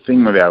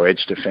thing with our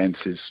edge defence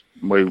is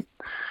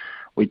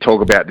we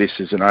talk about this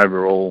as an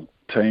overall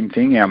team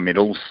thing. Our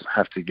middles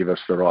have to give us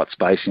the right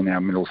spacing. Our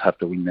middles have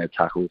to win their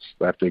tackles.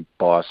 They have to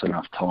buy us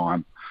enough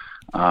time.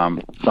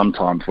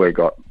 Sometimes we've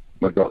got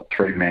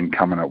 3 men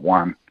coming at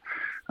one.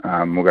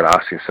 We've got to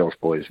ask ourselves,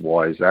 boys,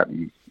 why is that?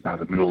 And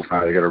the middles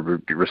know they've got to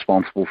be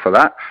responsible for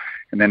that.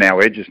 And then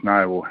our edges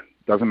know, well,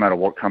 it doesn't matter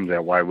what comes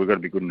our way, we've got to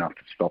be good enough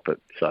to stop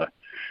it. So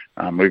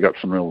we've got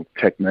some real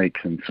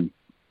techniques and some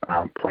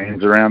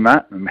plans around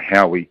that and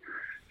how we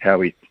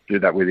do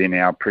that within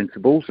our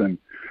principles. And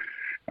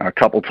a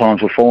couple of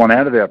times we've fallen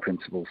out of our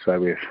principles. So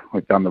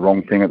we've done the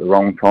wrong thing at the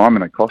wrong time,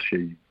 and it costs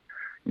you.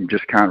 You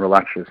just can't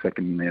relax for a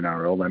second in the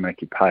NRL. They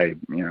make you pay,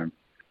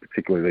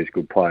 particularly these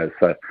good players.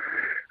 So,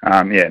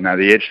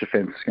 the edge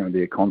defence is going to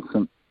be a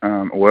constant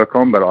work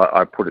on, but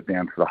I put it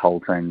down to the whole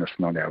team, just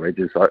not our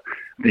edges. I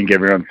think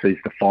everyone sees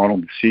the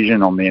final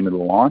decision on the end of the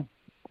line,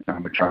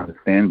 which I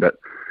understand, but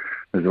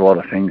there's a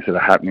lot of things that are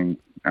happening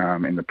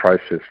in the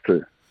process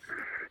to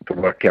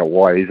work out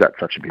why is that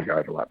such a big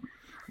overlap.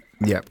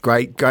 Yeah,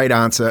 great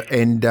answer.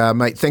 And,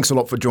 mate, thanks a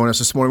lot for joining us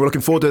this morning. We're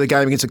looking forward to the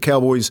game against the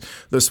Cowboys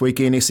this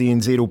weekend.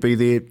 SENZ will be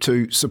there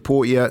to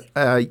support you.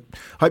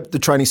 Hope the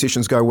training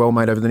sessions go well,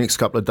 mate, over the next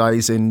couple of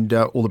days, and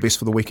all the best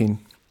for the weekend.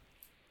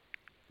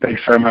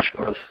 Thanks very much,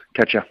 guys.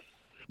 Catch ya.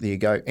 There you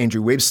go.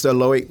 Andrew Webster,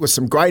 Louis, with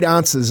some great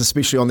answers,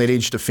 especially on that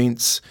edge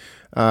defence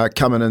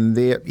coming in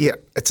there. Yeah,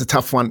 it's a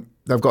tough one.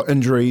 They've got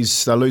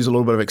injuries, they lose a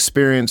little bit of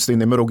experience, then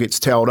their middle gets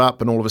towed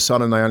up, and all of a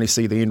sudden they only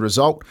see the end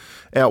result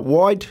out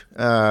wide.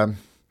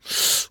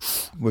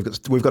 We've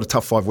got a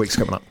tough 5 weeks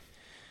coming up.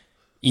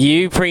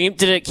 You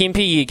preempted it,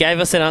 Kempy. You gave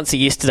us an answer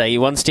yesterday.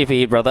 You're one step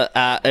ahead, brother.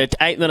 At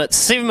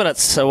 7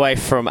 minutes away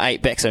from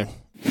 8 back soon.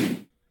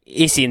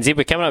 SENZ,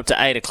 we're coming up to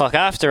 8 o'clock.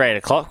 After 8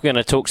 o'clock, we're going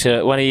to talk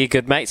to one of your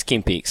good mates,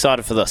 Kempy.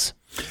 Excited for this?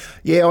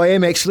 Yeah, I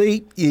am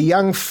actually.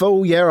 Young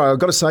Phil Yarrow. I've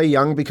got to say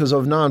young because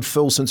I've known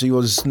Phil since he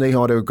was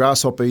knee-high to a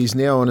grasshopper. He's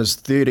now in his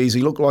 30s.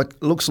 He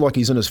looks like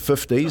he's in his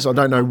 50s. I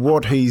don't know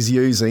what he's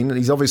using.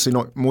 He's obviously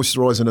not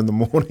moisturising in the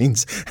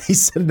mornings.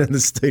 He's sitting in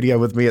the studio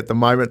with me at the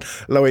moment,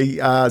 Louis.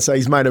 So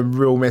he's made a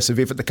real massive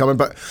effort to come in.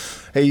 But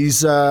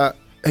he's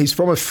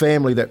from a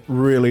family that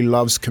really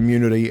loves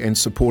community and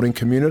supporting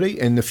community.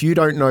 And if you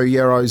don't know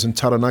Yarrows and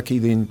Taranaki,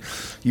 then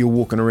you're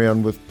walking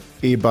around with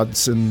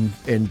earbuds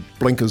and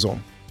blinkers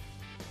on.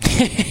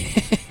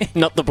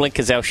 Not the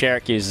blinkers Al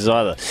Sharrock uses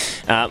either.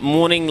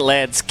 Morning,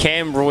 lads.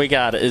 Cam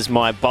Roigard is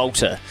my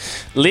bolter.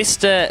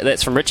 Leicester,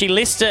 that's from Richie.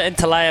 Leicester and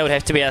Taleo would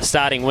have to be our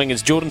starting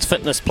wingers. Jordan's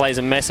fitness plays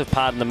a massive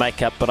part in the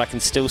makeup, but I can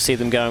still see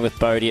them going with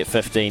Bodie at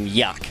 15.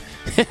 Yuck.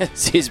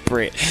 Says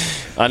Brett.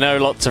 I know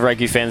lots of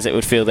rugby fans that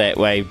would feel that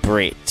way,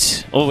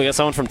 Brett. Oh, we got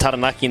someone from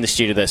Taranaki in the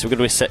studio though, so we've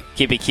got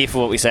to be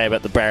careful what we say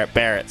about the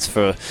Barretts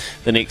for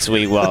the next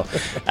wee while.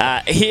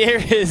 Here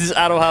is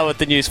Aroha with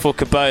the news for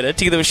Kubota.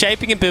 Together with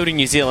Shaping and Building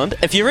New Zealand.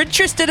 If you're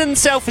interested in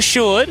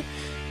self-assured,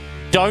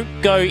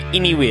 don't go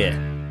anywhere.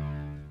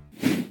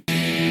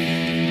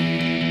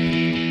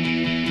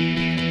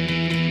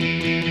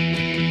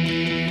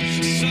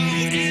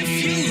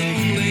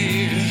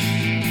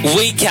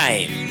 We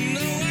came.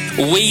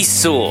 We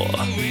saw.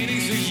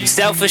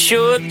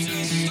 Self-assured,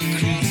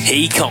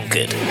 he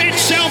conquered.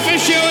 It's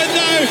self-assured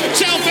though,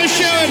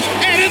 self-assured.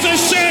 It is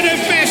assertive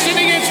fashion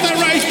against the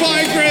race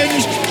by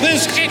Grins.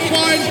 This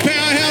equine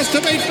powerhouse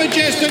to beat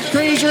Majestic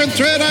Cruiser and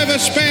third over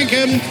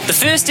Spankham. The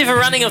first ever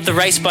running of the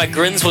race by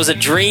Grins was a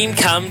dream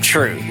come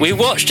true. We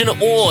watched in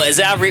awe as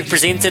our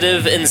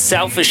representative in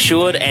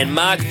self-assured and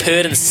Mark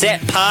Purdon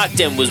sat parked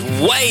and was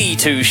way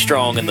too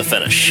strong in the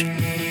finish.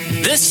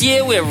 This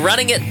year we're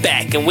running it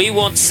back and we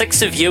want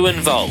 6 of you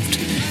involved.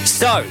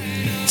 So,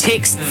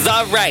 text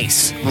THE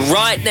RACE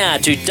right now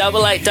to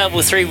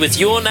 8833 with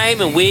your name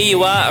and where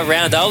you are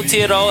around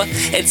Aotearoa,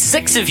 and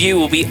 6 of you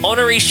will be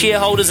honorary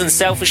shareholders in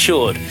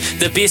Self-Assured.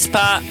 The best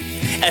part,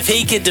 if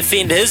he can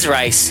defend his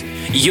race,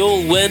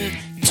 you'll win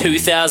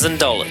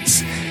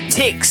 $2,000.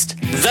 Text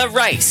THE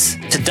RACE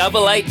to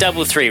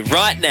 8833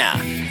 right now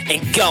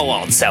and go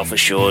on,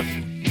 Self-Assured.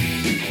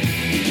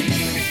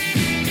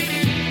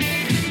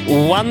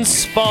 One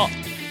spot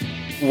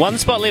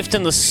left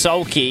in the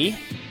sulky.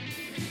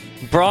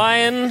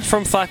 Brian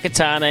from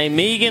Whakatane,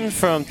 Megan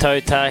from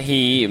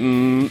Tautahi,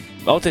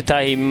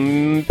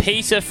 Aotearoa,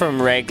 Peter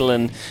from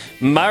Raglan,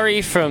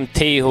 Murray from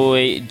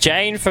Tihoe,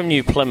 Jane from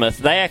New Plymouth.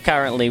 They are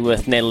currently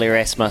with Natalie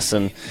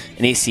Rasmussen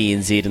and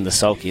SENZ in the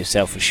sulky of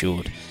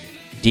Self-Assured.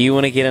 Do you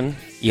want to get in?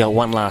 You got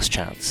one last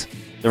chance.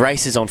 The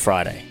race is on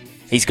Friday.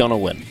 He's going to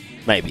win.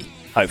 Maybe.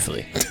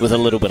 Hopefully. With a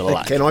little bit of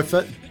luck. Can I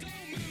fit?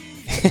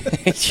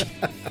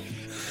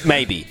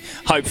 Maybe.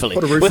 Hopefully.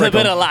 With a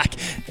bit of luck.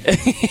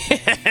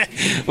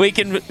 We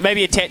can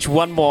maybe attach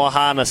one more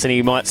harness and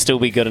he might still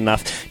be good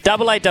enough.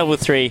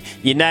 8833,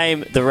 you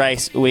name the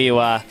race where you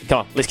are. Come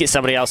on, let's get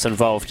somebody else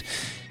involved.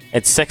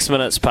 It's 6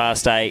 minutes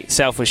past 8,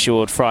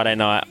 Self-Assured, Friday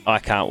night. I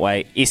can't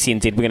wait.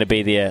 SENZ, we're going to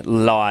be there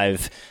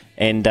live.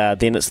 And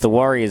then it's the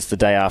Warriors the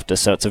day after,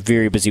 so it's a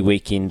very busy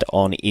weekend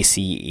on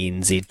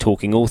SENZ,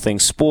 talking all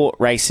things sport,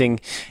 racing,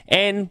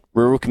 and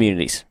rural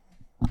communities.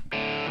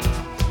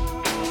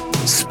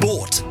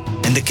 Sport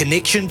and the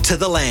connection to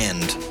the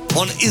land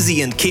on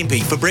Izzy and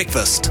Kempy for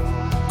breakfast.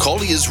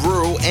 Collier's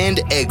Rural and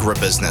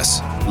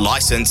Agribusiness.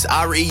 Licence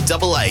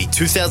REAA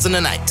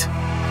 2008.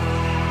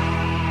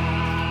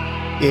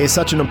 Yeah,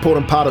 such an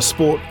important part of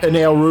sport in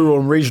our rural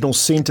and regional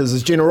centres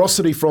is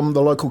generosity from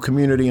the local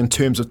community in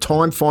terms of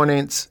time,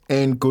 finance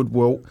and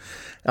goodwill.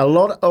 A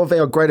lot of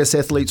our greatest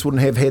athletes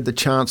wouldn't have had the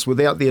chance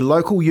without their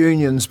local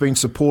unions being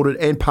supported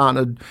and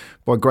partnered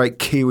by great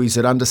Kiwis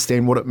that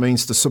understand what it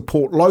means to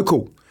support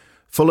local.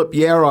 Philip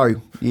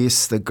Yarrow,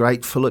 yes, the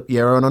great Philip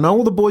Yarrow. And I know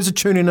all the boys are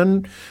tuning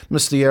in,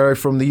 Mr. Yarrow,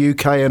 from the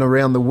UK and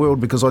around the world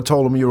because I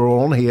told them you were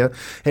all on here.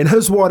 And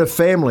his wider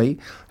family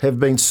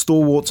have been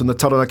stalwarts in the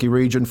Taranaki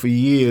region for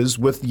years,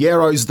 with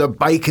Yarrow's the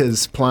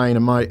Bakers playing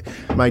a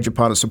major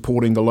part of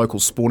supporting the local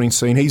sporting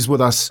scene. He's with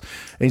us,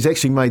 and he's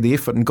actually made the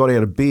effort and got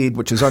out of bed,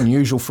 which is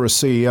unusual for a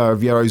CEO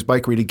of Yarrow's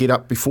Bakery to get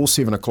up before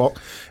 7 o'clock,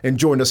 and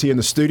joined us here in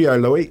the studio,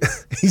 Louis.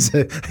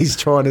 He's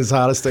trying his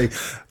hardest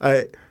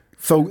to...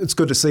 Phil, it's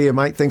good to see you,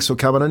 mate. Thanks for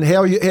coming in.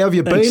 How have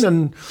you been?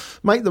 And,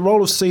 mate, the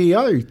role of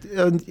CEO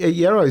at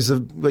Yarrows,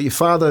 your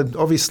father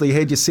obviously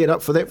had you set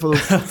up for that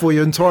for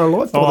your entire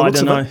life. I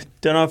don't know.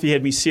 Don't know if he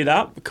had me set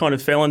up. Kind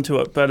of fell into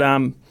it. But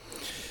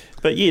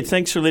yeah,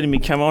 thanks for letting me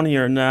come on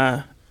here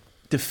and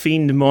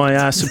defend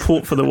my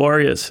support for the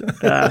Warriors.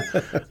 I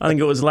think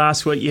it was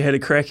last week you had a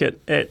crack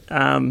at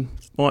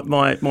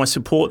my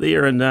support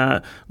there, and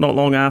not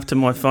long after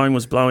my phone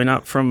was blowing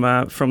up from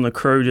the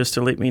crew just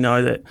to let me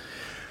know that,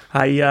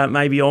 hey,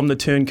 maybe I'm the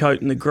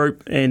turncoat in the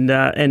group and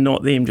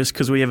not them, just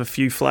because we have a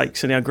few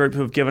flakes in our group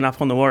who have given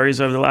up on the Warriors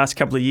over the last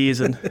couple of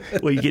years, and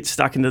we get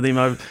stuck into them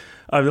over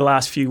the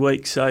last few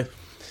weeks. So,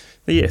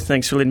 yeah,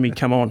 thanks for letting me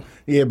come on.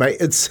 Yeah,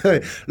 mate. It's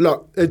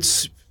look,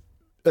 it's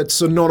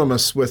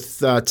synonymous with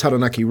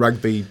Taranaki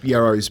Rugby,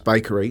 Yarrow's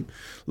Bakery.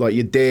 Like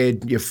your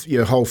dad,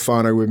 your whole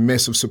whānau were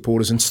massive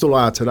supporters and still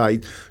are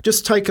today.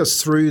 Just take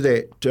us through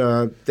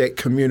that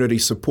community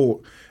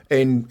support.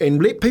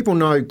 And let people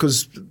know,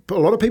 because a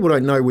lot of people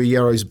don't know where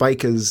Yarrow's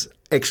Bakers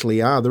actually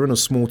are. They're in a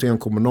small town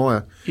called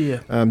Manaia.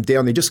 Yeah.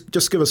 Down there.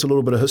 Just give us a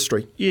little bit of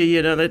history.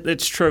 Yeah, no,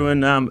 that's true,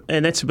 and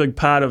that's a big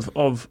part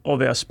of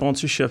our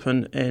sponsorship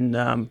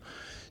and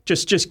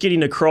just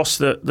getting across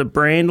the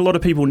brand. A lot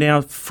of people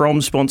now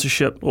from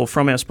sponsorship or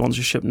from our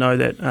sponsorship know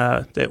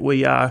that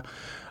we are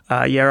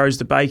Yarrow's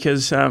the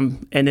Bakers,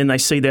 and then they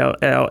see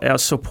our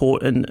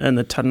support in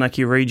the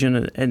Taranaki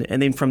region,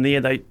 and then from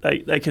there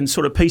they can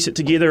sort of piece it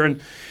together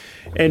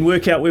and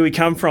work out where we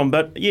come from.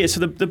 But yeah, so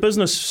the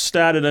business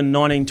started in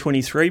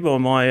 1923 by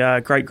my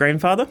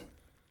great-grandfather,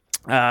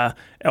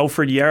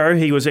 Alfred Yarrow.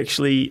 He was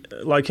actually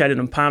located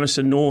in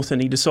Palmerston North,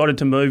 and he decided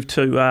to move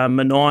to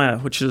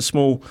Manaia, which is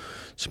a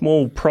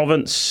small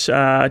province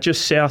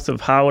just south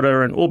of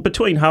Hawera or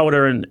between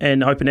Hawera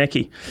and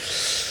Opunake.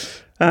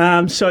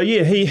 So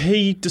yeah,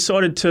 he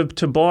decided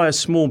to buy a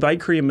small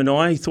bakery in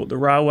Manaia. He thought the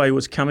railway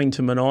was coming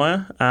to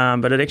Manaia,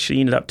 but it actually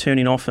ended up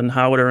turning off in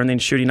Hawera and then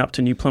shooting up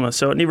to New Plymouth.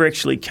 So it never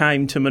actually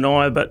came to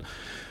Manaia, but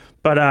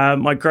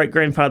my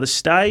great-grandfather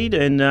stayed,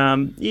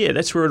 and yeah,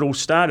 that's where it all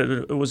started.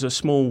 It was a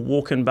small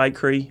walk-in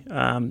bakery,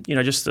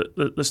 just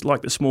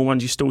like the small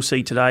ones you still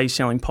see today,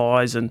 selling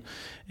pies and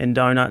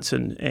donuts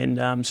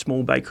and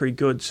small bakery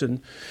goods.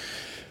 And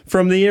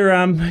from there,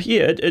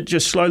 it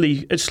just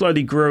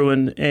slowly grew,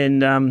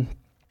 and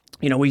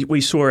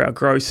we saw our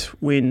growth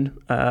when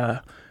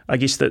I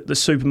guess the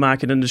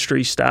supermarket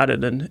industry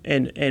started,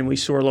 and we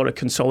saw a lot of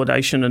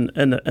consolidation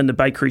in the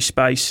bakery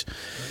space.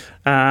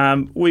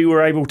 We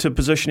were able to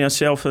position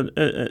ourselves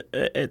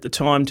at the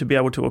time to be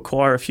able to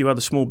acquire a few other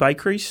small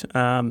bakeries,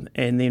 and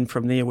then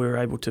from there we were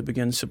able to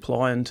begin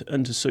supplying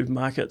into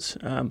supermarkets.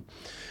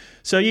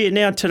 So yeah,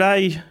 now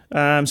today,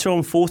 so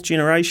I'm fourth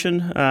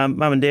generation.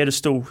 Mum and Dad are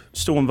still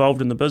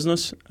involved in the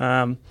business.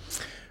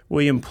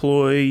 We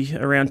employ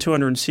around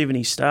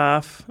 270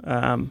 staff.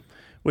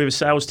 We have a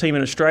sales team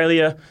in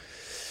Australia.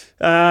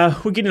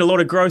 We're getting a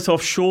lot of growth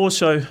offshore,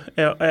 so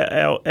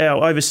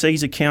our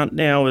overseas account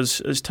now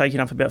is taking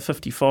up about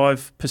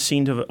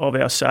 55% of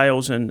our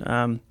sales,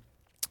 and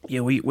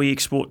we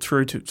export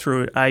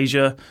through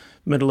Asia,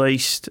 Middle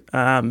East,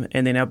 and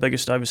then our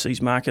biggest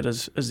overseas market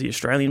is the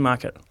Australian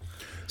market.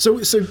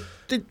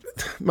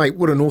 Mate,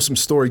 what an awesome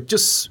story.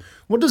 Just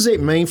what does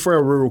that mean for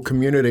our rural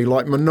community?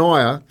 Like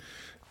Manaia,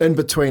 in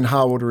between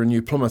Harwater and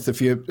New Plymouth,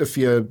 if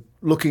you're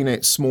looking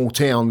at small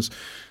towns,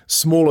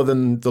 smaller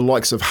than the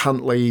likes of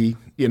Huntly,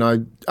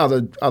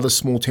 other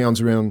small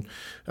towns around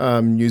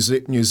New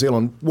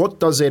Zealand, what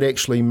does that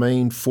actually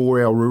mean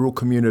for our rural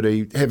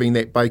community, having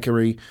that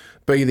bakery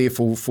be there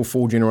for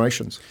 4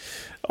 generations?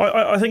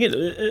 I think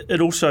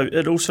it also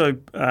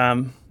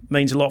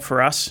means a lot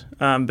for us,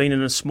 being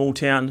in a small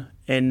town,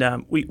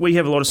 and we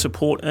have a lot of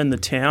support in the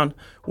town.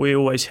 We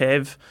always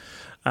have.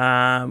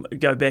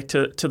 Go back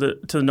to the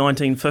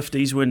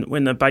 1950s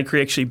when the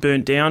bakery actually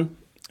burnt down.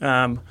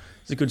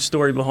 There's a good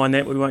story behind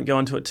that. We won't go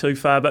into it too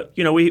far, but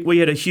we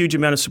had a huge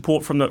amount of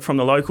support from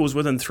the locals.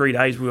 Within 3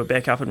 days, we were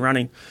back up and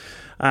running.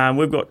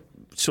 We've got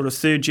sort of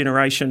third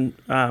generation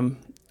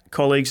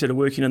colleagues that are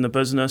working in the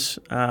business.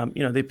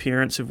 Their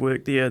parents have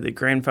worked there, their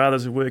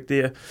grandfathers have worked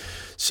there.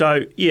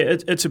 So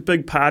it's a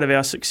big part of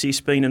our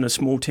success being in a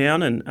small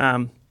town,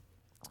 and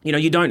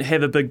you don't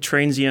have a big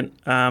transient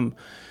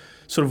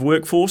sort of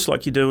workforce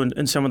like you do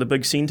in some of the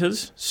big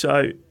centres.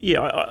 So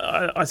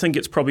I think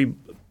it's probably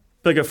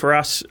bigger for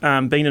us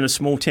being in a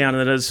small town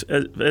than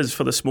it is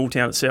for the small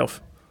town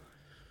itself.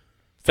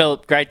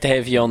 Philip, great to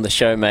have you on the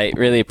show, mate.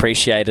 Really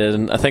appreciate it.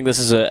 And I think this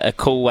is a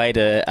cool way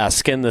to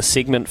skin this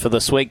segment for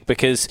this week,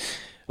 because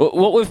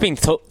what we've been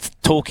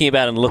talking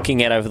about and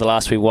looking at over the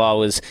last wee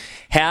while is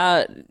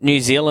how New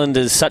Zealand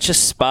is such a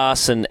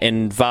sparse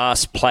and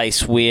vast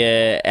place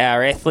where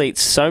our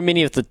athletes, so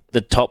many of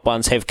the top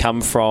ones have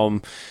come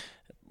from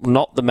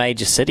not the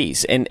major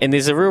cities, and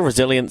there's a real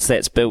resilience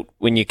that's built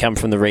when you come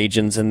from the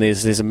regions, and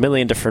there's a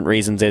million different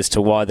reasons as to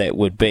why that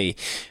would be.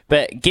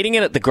 But getting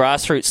it at the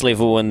grassroots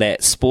level in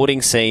that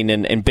sporting scene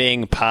and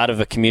being part of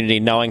a community,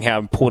 knowing how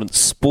important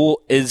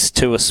sport is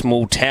to a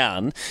small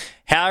town,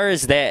 how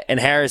is that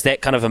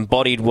kind of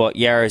embodied what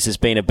Yarra's has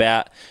been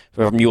about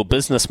from your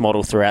business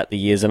model throughout the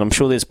years? And I'm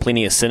sure there's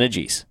plenty of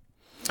synergies.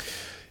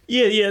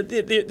 Yeah,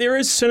 there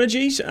is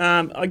synergies.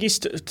 I guess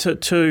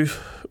to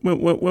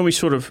when we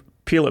sort of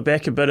peel it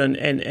back a bit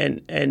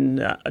and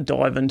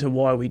dive into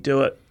why we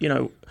do it,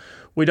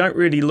 we don't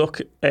really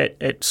look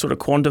at sort of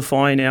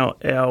quantifying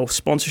our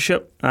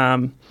sponsorship.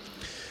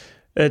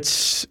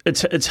 It's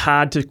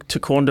hard to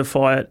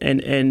quantify it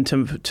and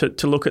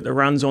to look at the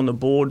runs on the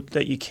board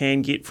that you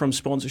can get from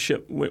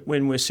sponsorship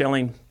when we're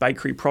selling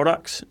bakery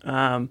products.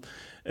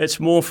 It's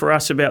more for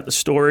us about the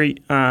story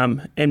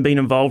and being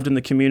involved in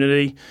the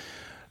community.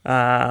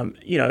 Our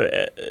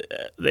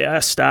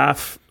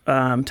staff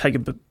take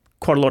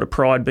quite a lot of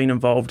pride being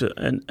involved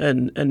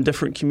in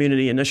different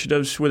community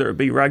initiatives, whether it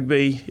be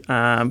rugby,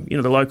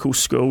 the local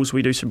schools.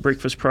 We do some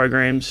breakfast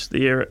programs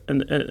there in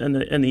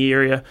the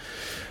area,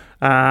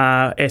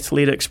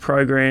 athletics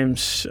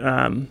programs.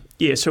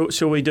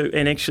 So we do,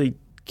 and actually,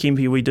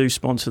 Kempy, we do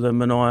sponsor the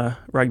Manaia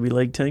Rugby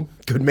League team.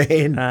 Good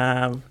man.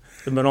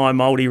 The Manaia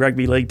Māori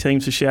Rugby League team,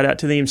 so shout out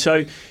to them.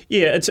 So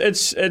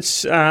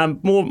it's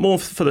more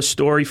for the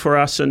story for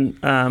us,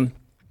 and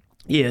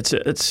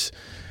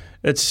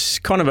it's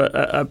kind of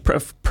a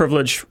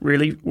privilege,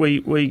 really.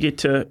 We get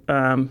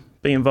to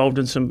be involved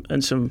in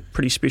some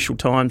pretty special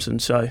times,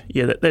 and so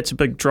that's a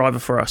big driver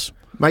for us.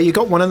 Mate, you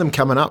got one of them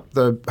coming up,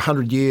 the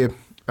 100-year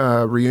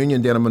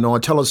reunion down in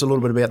Manaia. Tell us a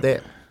little bit about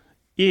that.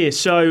 Yeah,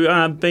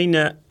 so being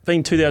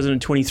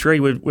 2023,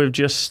 we've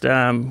just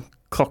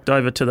clocked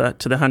over to the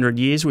 100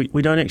 years.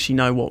 We don't actually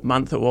know what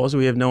month it was.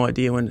 We have no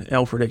idea when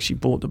Alfred actually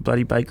bought the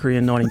bloody bakery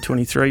in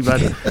 1923,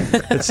 but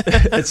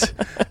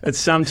it's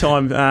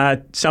sometime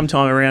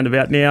around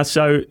about now.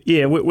 So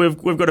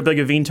we've got a big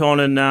event on,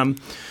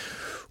 and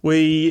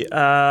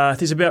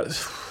there's about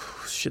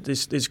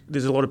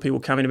there's a lot of people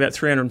coming, about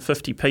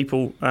 350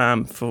 people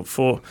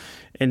for.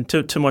 And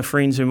to my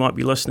friends who might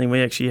be listening,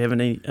 we actually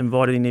haven't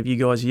invited any of you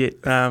guys yet.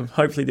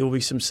 Hopefully there will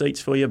be some seats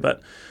for you,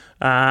 but.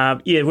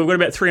 We've got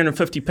about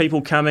 350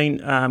 people coming,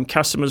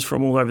 customers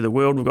from all over the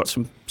world. We've got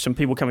some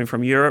people coming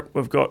from Europe.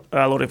 We've got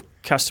a lot of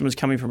customers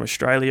coming from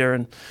Australia,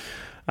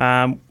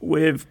 and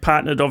we've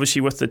partnered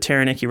obviously with the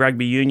Taranaki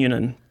Rugby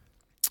Union,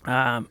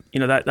 and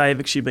they've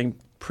actually been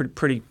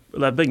pretty.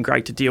 They've been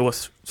great to deal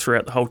with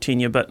throughout the whole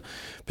tenure, but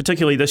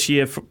particularly this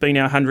year, being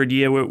our 100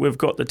 year, we've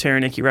got the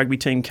Taranaki rugby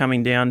team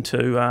coming down to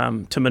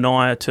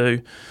Manaia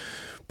to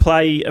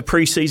play a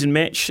pre-season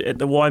match at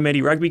the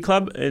Waimate Rugby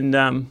Club,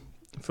 and.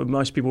 For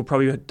most people,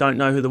 probably don't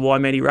know who the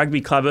Waimate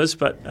Rugby Club is,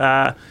 but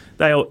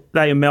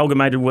they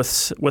amalgamated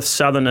with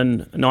Southern in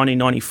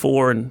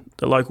 1994, and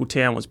the local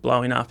town was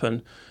blowing up,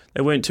 and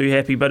they weren't too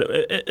happy. But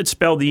it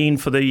spelled the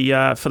end for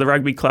the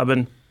rugby club,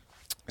 and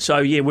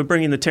so we're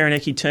bringing the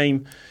Taranaki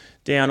team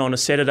down on a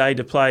Saturday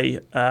to play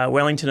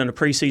Wellington in a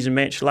pre-season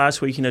match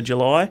last weekend of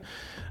July.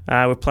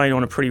 We're playing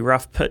on a pretty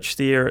rough pitch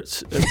there.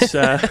 It's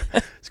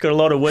got a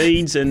lot of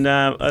weeds, and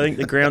I think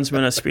the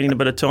groundsmen are spending a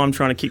bit of time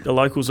trying to keep the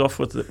locals off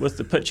with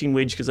the pitching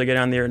wedge, because they go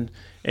down there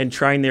and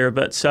train there a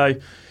bit. So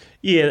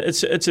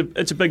it's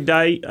a big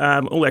day.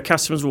 All our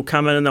customers will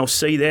come in and they'll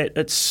see that.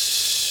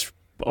 It's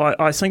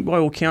I think by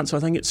all counts, I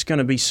think it's going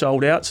to be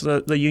sold out. So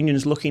the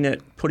union's looking at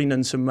putting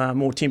in some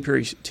more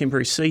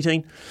temporary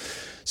seating.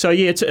 So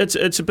yeah,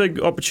 it's a big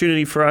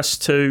opportunity for us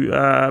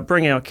to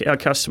bring our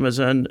customers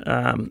in,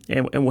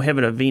 and we'll have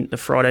an event the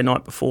Friday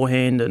night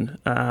beforehand, and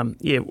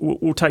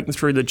we'll take them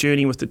through the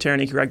journey with the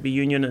Taranaki Rugby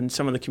Union and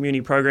some of the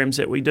community programs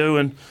that we do,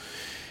 and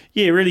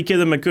really give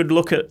them a good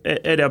look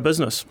at our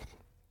business.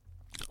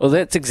 Well,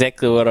 that's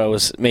exactly what I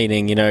was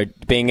meaning,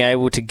 being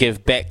able to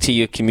give back to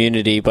your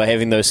community by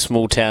having those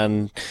small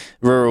town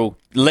rural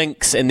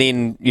links, and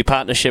then your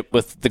partnership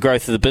with the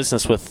growth of the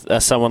business with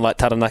someone like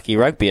Taranaki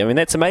Rugby. I mean,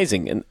 that's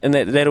amazing, and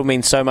that'll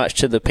mean so much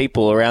to the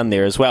people around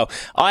there as well.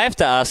 I have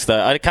to ask,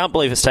 though, I can't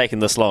believe it's taken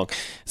this long.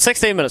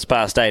 16 minutes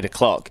past 8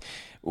 o'clock.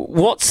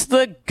 What's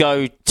the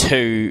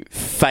go-to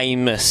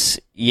famous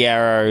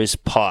Yarrow's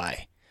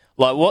pie?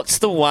 Like, what's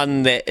the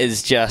one that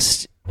is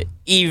just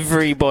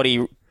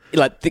everybody...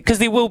 because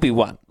there will be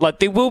one.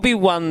 There will be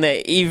one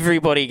that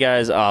everybody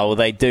goes, oh, well,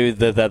 they do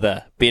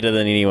the better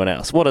than anyone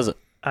else. What is it?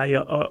 I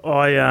don't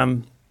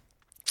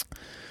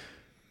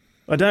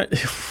know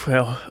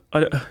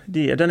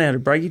how to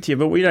break it to you,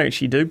 but we don't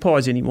actually do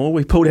pies anymore.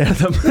 We pulled out of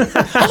them.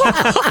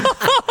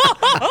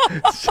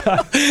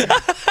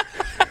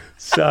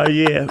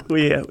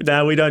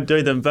 No, we don't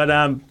do them. But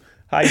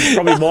hey,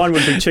 probably mine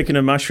would be chicken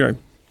and mushroom.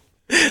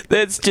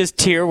 That's just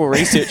terrible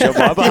research on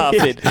my behalf,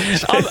 then.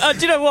 Do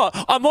you know what?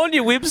 I'm on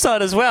your website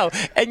as well,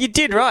 and you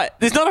did right.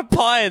 There's not a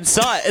pie in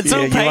sight. It's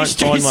all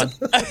pastries.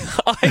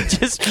 I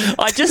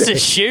just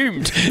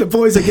assumed. The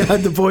boys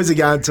are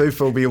going too,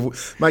 Phil.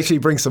 Make sure you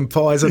bring some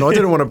pies, and I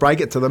didn't want to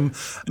break it to them,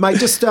 mate.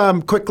 Just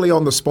quickly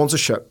on the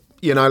sponsorship.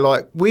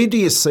 Where do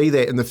you see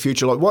that in the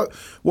future?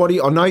 What do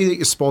you? I know that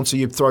you sponsor.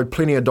 You've thrown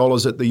plenty of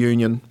dollars at the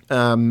union,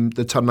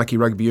 the Taranaki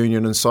Rugby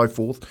Union, and so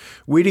forth.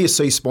 Where do you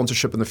see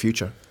sponsorship in the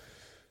future?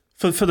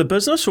 For the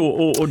business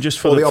or just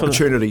for the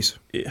opportunities?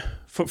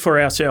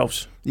 For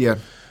ourselves. Yeah.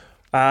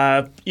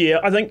 I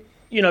think,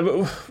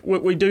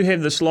 we do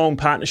have this long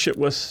partnership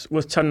with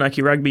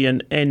Taranaki Rugby,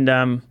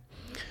 and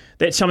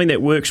that's something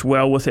that works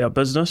well with our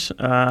business,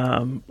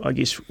 I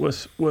guess,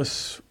 with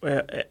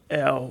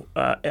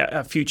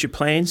our future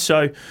plans.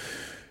 So,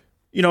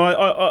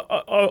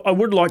 I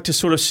would like to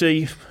sort of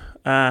see...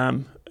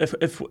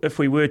 If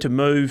we were to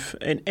move,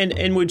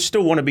 and we'd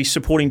still want to be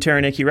supporting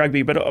Taranaki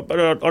Rugby, but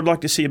I'd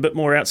like to see a bit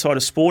more outside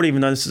of sport,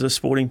 even though this is a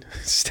sporting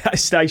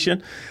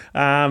station.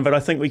 But I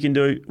think we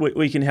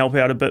can help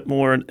out a bit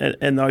more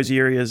in those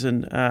areas,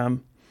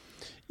 and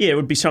it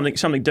would be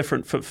something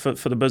different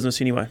for the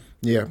business anyway.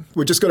 Yeah,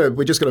 we just got a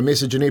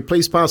message in here.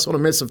 Please pass on a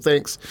massive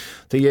thanks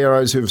to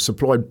Yarrows, who have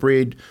supplied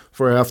bread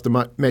for our after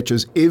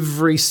matches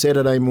every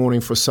Saturday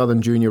morning for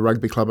Southern Junior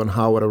Rugby Club in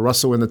Hawera.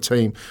 Russell and the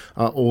team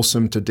are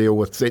awesome to deal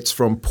with. That's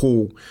from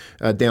Paul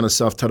down in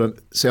South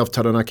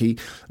Taranaki.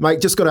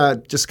 Mate, just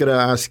got to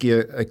ask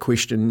you a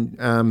question,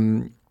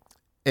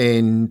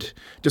 and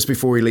just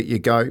before we let you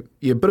go,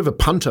 you're a bit of a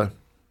punter,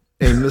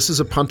 and this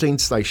is a punting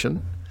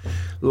station,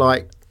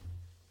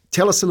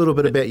 Tell us a little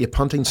bit about your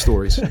punting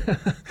stories. We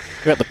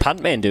got the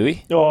punt man, do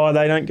we? Oh,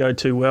 they don't go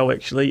too well,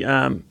 actually.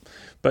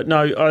 But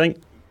no, I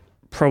think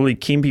probably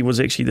Kempy was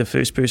actually the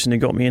first person who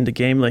got me into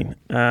gambling.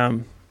 I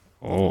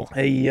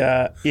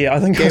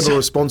think gamble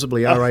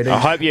responsibly. R18. I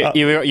hope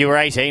you were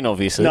 18,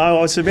 obviously. No,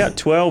 I was about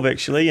 12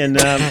 actually, and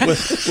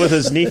with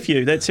his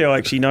nephew. That's how I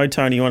actually know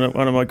Tony. One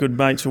of my good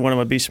mates, or one of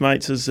my best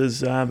mates, is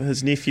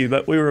his nephew.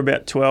 But we were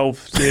about 12,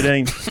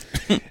 13,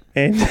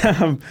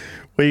 and.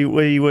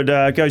 We would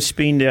go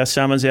spend our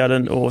summers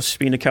or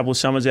spend a couple of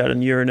summers out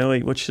in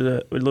Uranui, which is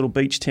a little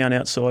beach town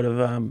outside of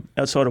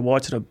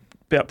Waitara,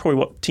 about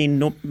probably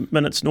 10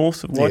 minutes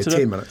north of Waitara. Yeah,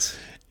 10 minutes.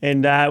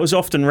 And it was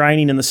often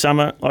raining in the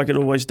summer, like it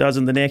always does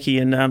in the Naki,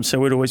 and so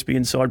we'd always be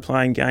inside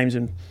playing games.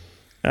 And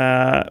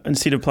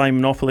instead of playing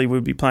Monopoly,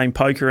 we'd be playing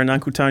poker. And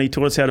Uncle Tony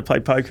taught us how to play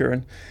poker,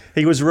 and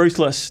he was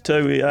ruthless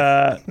too.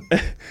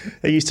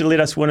 He used to let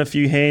us win a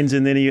few hands,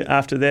 and then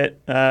after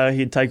that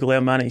he'd take all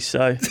our money.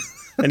 So.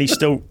 And he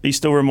still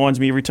reminds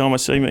me every time I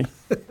see me.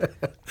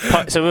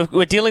 So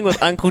we're dealing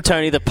with Uncle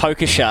Tony, the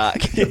poker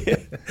shark. Yeah.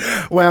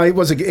 Well, it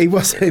was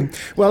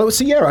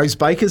the Yarrows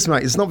Bakers,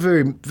 mate. It's not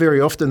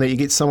very often that you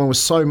get someone with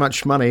so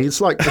much money.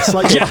 It's like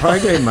that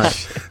program,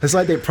 mate. It's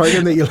like that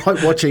program that you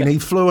like watching. He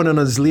flew in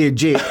his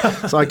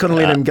Learjet, so I couldn't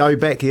let him go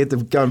back. He had to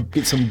go and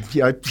get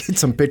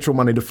some petrol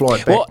money to fly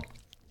it back. Well,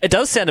 it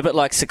does sound a bit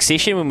like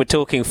Succession when we're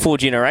talking 4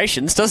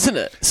 generations, doesn't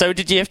it? So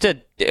did you have to,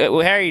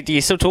 Harry, do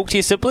you still talk to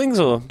your siblings?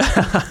 Or?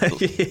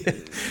 Yeah.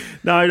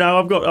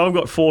 No, I've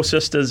got 4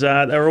 sisters.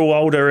 They're all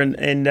older,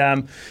 and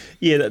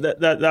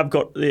they've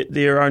got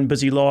their own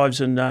busy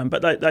lives, and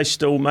but they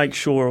still make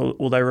sure,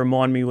 or they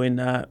remind me when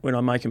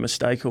I make a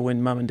mistake, or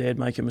when Mum and Dad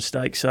make a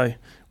mistake. So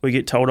we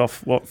get told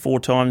off 4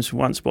 times,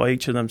 once by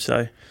each of them.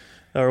 So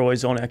they're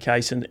always on our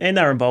case, and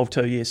they're involved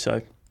too. Yeah,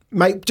 so.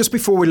 Mate, just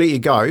before we let you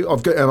go,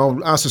 and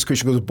I'll ask this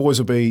question because the boys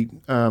will be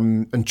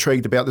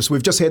intrigued about this.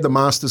 We've just had the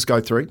Masters go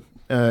through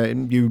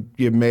and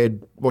you're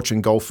mad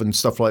watching golf and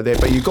stuff like that.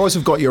 But you guys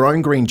have got your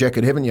own green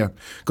jacket, haven't you?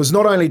 Because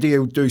not only do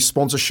you do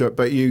sponsorship,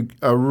 but you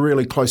are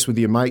really close with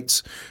your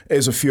mates,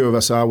 as a few of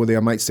us are with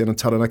our mates down in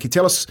Taranaki.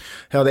 Tell us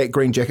how that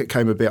green jacket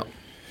came about.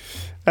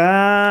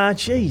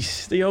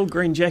 The old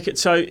green jacket.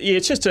 So yeah,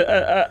 it's just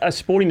a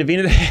sporting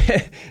event.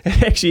 It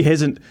actually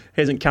hasn't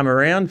come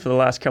around for the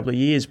last couple of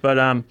years, but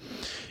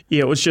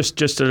it was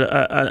just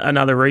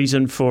another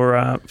reason for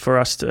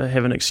us to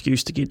have an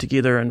excuse to get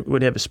together, and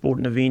we'd have a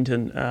sporting event,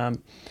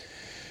 and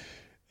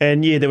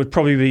there would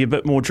probably be a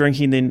bit more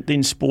drinking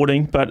than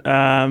sporting, but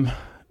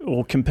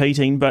or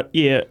competing. But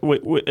yeah,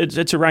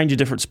 it's a range of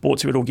different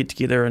sports. We'd all get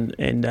together,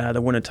 and the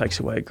winner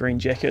takes away a green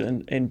jacket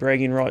and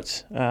bragging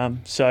rights.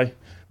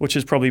 Which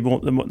is probably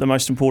the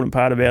most important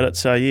part about it.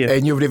 So yeah.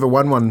 And you've never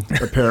won one,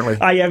 apparently.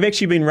 I've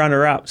actually been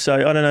runner-up. So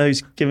I don't know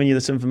who's giving you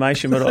this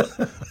information, but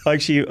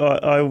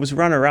I was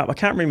runner-up. I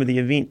can't remember the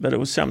event, but it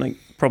was something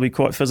probably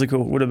quite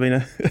physical. It would have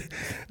been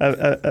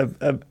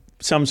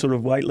some sort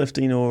of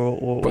weightlifting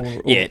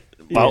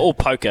or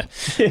poker.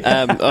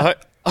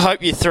 I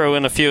hope you throw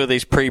in a few of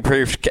these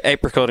pre-proofed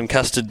apricot and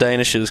custard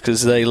danishes,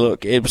 because they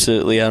look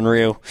absolutely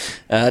unreal.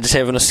 Just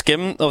having a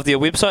skim of their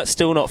website,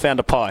 still not found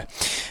a pie.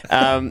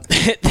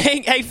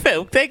 Hey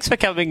Phil, thanks for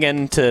coming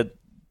in to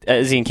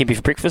Izzy and Kempy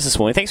for breakfast this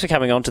morning. Thanks for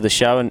coming on to the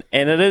show, and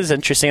it is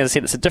interesting. As I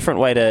said, it's a different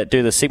way to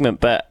do the segment,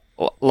 but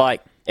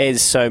like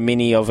as so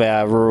many of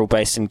our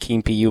rural-based in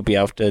Kempy, you'll be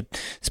able to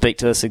speak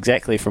to this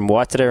exactly from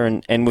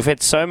Waitara, and we've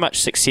had so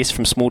much success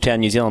from small-town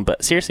New Zealand,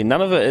 but seriously,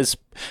 none of it is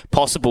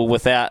possible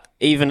without,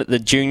 even at the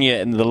junior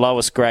and the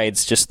lowest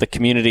grades, just the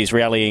communities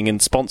rallying, and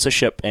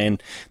sponsorship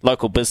and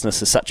local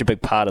business is such a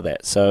big part of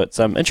that. So it's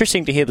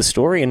interesting to hear the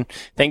story, and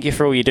thank you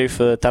for all you do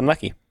for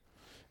Taranaki.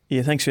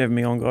 Yeah, thanks for having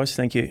me on, guys.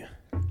 Thank you.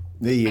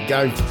 There you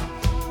go.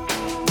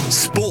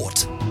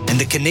 Sport and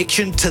the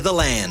connection to the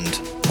land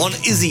on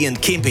Izzy and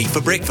Kempy for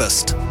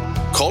breakfast.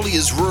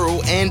 Collier's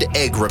Rural and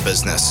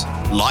Agribusiness.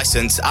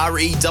 Licence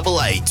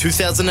REAA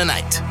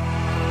 2008.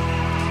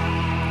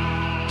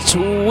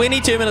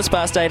 22 minutes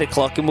past 8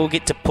 o'clock, and we'll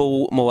get to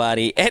Paul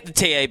Moati at the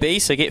TAB,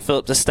 so get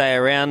Philip to stay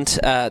around.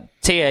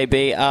 TAB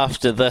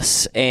after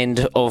this,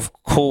 and of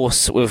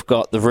course we've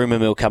got the Rumour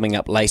Mill coming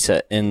up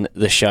later in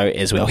the show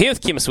as well. Here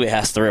with Chemist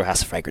Warehouse, the real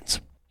house of fragrance.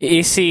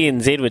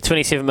 SCNZ with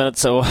 27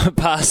 minutes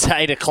past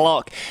 8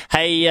 o'clock.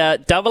 Hey,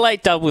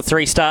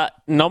 8833, start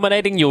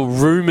nominating your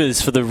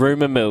rumours for the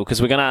Rumour Mill, because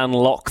we're going to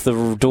unlock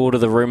the door to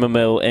the Rumour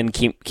Mill in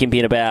Kempy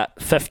in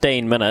about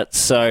 15 minutes.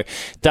 So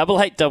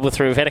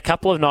 8833, we've had a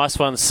couple of nice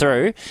ones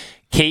through.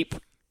 Keep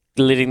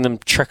letting them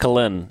trickle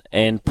in.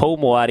 And Paul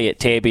Moati at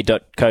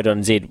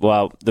tab.co.nz,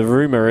 well, the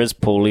rumour is,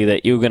 Paulie,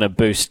 that you're going to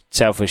boost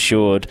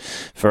Self-Assured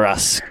for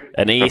us,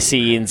 an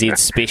SCNZ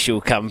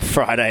special come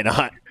Friday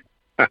night.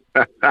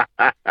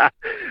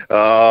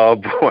 Oh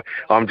boy,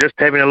 I'm just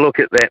having a look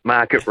at that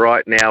market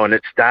right now, and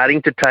it's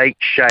starting to take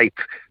shape.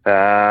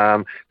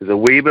 There's a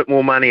wee bit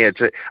more money. It's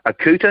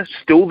Akuta,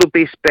 still the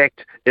best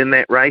backed in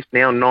that race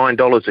now, $9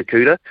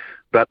 Akuta,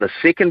 but the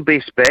second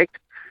best backed,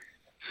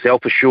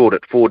 Self-Assured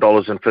at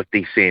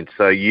 $4.50.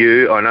 So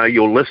I know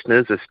your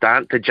listeners are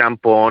starting to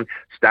jump on,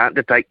 starting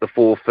to take the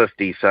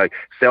 $4.50. So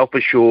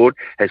Self-Assured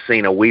has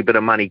seen a wee bit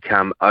of money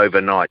come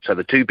overnight. So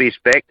the two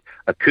best backed,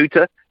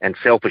 Akuta and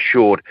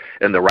Self-Assured,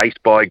 in the Race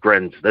by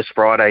Grins this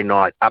Friday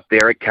night up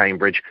there at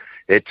Cambridge.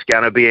 It's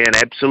going to be an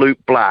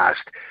absolute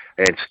blast.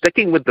 And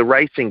sticking with the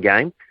racing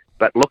game,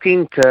 but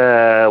looking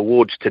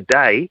towards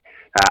today,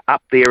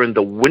 up there in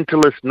the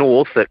winterless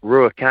north at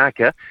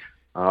Ruakaka,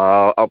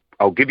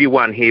 I'll give you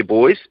one here,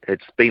 boys.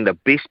 It's been the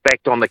best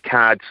backed on the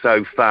card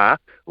so far.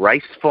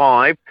 Race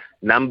 5,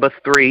 number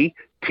 3,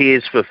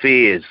 Tears for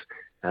Fears.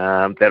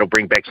 That'll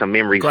bring back some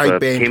memories for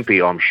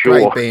Kempy, I'm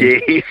sure.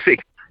 Yes,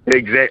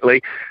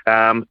 exactly.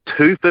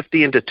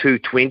 250 into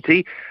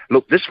 220.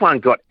 Look, this one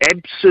got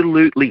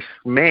absolutely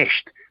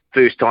smashed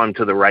first time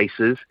to the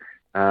races.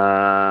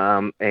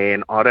 And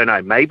I don't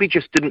know, maybe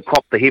just didn't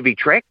cop the heavy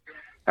track.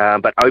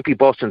 But Opie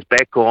Boston's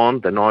back on,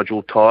 the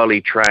Nigel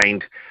Tiley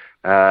trained,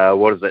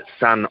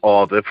 son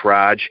of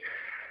Ifraj.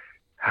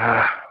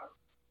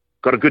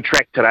 Got a good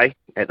track today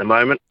at the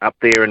moment up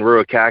there in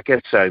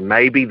Ruakaka, so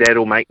maybe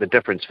that'll make the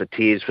difference for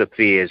Tears for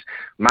Fears.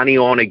 Money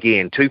on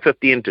again,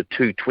 250 into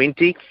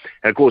 220.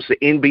 And of course the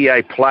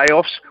NBA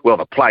playoffs, well,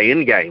 the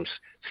play-in games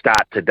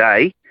start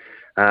today.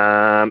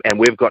 And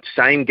we've got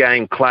same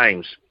game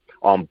claims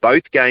on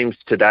both games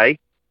today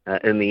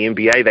in the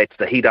NBA. That's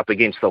the Heat up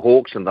against the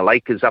Hawks and the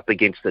Lakers up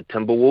against the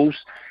Timberwolves.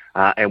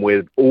 And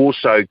we've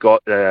also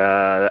got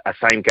a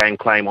same game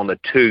claim on the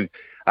two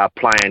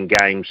play-in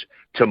games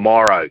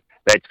tomorrow.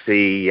 That's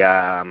the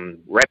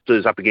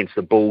Raptors up against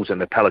the Bulls and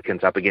the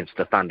Pelicans up against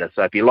the Thunder.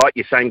 So if you like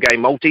your same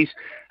game multis,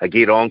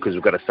 get on, because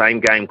we've got a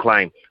same game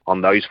claim on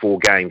those 4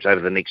 games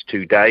over the next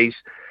 2 days.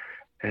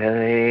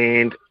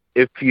 And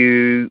if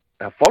you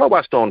follow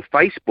us on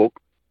Facebook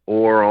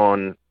or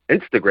on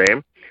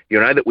Instagram,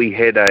 you know that we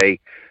had a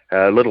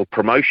little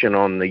promotion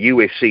on the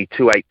UFC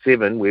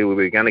 287 where we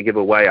were going to give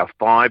away a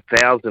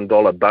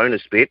 $5,000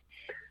 bonus bet.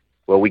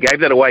 Well, we gave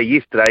that away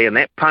yesterday, and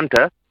that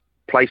punter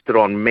placed it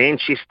on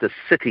Manchester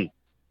City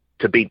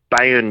to beat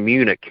Bayern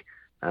Munich.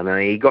 And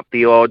he got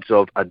the odds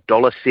of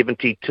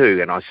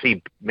 $1.72. And I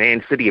see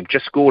Man City have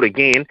just scored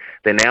again.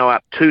 They're now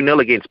up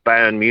 2-0 against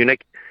Bayern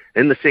Munich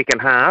in the second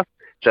half.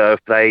 So if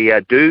they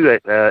do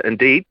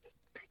indeed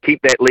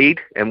keep that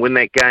lead and win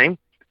that game,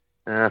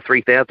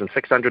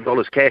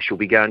 $3,600 cash will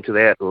be going to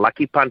that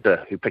lucky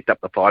punter who picked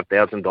up the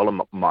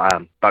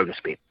 $5,000 bonus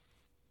bet.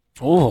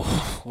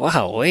 Oh,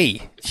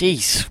 wow-wee.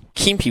 Jeez.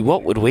 Kempy,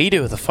 what would we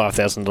do with a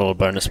 $5,000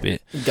 bonus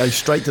bet? Go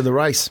straight to the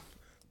race.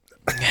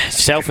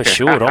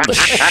 Self-assured on the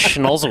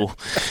schnozzle.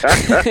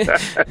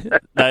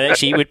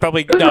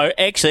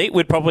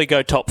 We'd probably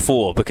go top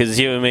 4 because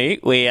you and me,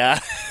 we are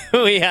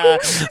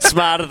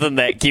smarter than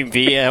that,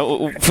 Kempy.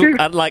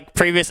 Unlike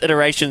previous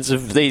iterations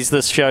of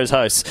this show's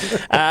hosts.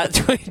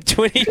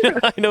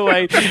 29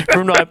 away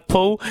from 9.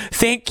 Paul,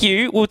 thank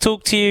you. We'll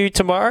talk to you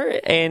tomorrow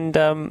and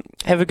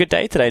have a good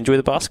day today. Enjoy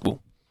the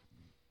basketball.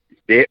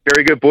 Yeah,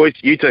 very good, boys.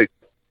 You too.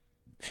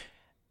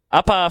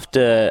 Up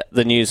after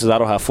the news with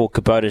Aroha for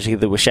Kubota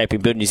together with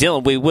Shaping Build New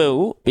Zealand, we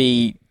will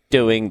be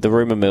doing the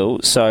rumour mill.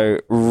 So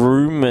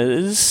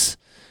rumours,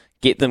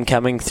 get them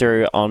coming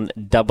through on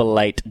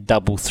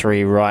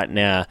 8833 right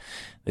now.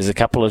 There's a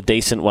couple of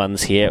decent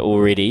ones here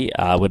already.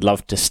 I would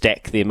love to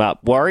stack them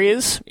up.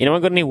 Warriors?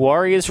 Anyone got any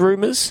Warriors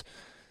rumours?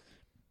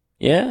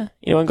 Yeah?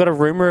 Anyone got a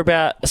rumour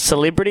about a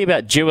celebrity,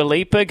 about Dua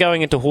Lipa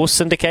going into horse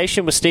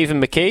syndication with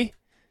Stephen McKee?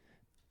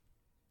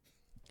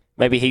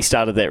 Maybe he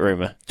started that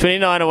rumour.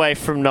 29 away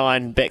from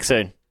 9. Back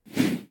soon.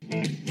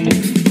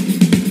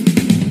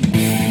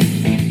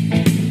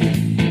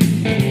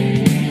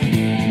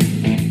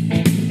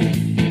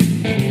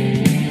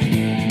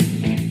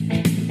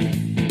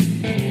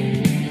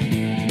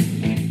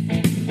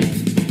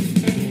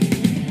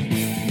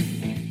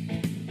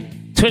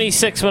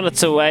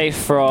 $26 away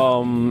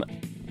from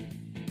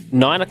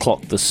 9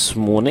 o'clock this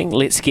morning.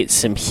 Let's get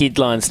some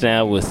headlines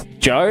now with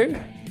Joe.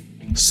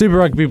 Super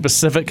Rugby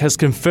Pacific has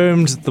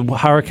confirmed the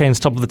Hurricanes'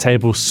 top of the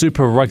table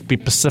Super Rugby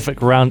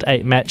Pacific Round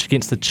 8 match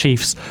against the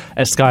Chiefs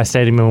at Sky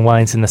Stadium in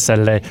Wellington this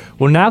Saturday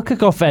will now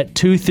kick off at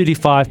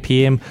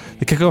 2:35pm.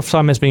 The kickoff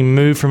time has been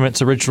moved from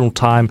its original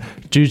time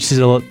due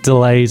to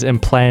delays in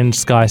planned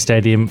Sky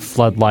Stadium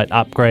floodlight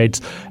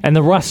upgrades. And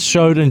the rust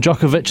showed in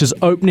Djokovic's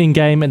opening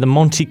game at the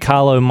Monte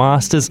Carlo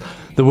Masters.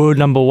 The world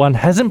number 1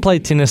 hasn't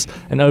played tennis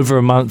in over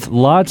a month,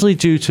 largely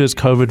due to his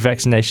COVID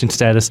vaccination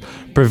status,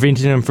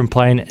 preventing him from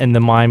playing in the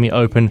Miami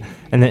Open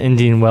and the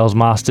Indian Wells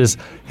Masters.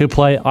 He'll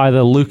play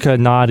either Luca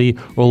Nardi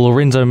or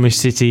Lorenzo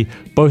Musetti,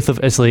 both of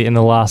Italy, in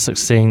the last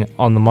 16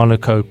 on the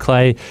Monaco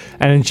clay.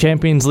 And in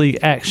Champions League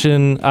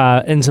action,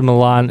 Inter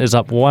Milan is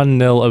up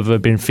 1-0 over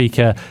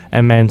Benfica,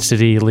 and Man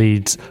City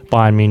leads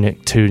Bayern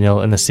Munich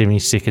 2-0 in the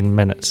 72nd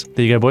minute.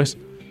 There you go, boys.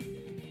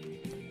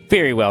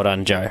 Very well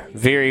done, Joe.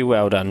 Very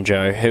well done,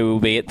 Joe, who will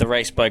be at the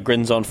Race by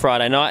Grins on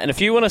Friday night. And if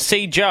you want to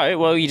see Joe,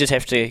 well, you just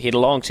have to head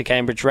along to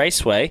Cambridge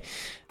Raceway.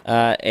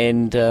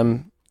 And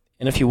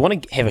if you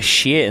want to have a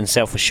share in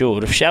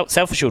Self-Assured, if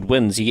Self-Assured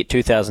wins, you get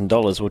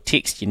 $2,000. We'll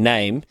text your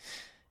name,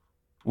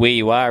 where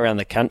you are around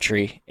the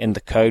country, and the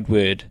code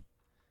word,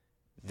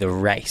 the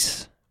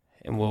race.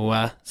 And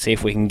we'll see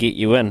if we can get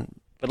you in.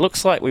 But it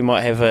looks like we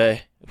might have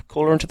a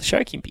caller into the show,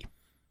 Kempy.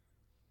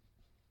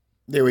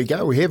 There we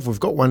go. We've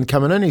got one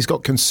coming in. He's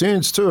got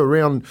concerns too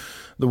around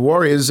the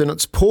Warriors, and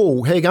it's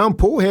Paul. How you going,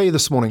 Paul? How are you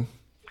this morning?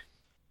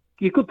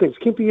 Yeah, good, thanks,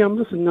 Kempy.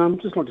 Listen,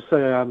 just like to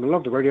say I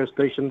love the radio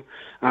station,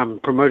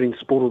 promoting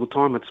sport all the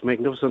time. It's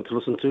magnificent to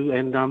listen to.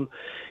 And,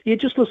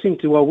 just listening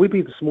to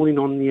Webby this morning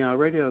on the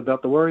radio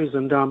about the Warriors.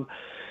 And,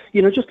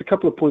 just a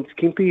couple of points,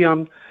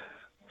 Kempy.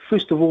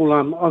 First of all,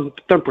 I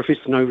don't profess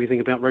to know everything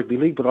about rugby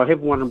league, but I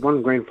have won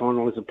one grand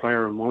final as a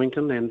player in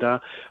Wellington, and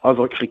I've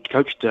actually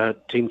coached a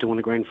team to win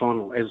a grand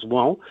final as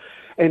well.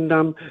 And,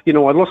 I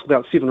lost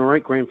about 7 or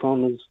 8 grand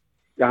finals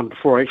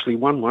before I actually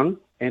won one.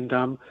 And,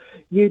 a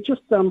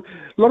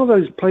lot of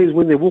those players,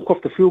 when they walk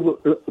off the field,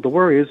 the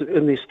Warriors,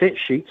 in their stat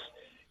sheets,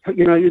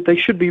 they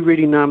should be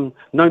reading no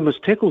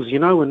missed tackles,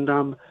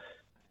 and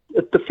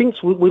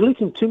defence, we're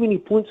leaking too many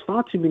points,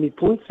 far too many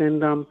points,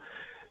 and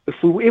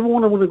if we ever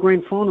want to win a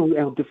grand final,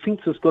 our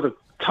defence has got to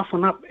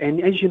toughen up.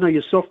 And as you know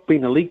yourself,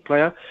 being a league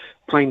player,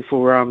 playing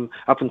for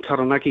up in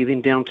Taranaki,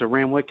 then down to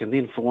Randwick, and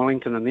then for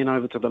Wellington, and then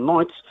over to the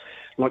Knights,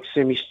 like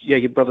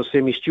your brother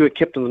Sammy Stewart,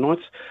 captain of the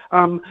Knights.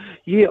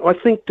 I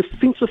think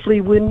defensively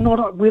we're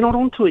not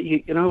onto it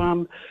yet,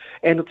 and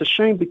it's a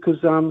shame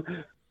because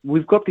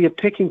we've got the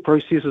attacking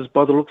processes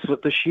by the looks of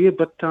it this year,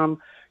 but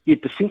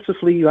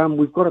defensively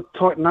we've got to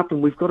tighten up,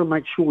 and we've got to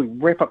make sure we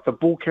wrap up the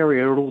ball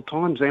carrier at all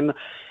times. And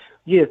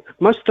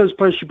most of those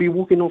players should be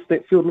walking off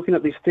that field looking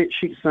at their stat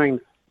sheet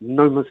saying,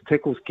 no missed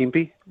tackles,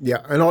 Kempy.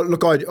 Yeah, and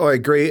I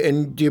agree.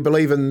 And do you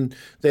believe in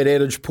that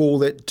adage, Paul,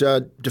 that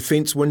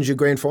defence wins your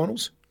grand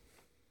finals?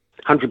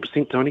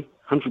 100%, Tony,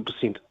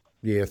 100%.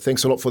 Yeah,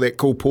 thanks a lot for that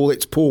call, Paul.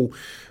 That's Paul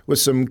with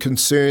some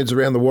concerns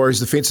around the Warriors'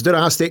 defence. I did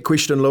ask that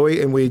question,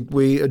 Louis, and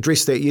we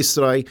addressed that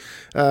yesterday.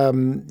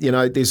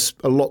 There's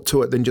a lot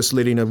to it than just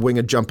letting a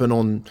winger jump in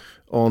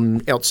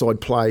on outside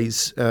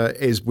plays,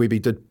 as Webby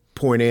did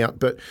point out.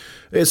 But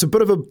it's a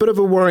bit of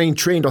a worrying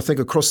trend, I think,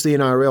 across the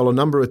NRL. A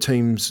number of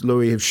teams,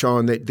 Louis, have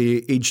shown that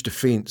their edge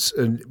defence,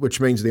 which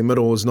means their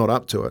middle is not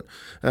up to it,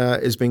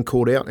 has been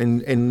called out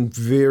and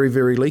very,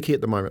 very leaky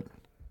at the moment.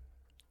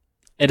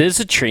 It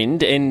is a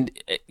trend, and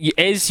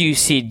as you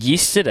said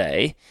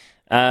yesterday,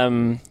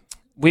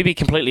 Webby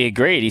completely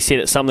agreed. He said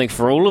it's something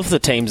for all of the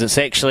teams. It's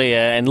actually,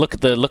 and look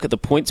at the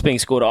points being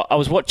scored. I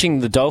was watching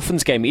the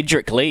Dolphins game.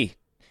 Edric Lee,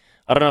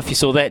 I don't know if you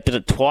saw that, did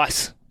it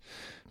twice,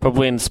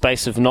 probably in the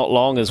space of not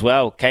long as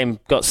well.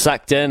 Got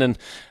sucked in, and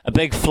a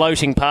big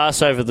floating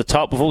pass over the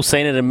top. We've all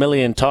seen it a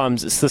million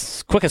times. It's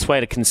the quickest way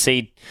to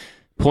concede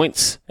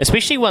points,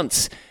 especially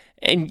once.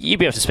 And you'd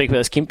be able to speak about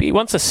this, Kempy.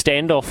 Once a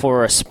standoff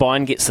or a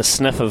spine gets the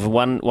sniff of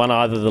one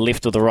either the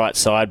left or the right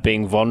side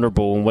being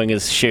vulnerable and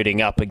wingers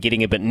shooting up and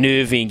getting a bit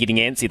nervy and getting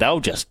antsy,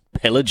 they'll just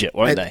pillage it,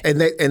 won't they?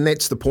 And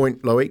that's the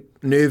point, Louis.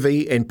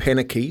 Nervy and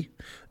panicky,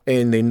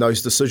 and then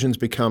those decisions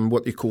become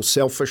what you call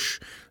selfish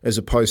as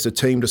opposed to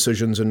team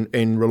decisions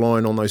and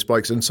relying on those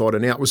blokes inside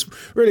and out. It was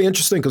really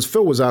interesting because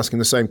Phil was asking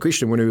the same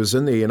question when he was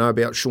in there,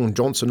 about Sean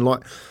Johnson.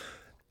 Like,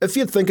 if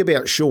you think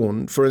about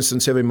Sean, for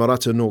instance, having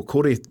Marata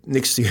Nokore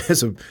next to you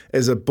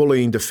as a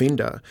bullying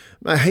defender,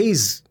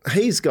 he's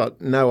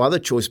got no other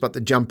choice but to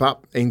jump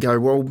up and go,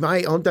 well,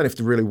 mate, I don't have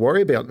to really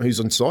worry about who's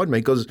inside me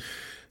because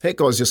that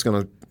guy's just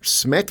going to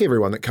smack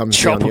everyone that comes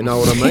down, you know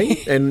what I mean?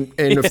 And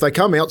if they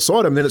come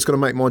outside him, then it's going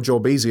to make my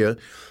job easier.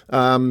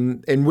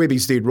 And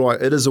Webby's dead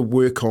right. It is a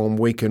work on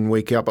week in,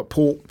 week out. But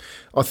Paul,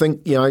 I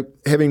think,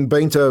 having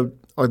been to,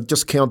 I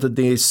just counted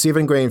there,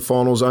 7 grand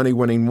finals, only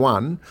winning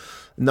 1,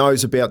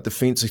 knows about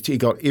defence. He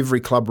got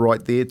every club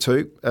right there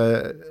too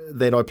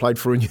that I played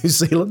for in New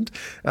Zealand,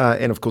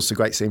 and of course the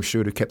great Sam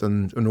Stewart,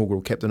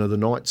 inaugural captain of the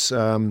Knights.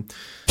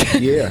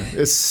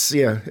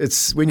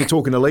 It's when you're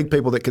talking to league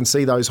people that can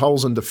see those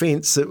holes in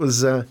defence. It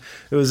was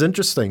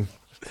interesting.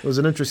 It was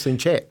an interesting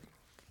chat.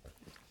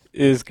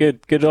 It was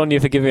good. Good on you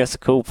for giving us a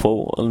call,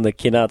 Paul, on the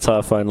Kennard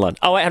Tire phone line.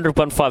 0800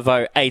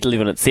 150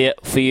 811. It's there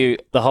for you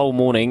the whole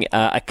morning.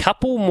 A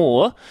couple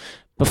more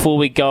before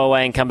we go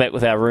away and come back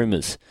with our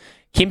rumours.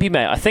 Kempy,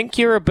 mate, I think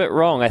you're a bit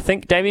wrong. I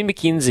think Damien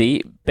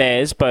McKenzie,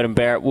 Baz, Bowden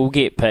Barrett will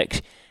get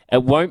picked.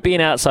 It won't be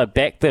an outside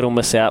back that'll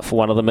miss out for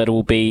one of them. It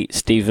will be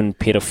Stephen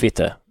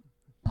Perofeta.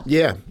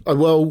 Yeah,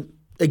 well,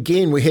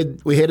 again, we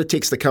had a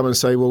text to come and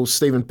say, well,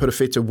 Stephen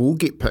Perofeta will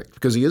get picked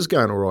because he is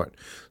going all right.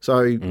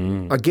 So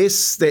I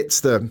guess that's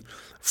the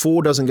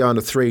 4 doesn't go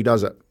into 3,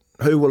 does it?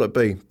 Who will it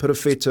be?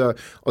 Perofeta,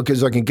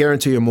 because I can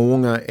guarantee you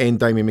Moonga and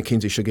Damien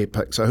McKenzie should get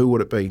picked. So who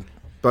would it be?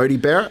 Bodie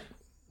Barrett,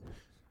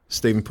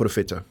 Stephen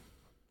Perofeta.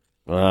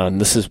 And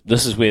this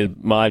is where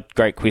my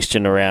great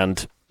question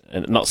around,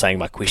 and not saying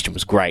my question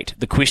was great,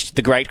 the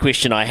great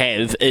question I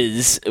have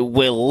is,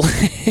 will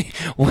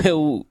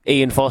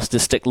Ian Foster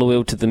stick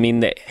loyal to the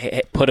men that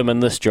put him in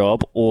this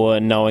job, or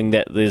knowing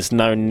that there's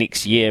no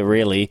next year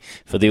really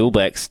for the All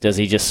Blacks, does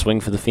he just swing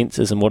for the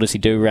fences, and what does he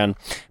do around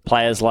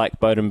players like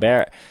Bowden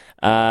Barrett?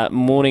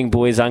 Morning,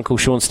 boys. Uncle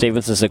Sean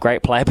Stevenson is a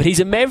great player, but he's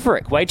a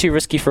maverick. Way too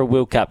risky for a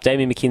World Cup.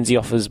 Damien McKenzie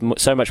offers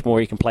so much more.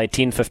 He can play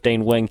 10,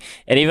 15 wing,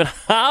 and even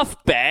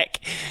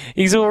halfback.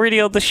 He's already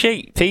on the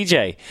sheet.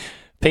 PJ,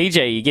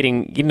 you're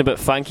getting a bit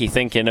funky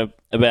thinking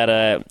about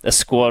a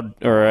squad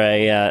or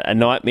a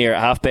nightmare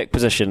at halfback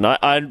position.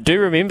 I do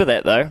remember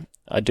that, though.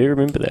 I do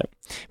remember that.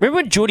 Remember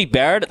when Geordie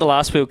Barrett at the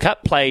last World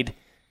Cup played...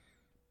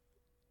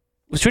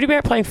 Was Geordie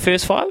Barrett playing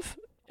first 5?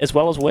 As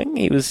well as wing,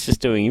 he was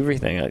just doing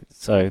everything.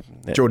 So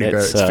Geordie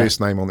Barrett's first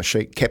name on the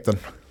sheet, captain.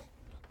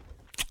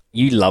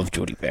 You love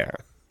Geordie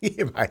Barrett.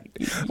 Yeah, mate.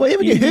 Well,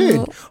 haven't you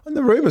heard? On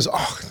the rumours,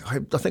 I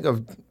think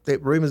that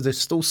rumours, they're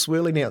still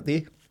swirling out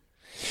there.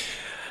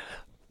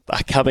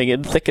 They're coming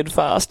in thick and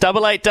fast.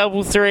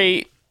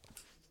 8833.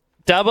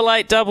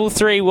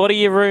 8833, what are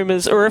your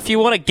rumours? Or if you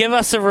want to give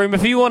us a room,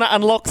 if you want to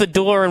unlock the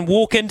door and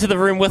walk into the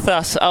room with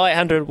us,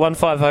 0800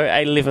 150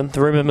 811.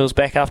 The rumour mill's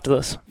back after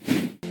this.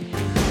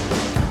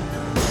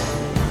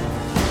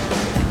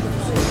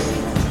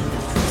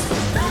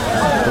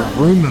 The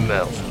Rumour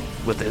Mill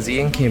with Izzy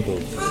and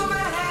Kempy.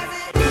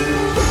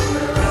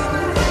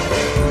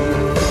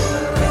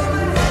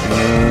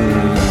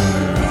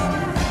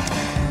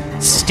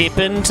 Step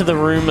into the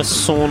rumour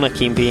sauna,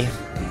 Kempy,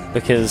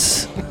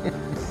 because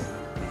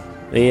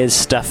there's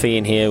stuffy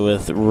in here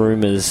with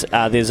rumours.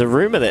 There's a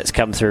rumour that's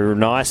come through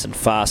nice and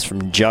fast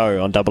from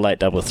Joe on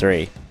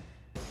 8833,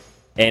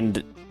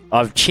 and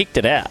I've checked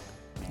it out.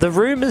 The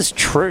rumour's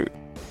true.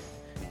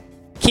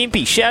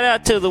 Kempy, shout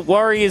out to the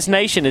Warriors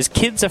Nation as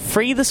kids are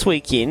free this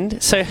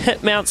weekend, so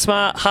hit Mount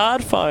Smart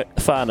hard,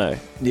 Fano.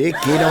 Yeah,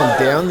 get on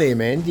down there,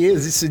 man. Yeah,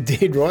 this is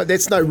dead right.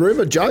 That's no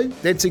rumour, Joe.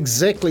 That's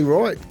exactly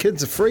right.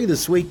 Kids are free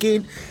this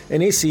weekend,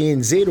 and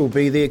SENZ will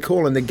be there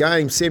calling the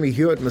game. Sammy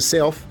Hewitt and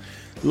myself,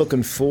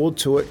 looking forward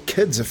to it.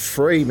 Kids are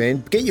free,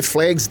 man. Get your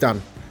flags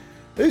done.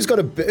 Who's got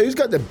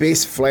the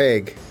best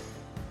flag?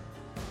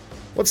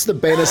 What's the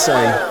banner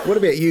say? What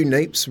about you,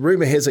 Neeps?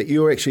 Rumour has it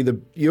you're actually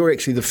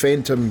the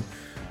Phantom.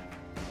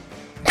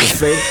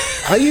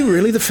 Are you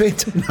really the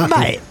Phantom? No.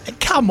 Mate,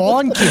 come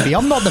on, Kempy.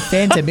 I'm not the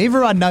Phantom.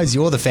 Everyone knows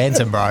you're the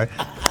Phantom, bro.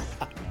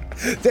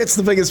 That's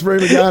the biggest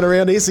rumour going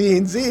around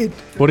SENZ.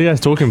 What are you guys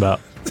talking about?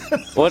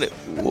 What?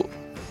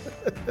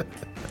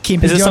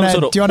 Kempy, Is do it you some want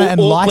sort of to enlighten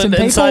Auckland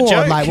people, inside or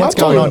joke? like what's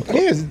going on?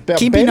 Yeah, it's about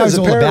Kempy banners. knows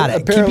all about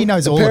it. Kempy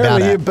knows all about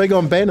Apparently you're it. big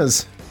on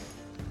banners.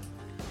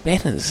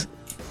 Banners.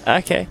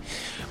 Okay.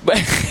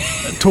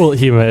 Toilet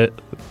humour.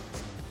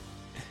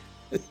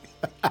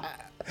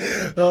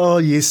 Oh,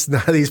 yes. No,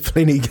 there's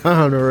plenty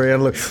going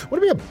around. Look,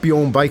 what about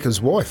Bjorn Baker's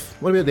wife?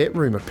 What about that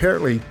rumour?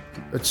 Apparently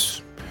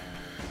it's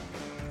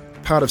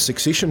part of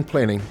succession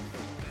planning.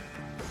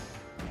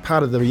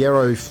 Part of the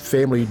Yarrow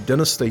family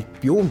dynasty.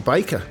 Bjorn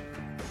Baker.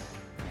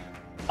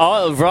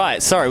 Oh,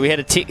 right. Sorry, we had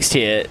a text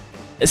here.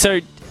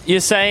 So you're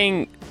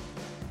saying...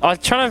 I'm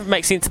trying to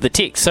make sense of the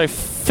text. So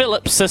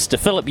Philip's sister,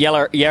 Philip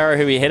Yarrow,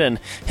 who we had in,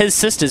 his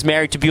sister's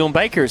married to Bjorn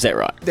Baker, is that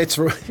right? That's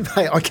right.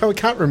 Mate, I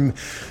can't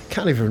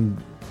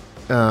even...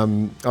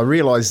 I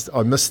realised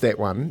I missed that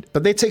one,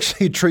 but that's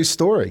actually a true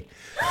story.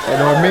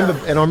 And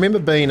I remember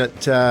being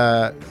at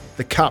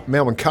the Cup,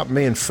 Melbourne Cup,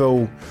 me and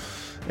Phil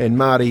and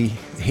Marty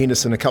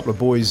Henderson, a couple of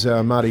boys.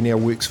 Marty now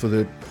works for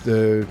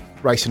the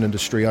racing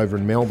industry over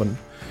in Melbourne.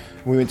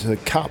 We went to the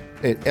Cup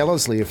at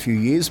Ellerslie a few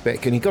years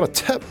back, and he got a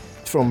tip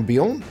from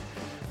Bjorn,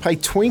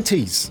 paid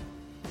 20s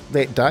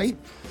that day,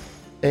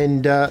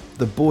 and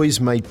the boys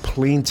made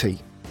plenty.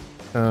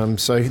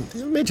 So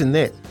imagine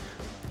that.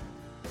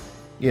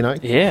 You know,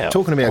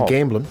 talking about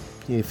gambling.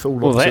 Yeah, Phil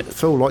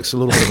likes a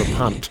little bit of a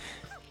punt.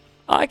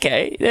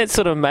 Okay, that's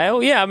sort of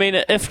male. Yeah, I mean,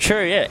 if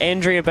true, yeah.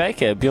 Andrea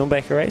Baker, Bjorn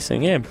Baker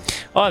Racing, yeah.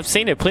 Oh, I've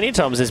seen her plenty of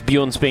times as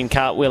Bjorn's been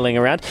cartwheeling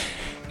around.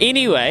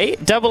 Anyway,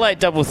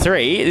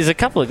 8833, there's a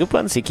couple of good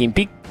ones here, Kim.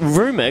 Big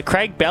rumour,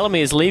 Craig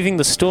Bellamy is leaving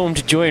the Storm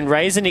to join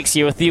Razor next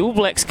year with the All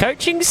Blacks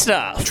coaching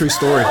staff. True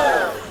story.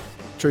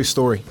 True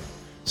story.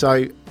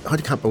 So, I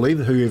can't believe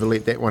whoever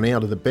let that one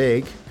out of the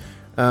bag.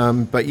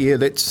 But yeah,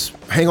 that's...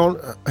 Hang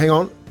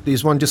on.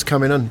 There's one just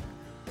coming in.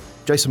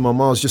 Jason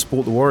Momoa's just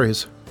bought the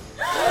Warriors.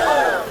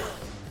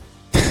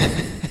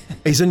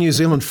 He's in New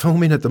Zealand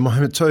filming at the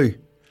moment too.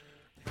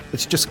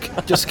 It's just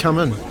come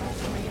in.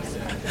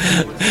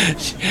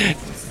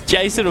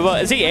 Jason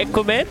Momoa, is he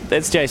Aquaman?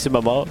 That's Jason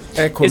Momoa.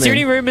 Aquaman. Is there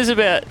any rumours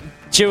about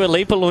Dua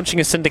Lipa launching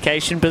a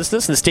syndication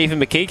business and Stephen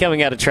McKee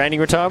coming out of training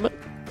retirement?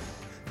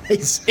 I'll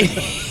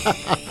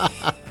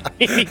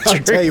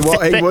tell you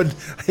what,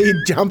 he'd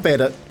jump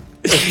at it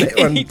if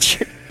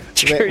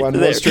that one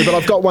was true. But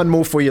I've got one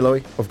more for you,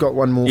 Louis. I've got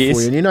one more for you.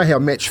 And you know how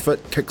Match Fit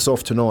kicks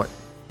off tonight?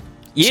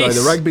 Yes.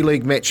 So the Rugby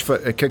League Match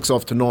Fit, it kicks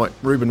off tonight.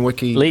 Ruben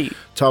Wiki,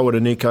 Tawa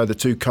Nico, the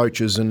two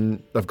coaches,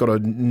 and they've got a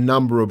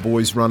number of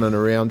boys running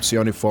around.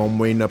 Sione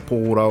Fonwena,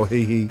 Paul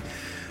O'Hihi,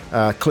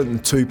 Clinton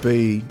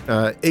Tupi,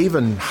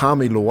 even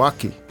Hami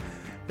Luaki.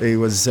 He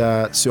was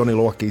Sione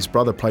Luaki's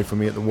brother, played for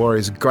me at the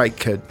Warriors. Great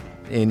kid.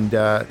 And,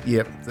 they're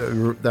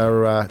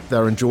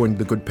enjoying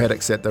the good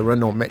paddocks that they're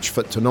in on Match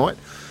Fit tonight.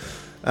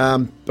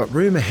 But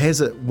rumour has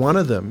it one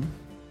of them,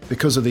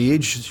 because of the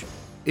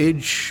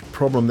edge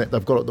problem that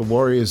they've got at the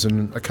Warriors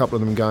and a couple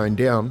of them going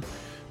down,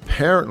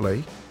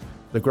 apparently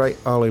the great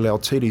Ali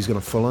Lautiti is going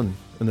to fill in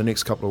the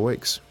next couple of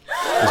weeks.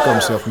 He's got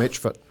himself Match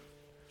Fit.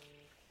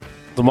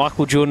 The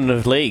Michael Jordan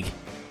of league.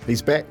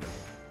 He's back.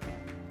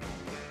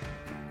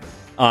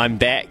 I'm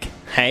back.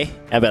 Hey,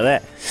 how about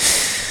that?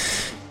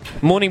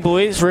 Morning,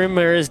 boys.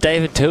 Rumour is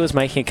David Tua is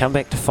making a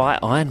comeback to fight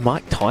Iron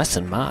Mike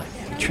Tyson. Mark.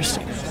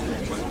 Interesting.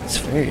 It's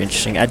very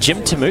interesting. Jim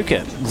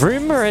Temuka.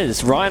 Rumour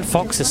is Ryan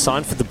Fox is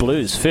signed for the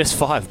Blues. First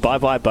 5.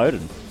 Bye-bye,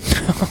 Bowden.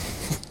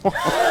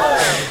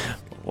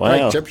 Wow.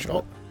 Great chip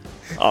shot.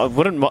 I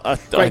wouldn't... I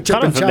kind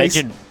of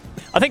imagine...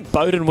 I think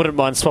Bowden wouldn't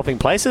mind swapping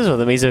places with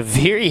him. He's a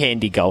very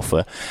handy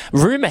golfer.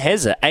 Rumour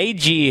has it,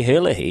 A.G.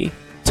 Hurley,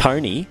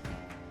 Tony,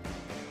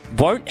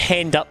 won't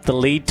hand up the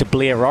lead to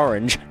Blair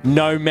Orange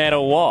no matter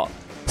what.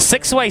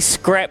 6-way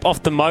scrap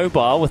off the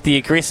mobile with the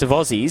aggressive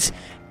Aussies.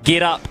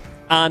 Get up,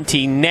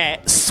 Auntie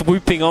Nat,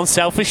 swooping on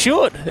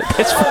Self-Assured.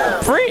 That's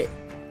from Brett.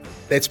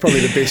 That's probably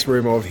the best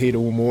rumour I've heard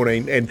all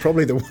morning, and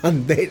probably the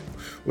one that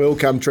will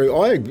come true.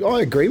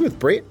 I agree with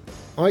Brett.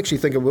 I actually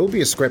think it will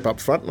be a scrap up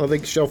front, and I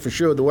think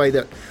Self-Assured, the way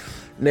that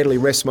Natalie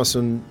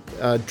Rasmussen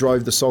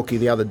drove the sulky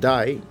the other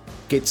day,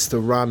 gets to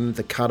run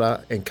the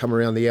cutter and come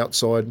around the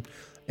outside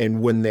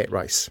and win that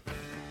race.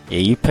 Yeah,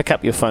 you pick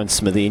up your phone,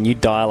 Smithy, and you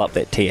dial up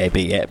that TAB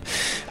app.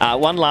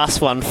 One last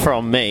one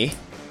from me.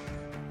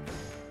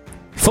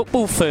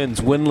 Football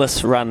Fern's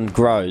winless run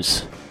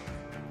grows.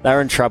 They're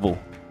in trouble.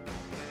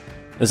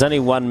 There's only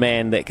one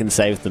man that can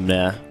save them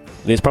now.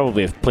 There's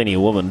probably plenty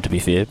of women, to be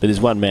fair, but there's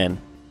one man.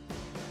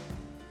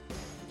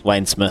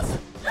 Wayne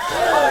Smith.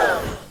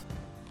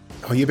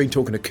 Oh, you've been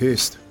talking to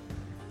Kirst.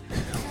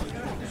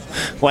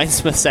 Wayne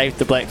Smith saved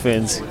the Black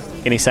Ferns,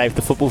 and he saved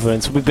the Football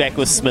Ferns. We'll be back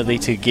with Smithy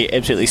to get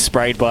absolutely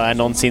sprayed by a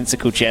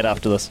nonsensical chat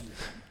after this.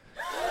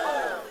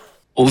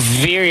 Well,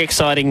 very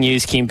exciting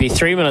news, Kempy.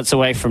 3 minutes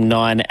away from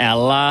 9.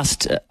 Our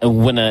last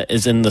winner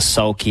is in the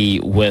sulky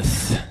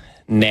with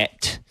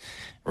Nat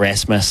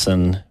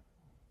Rasmussen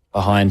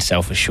behind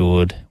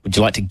Self-Assured. Would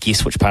you like to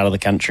guess which part of the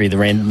country the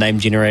random name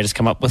generators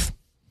come up with?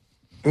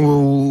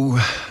 Well,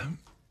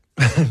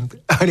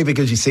 Only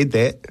because you said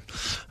that.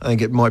 I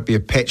think it might be a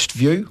patched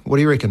view. What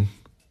do you reckon?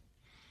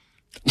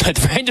 No,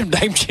 the random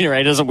name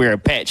generator doesn't wear a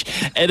patch.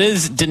 It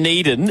is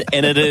Dunedin,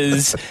 and it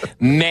is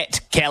Matt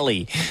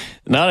Kelly.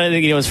 No, I don't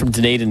think anyone's from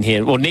Dunedin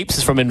here. Well, Neeps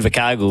is from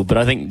Invercargill, but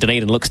I think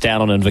Dunedin looks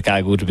down on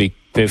Invercargill, to be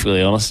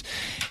perfectly honest.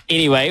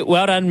 Anyway,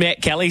 well done,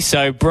 Matt Kelly.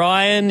 So,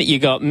 Brian, you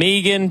got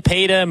Megan,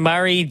 Peter,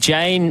 Murray,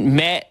 Jane,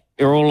 Matt.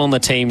 You're all on the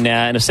team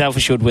now, and if Self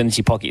Assured wins,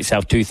 you pocket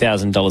yourself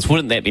 $2,000.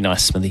 Wouldn't that be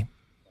nice, Smithy?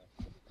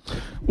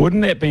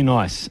 Wouldn't that be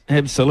nice?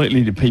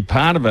 Absolutely, to be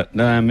part of it.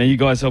 You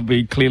guys will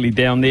be clearly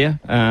down there.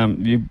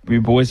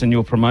 You boys in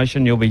your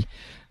promotion, you'll be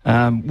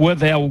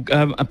with our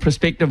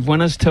prospective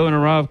winners 2 in a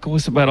row, of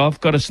course. But I've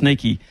got a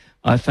sneaky.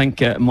 I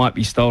think it might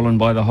be stolen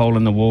by the Hole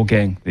in the Wall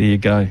gang. There you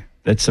go.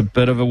 That's a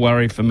bit of a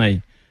worry for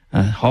me.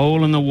 A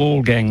Hole in the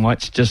Wall gang might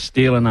just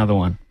steal another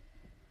one.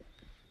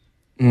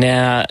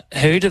 Now,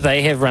 who do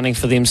they have running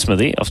for them,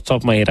 Smithy? Off the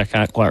top of my head, I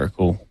can't quite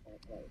recall.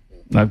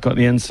 They've got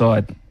the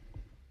inside.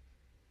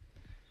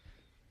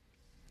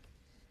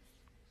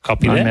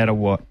 Copy no that. Matter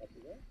what.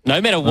 No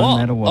matter what? No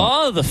matter what.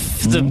 Oh, the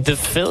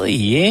filly.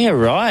 Yeah,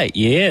 right.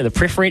 Yeah, the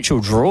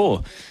preferential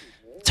draw.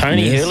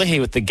 Tony Hurley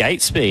with the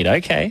gate speed.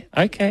 Okay.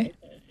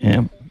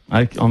 Yeah,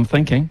 I'm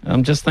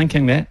just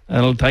thinking that.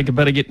 It'll take a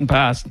bit of getting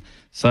past.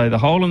 So the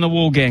Hole in the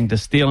Wall gang to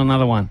steal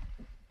another one.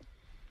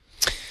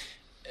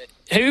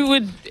 Who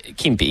would,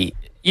 Kempy,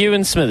 you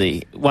and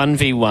Smithy,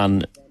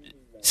 1v1,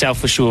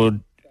 Self-Assured,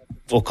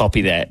 or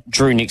copy that,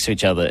 drew next to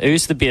each other.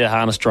 Who's the better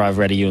harness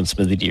driver out of you and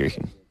Smithy, do you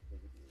reckon?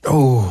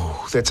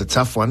 Oh, that's a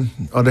tough one.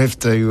 I'd have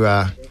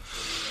to...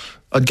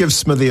 I'd give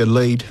Smithy a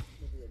lead.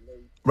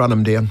 Run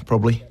him down,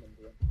 probably.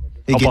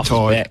 He'd get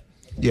tired.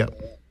 Yeah.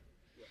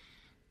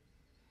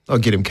 I'll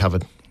get him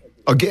covered.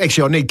 I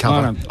need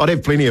cover. I'd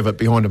have plenty of it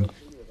behind him.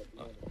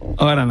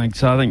 I don't think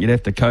so. I think you'd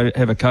have to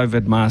have a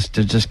COVID mask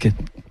to just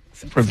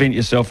prevent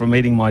yourself from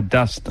eating my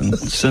dust and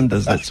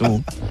cinders, that's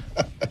all.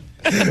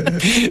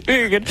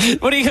 Very good.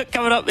 What do you got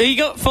coming up? You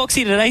got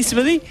Foxy today,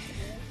 Smithy?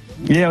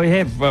 Yeah, we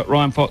have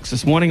Ryan Fox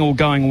this morning, all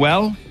going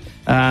well.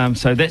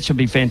 So that should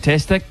be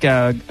fantastic.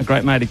 A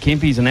great mate of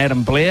Kempy's and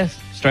Adam Blair,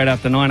 straight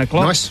after 9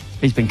 o'clock. Nice.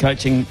 He's been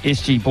coaching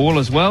SG Ball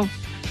as well.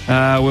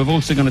 We're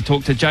also going to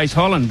talk to Jace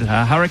Holland,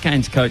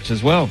 Hurricanes coach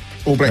as well.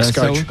 All Blacks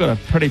coach. So we've got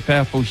a pretty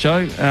powerful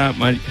show.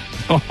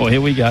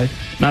 Here we go.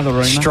 Another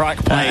rumour.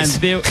 Strike plays.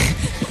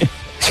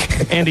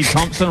 Andy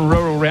Thompson,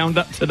 Rural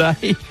Roundup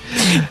today.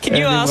 Can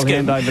you ask we'll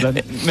him? Hand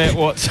over to Matt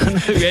Watson.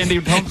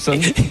 Andy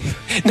Thompson.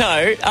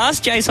 No,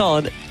 ask Jace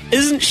Holland.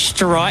 Isn't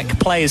strike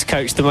players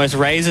coach the most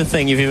razor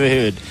thing you've ever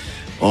heard?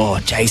 Oh,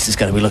 Jace is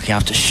going to be looking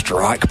after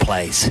strike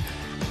plays.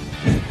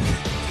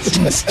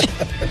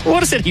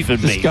 What does it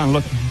even mean? Just go and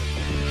look.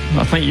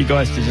 I think you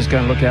guys should just go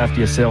and look after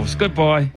yourselves. Goodbye.